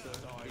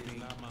 It's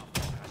not my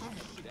fault.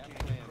 That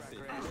plan said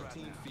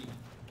 14 feet.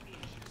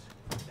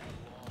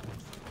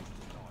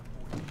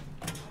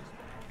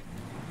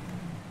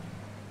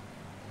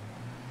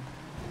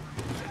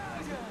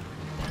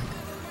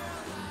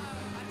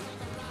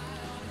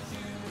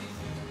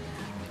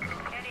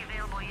 Any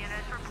available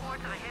units,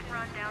 reports of a hit and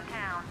run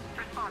downtown.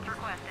 Response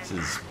requested. This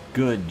is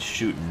good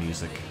shooting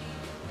music.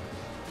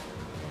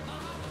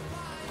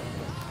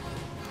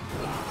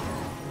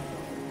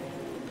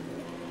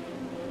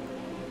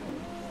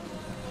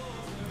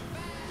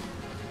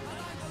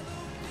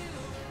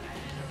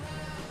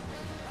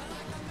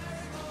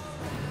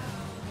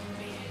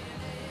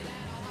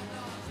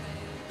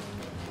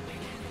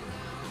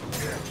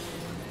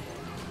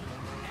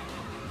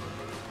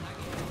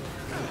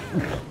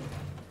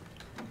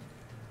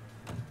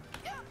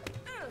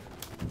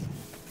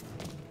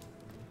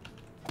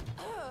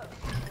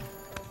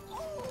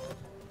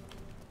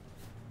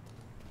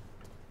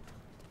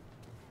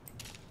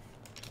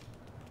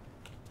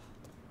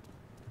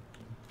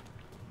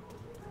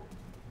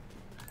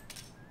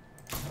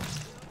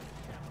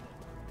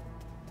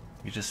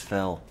 He just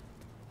fell.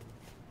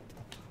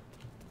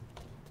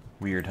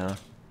 Weird, huh?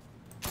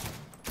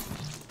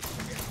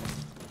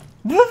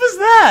 What was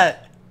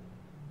that?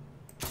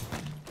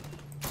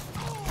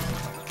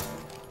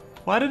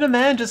 Why did a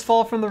man just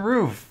fall from the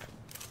roof?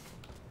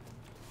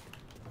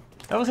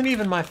 That wasn't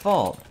even my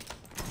fault.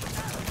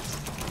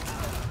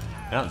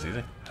 That was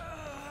easy.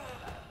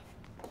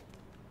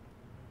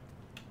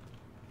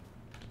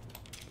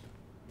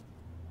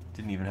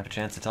 Didn't even have a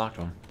chance to talk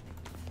to him.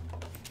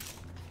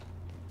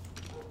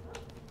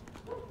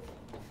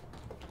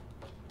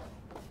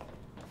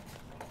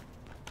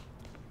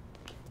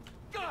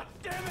 God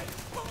damn it!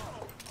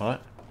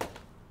 What?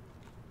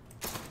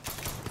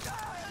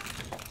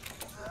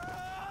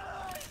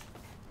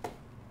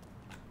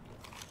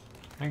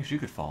 I guess you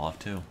could fall off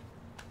too.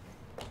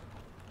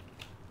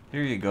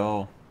 Here you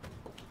go.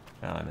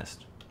 Oh, I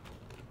missed.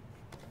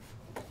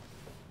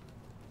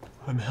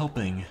 I'm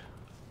helping.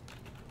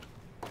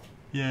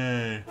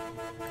 Yay.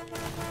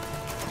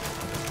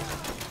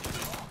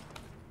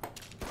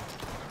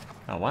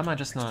 Oh, why am I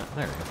just not...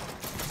 There we go.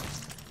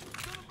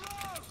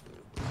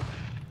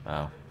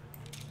 Oh.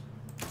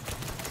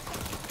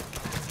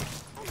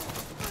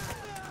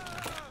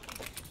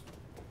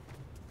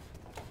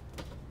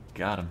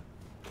 Got him.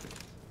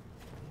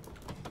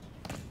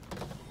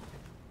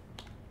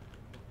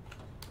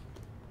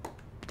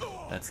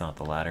 That's not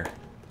the ladder.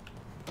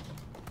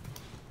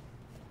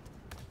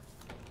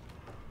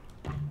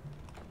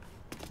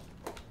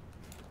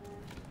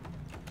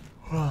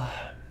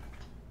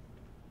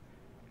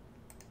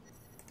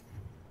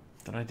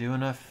 Did I do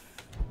enough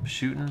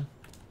shooting?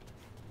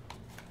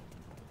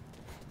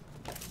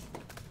 I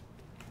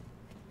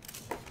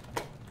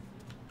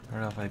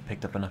don't know if I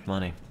picked up enough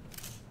money.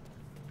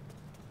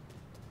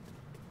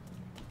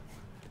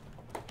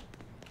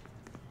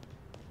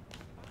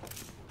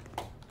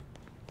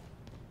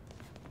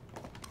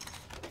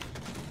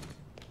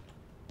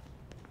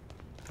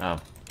 Oh.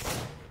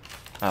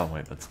 Oh,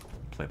 wait, that's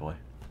Playboy.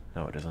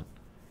 No, it isn't.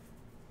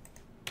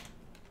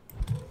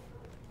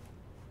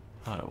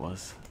 Thought it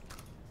was.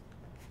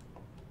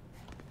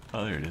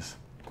 Oh, there it is.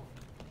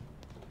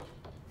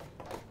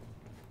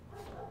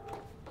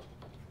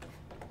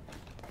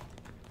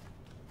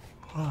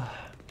 I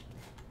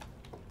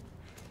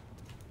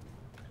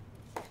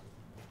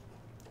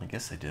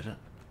guess I did it. Is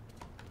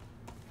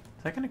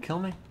that gonna kill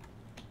me?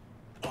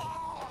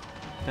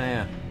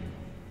 Yeah.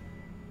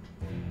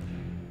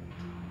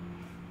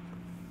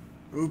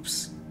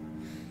 Oops.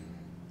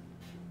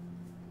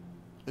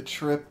 It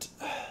tripped.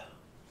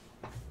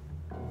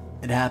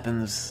 It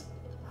happens.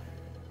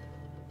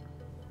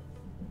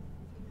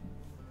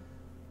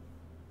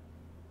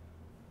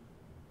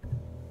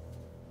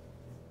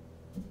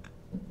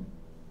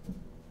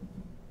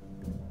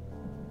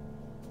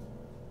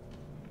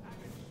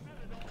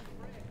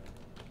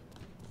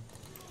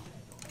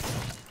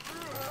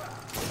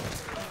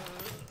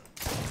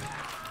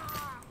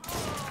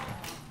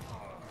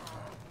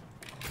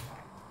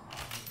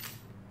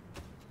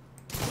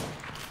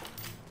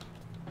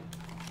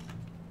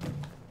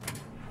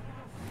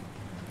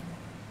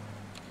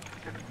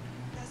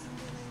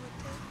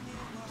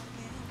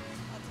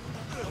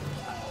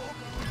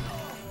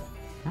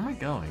 Where am I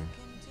going?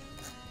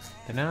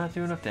 Did I not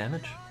do enough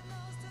damage?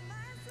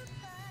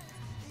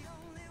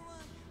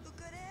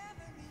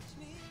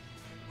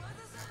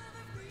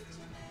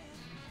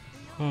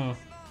 Huh.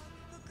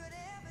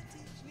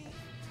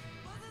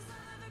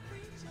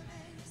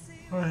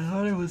 I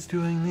thought I was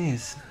doing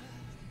these.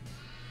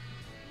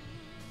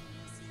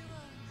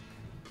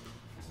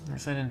 I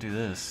guess I didn't do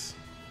this.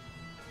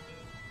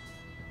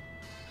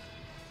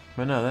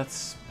 But no,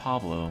 that's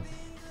Pablo.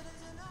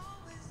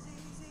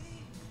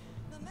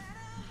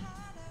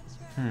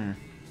 I'm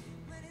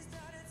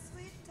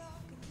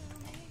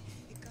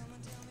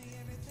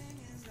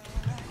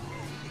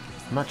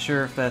not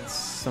sure if that's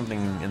something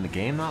in the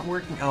game not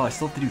working. Oh, I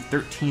still have to do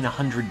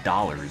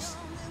 $1,300.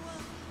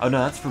 Oh no,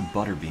 that's for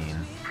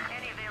Butterbean.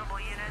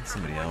 That's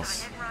somebody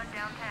else.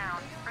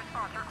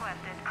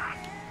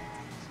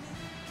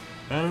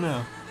 I don't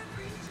know.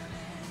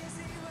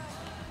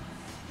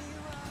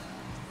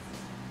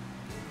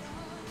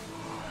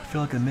 I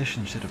feel like a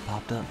mission should have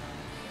popped up.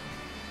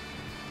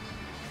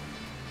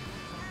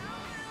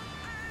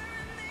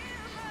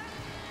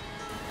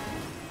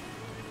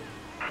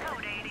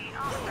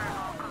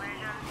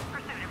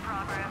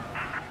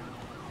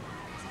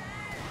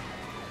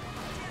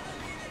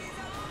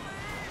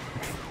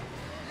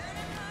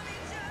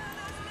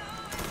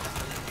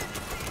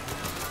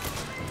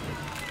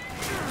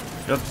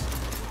 Oops.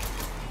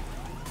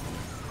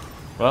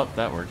 Well,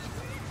 that worked.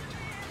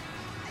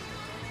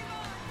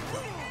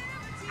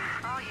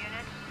 All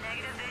units,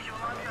 negative visual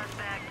on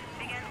suspect.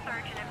 Begin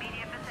search in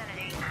immediate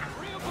vicinity.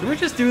 Did we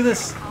just do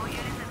this? All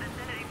units in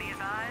vicinity be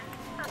advised.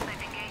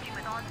 Suspect engaging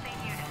with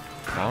on-scene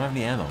units. I don't have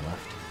any ammo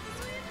left.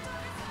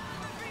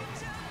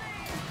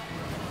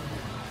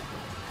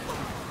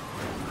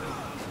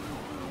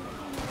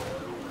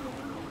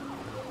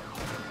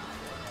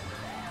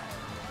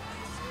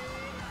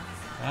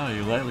 Oh,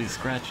 you lightly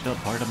scratched up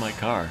part of my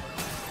car.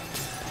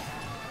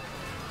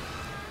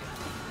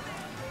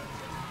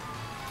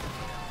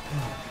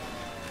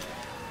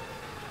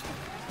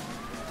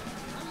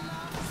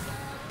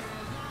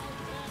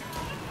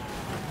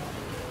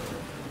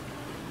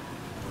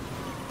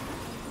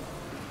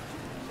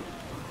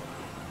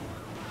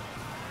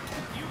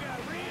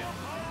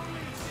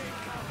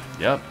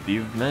 Yep,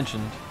 you've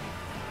mentioned.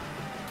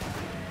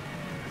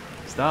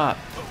 Stop.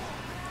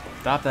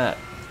 Stop that.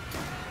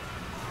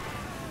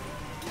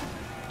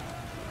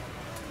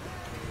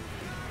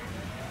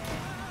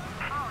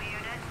 All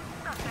units,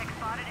 suspect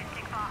spotted in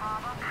Tickfaw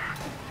Harbor.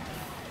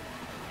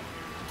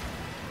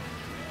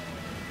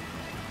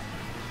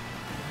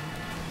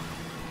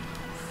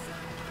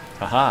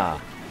 Haha.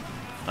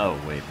 Oh,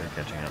 wait, they're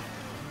catching up.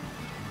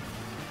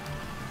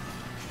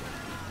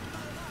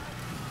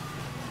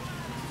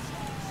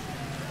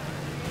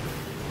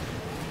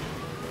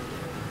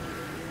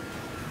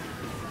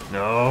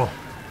 No.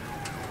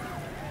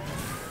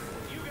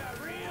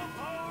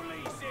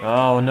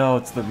 Oh no,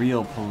 it's the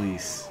real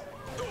police.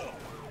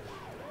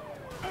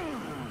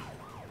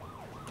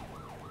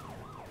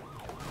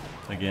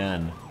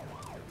 Again.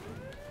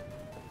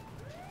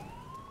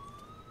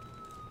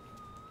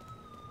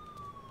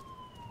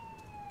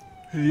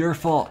 Your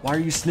fault. Why are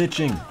you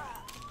snitching?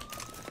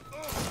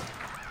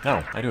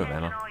 No, I do have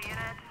ammo.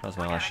 That was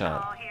my last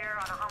shot. Here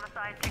on a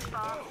homicide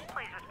Tickfaw.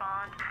 Please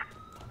respond.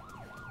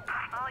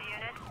 All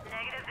units,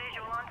 negative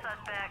visual on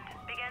suspect.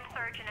 Begin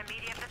search in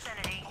immediate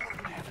vicinity.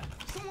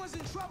 Someone's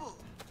in trouble.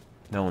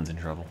 No one's in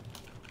trouble.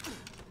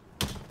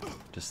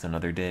 Just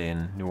another day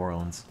in New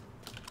Orleans.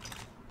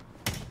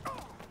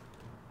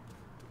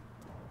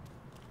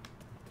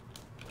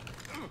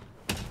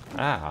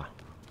 Ah.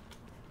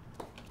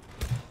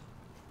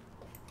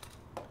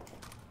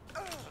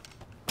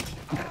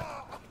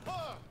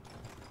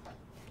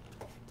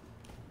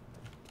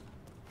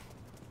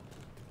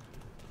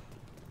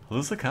 Are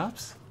those the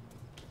cops?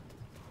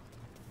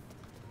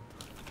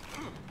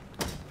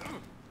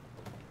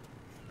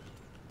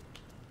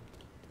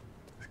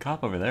 There's a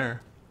cop over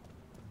there.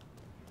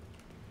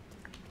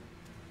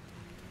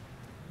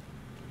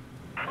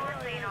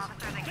 Scene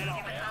officers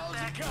engaging with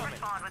suspect.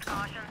 Respond with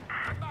caution.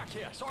 Back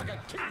here, so I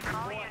got two.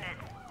 All units,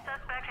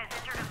 suspect has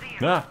entered a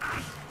vehicle. Ah.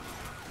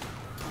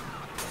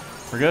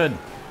 We're good.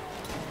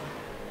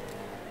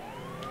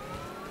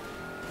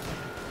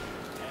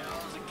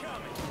 How's it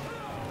coming?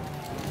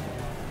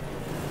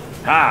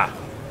 Ha!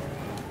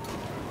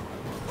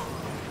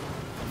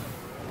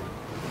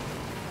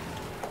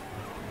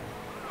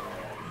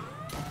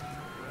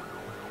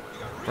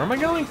 Where am I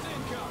going?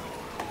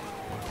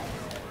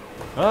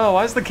 Oh,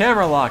 why is the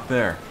camera locked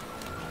there?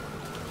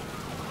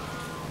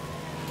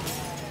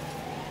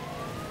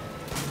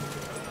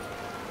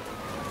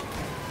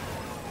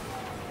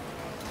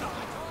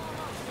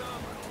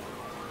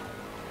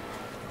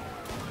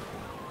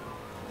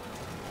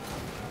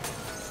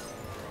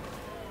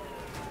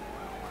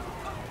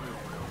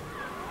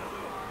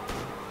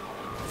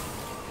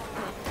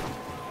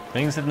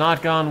 Things have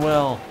not gone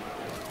well.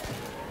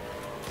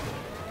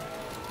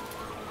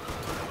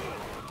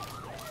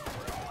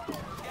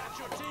 Got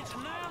your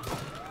attention now?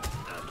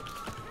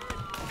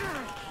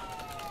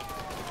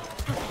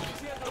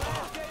 Is it the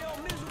last day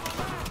of miserable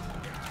life?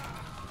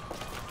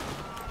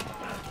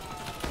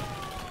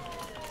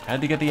 Had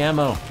to get the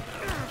ammo.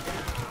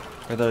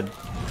 Or the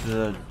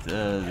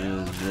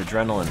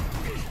adrenaline.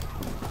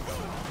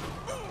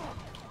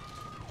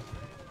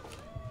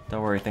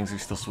 Don't worry, things are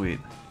still sweet.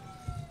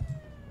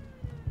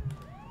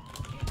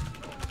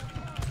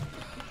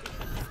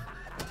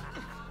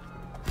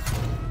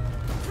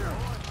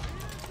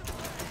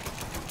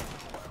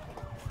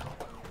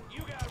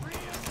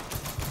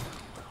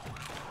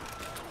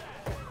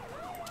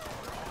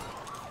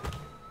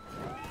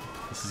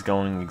 This is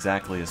going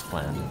exactly as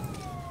planned.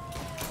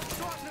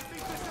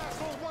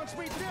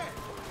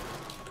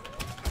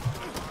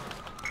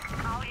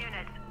 All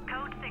units,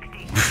 code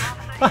 60.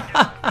 Officer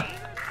enters scene.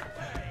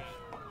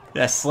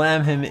 Yeah,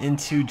 slam him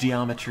into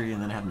geometry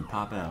and then have him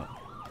pop out.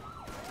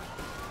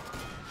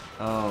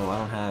 Oh, I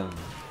don't have...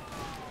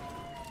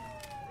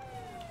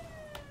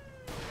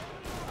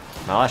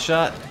 My last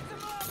shot.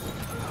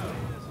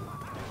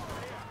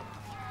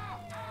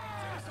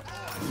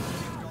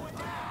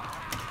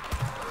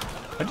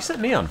 Why'd you set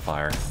me on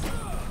fire?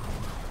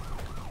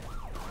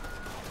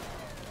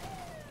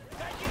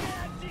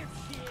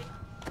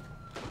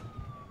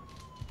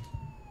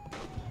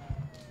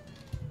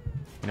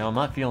 You know, I'm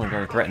not feeling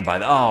very threatened by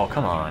the— oh,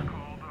 come on.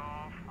 Called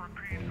off.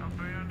 Repeat,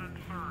 abandoned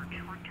search.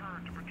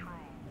 Return to patrol.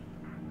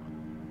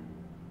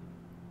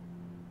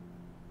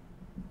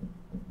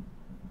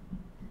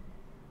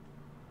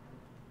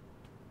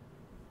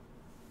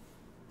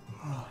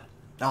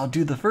 Oh,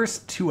 dude, the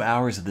first 2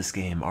 hours of this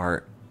game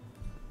are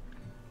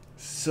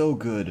so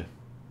good.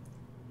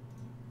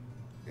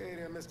 Hey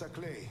there, Mr.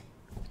 Clay.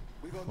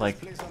 We got Like-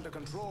 this place under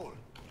control.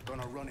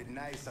 Gonna run it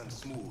nice and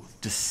smooth.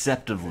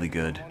 Deceptively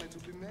good. Money to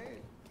be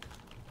made.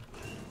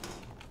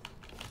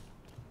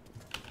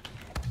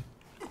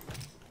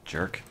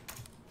 Jerk.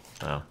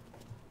 Oh.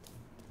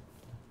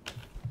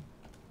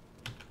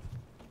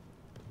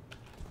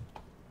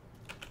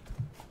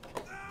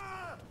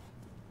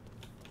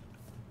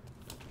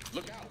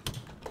 Look out.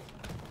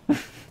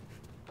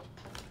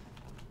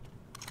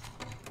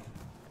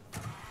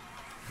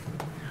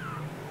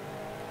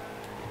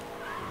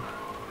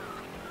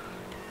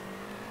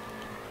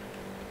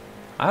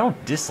 I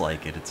don't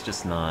dislike it, it's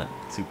just not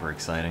super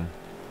exciting.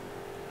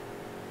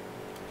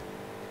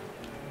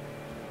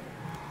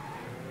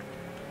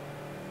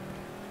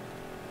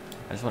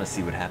 I just want to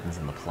see what happens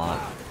in the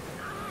plot.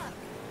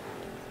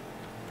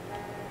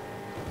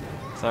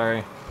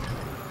 Sorry.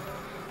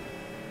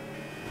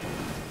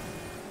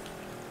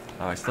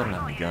 Oh, I still don't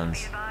have any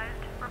guns.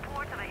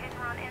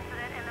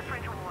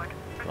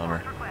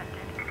 Bummer.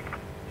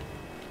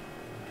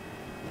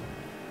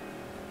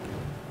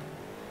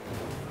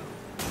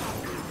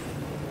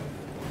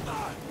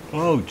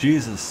 Oh,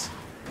 Jesus.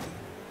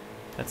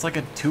 That's like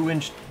a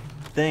 2-inch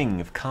thing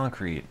of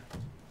concrete.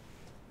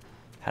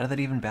 How did that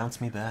even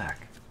bounce me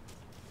back?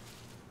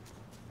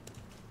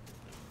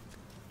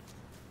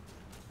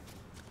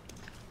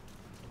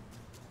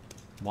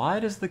 Why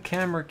does the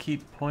camera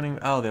keep pointing?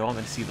 Oh, they want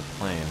me to see the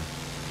plane.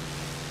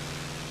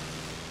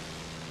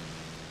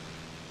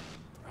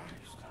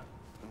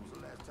 When was the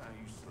last time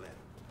you slept?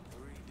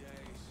 3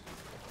 days.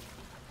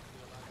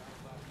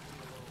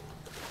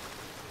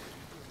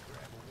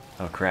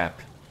 Oh, crap.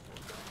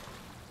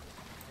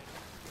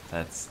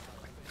 That's...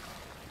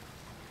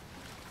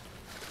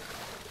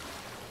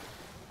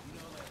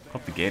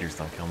 Hope the gators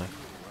don't kill me.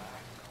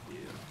 Yeah,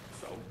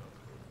 so?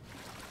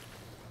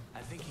 I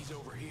think he's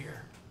over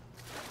here.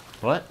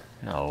 What?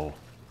 No.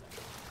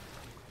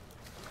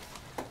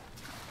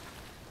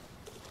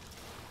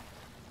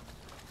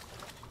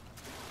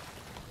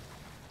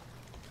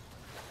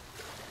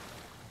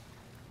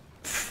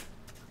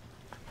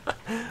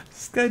 What's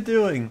this guy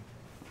doing?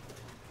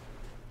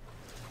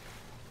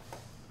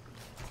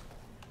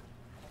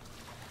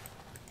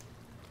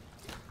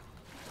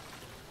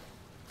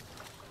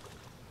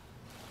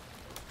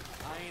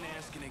 I ain't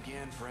asking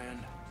again, friend.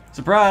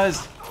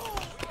 Surprise!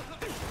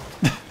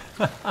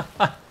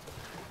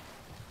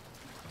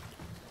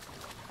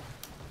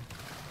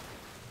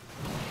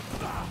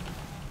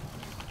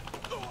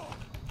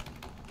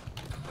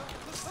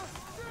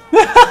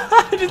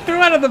 I just threw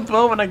out of the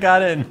boat when I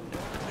got in.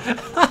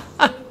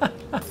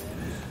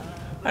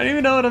 I don't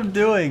even know what I'm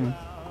doing.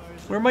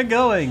 Where am I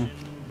going?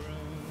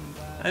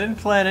 I didn't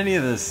plan any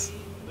of this.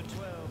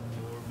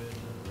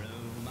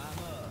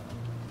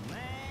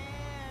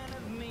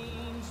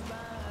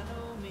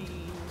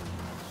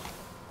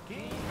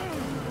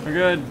 We're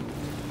good.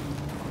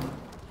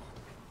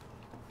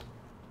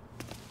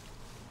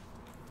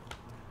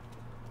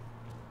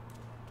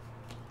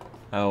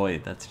 Oh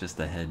wait, that's just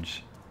a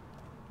hedge.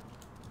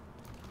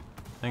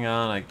 Hang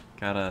on, I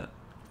gotta...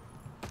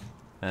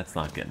 That's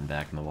not getting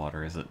back in the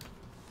water, is it?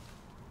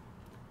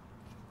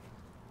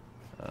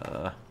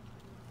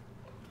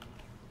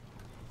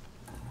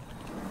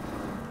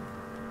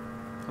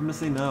 I'm gonna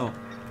say no.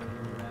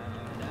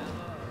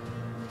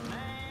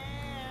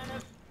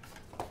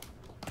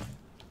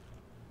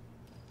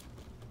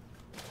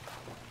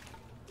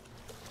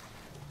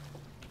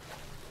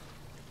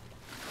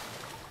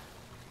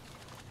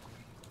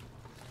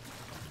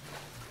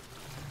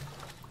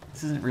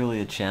 This isn't really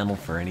a channel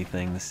for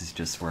anything, this is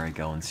just where I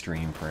go and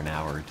stream for an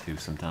hour or two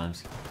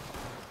sometimes.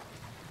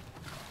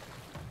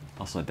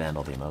 Also, I banned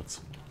all the emotes.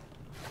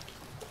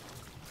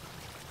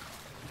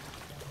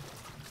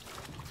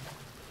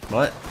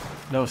 What?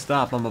 No,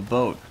 stop, I'm a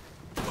boat.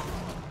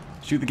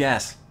 Shoot the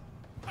gas.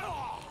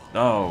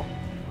 Oh.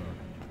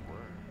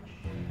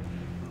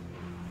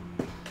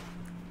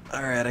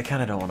 Alright, I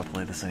kinda don't want to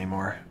play this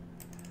anymore.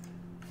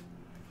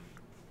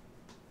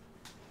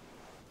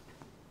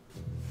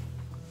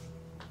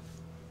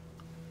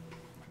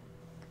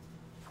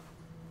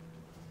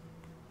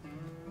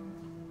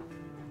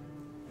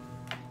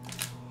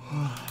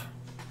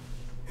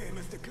 Hey,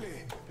 Mr.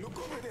 Clay, look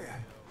over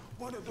there.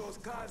 One of those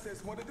cars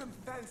has one of them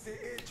fancy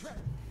 8-track.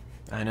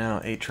 I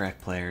know,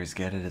 8-track players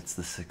get it, it's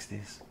the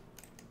 60s.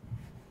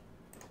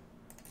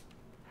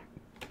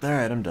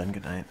 Alright, I'm done,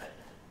 good night.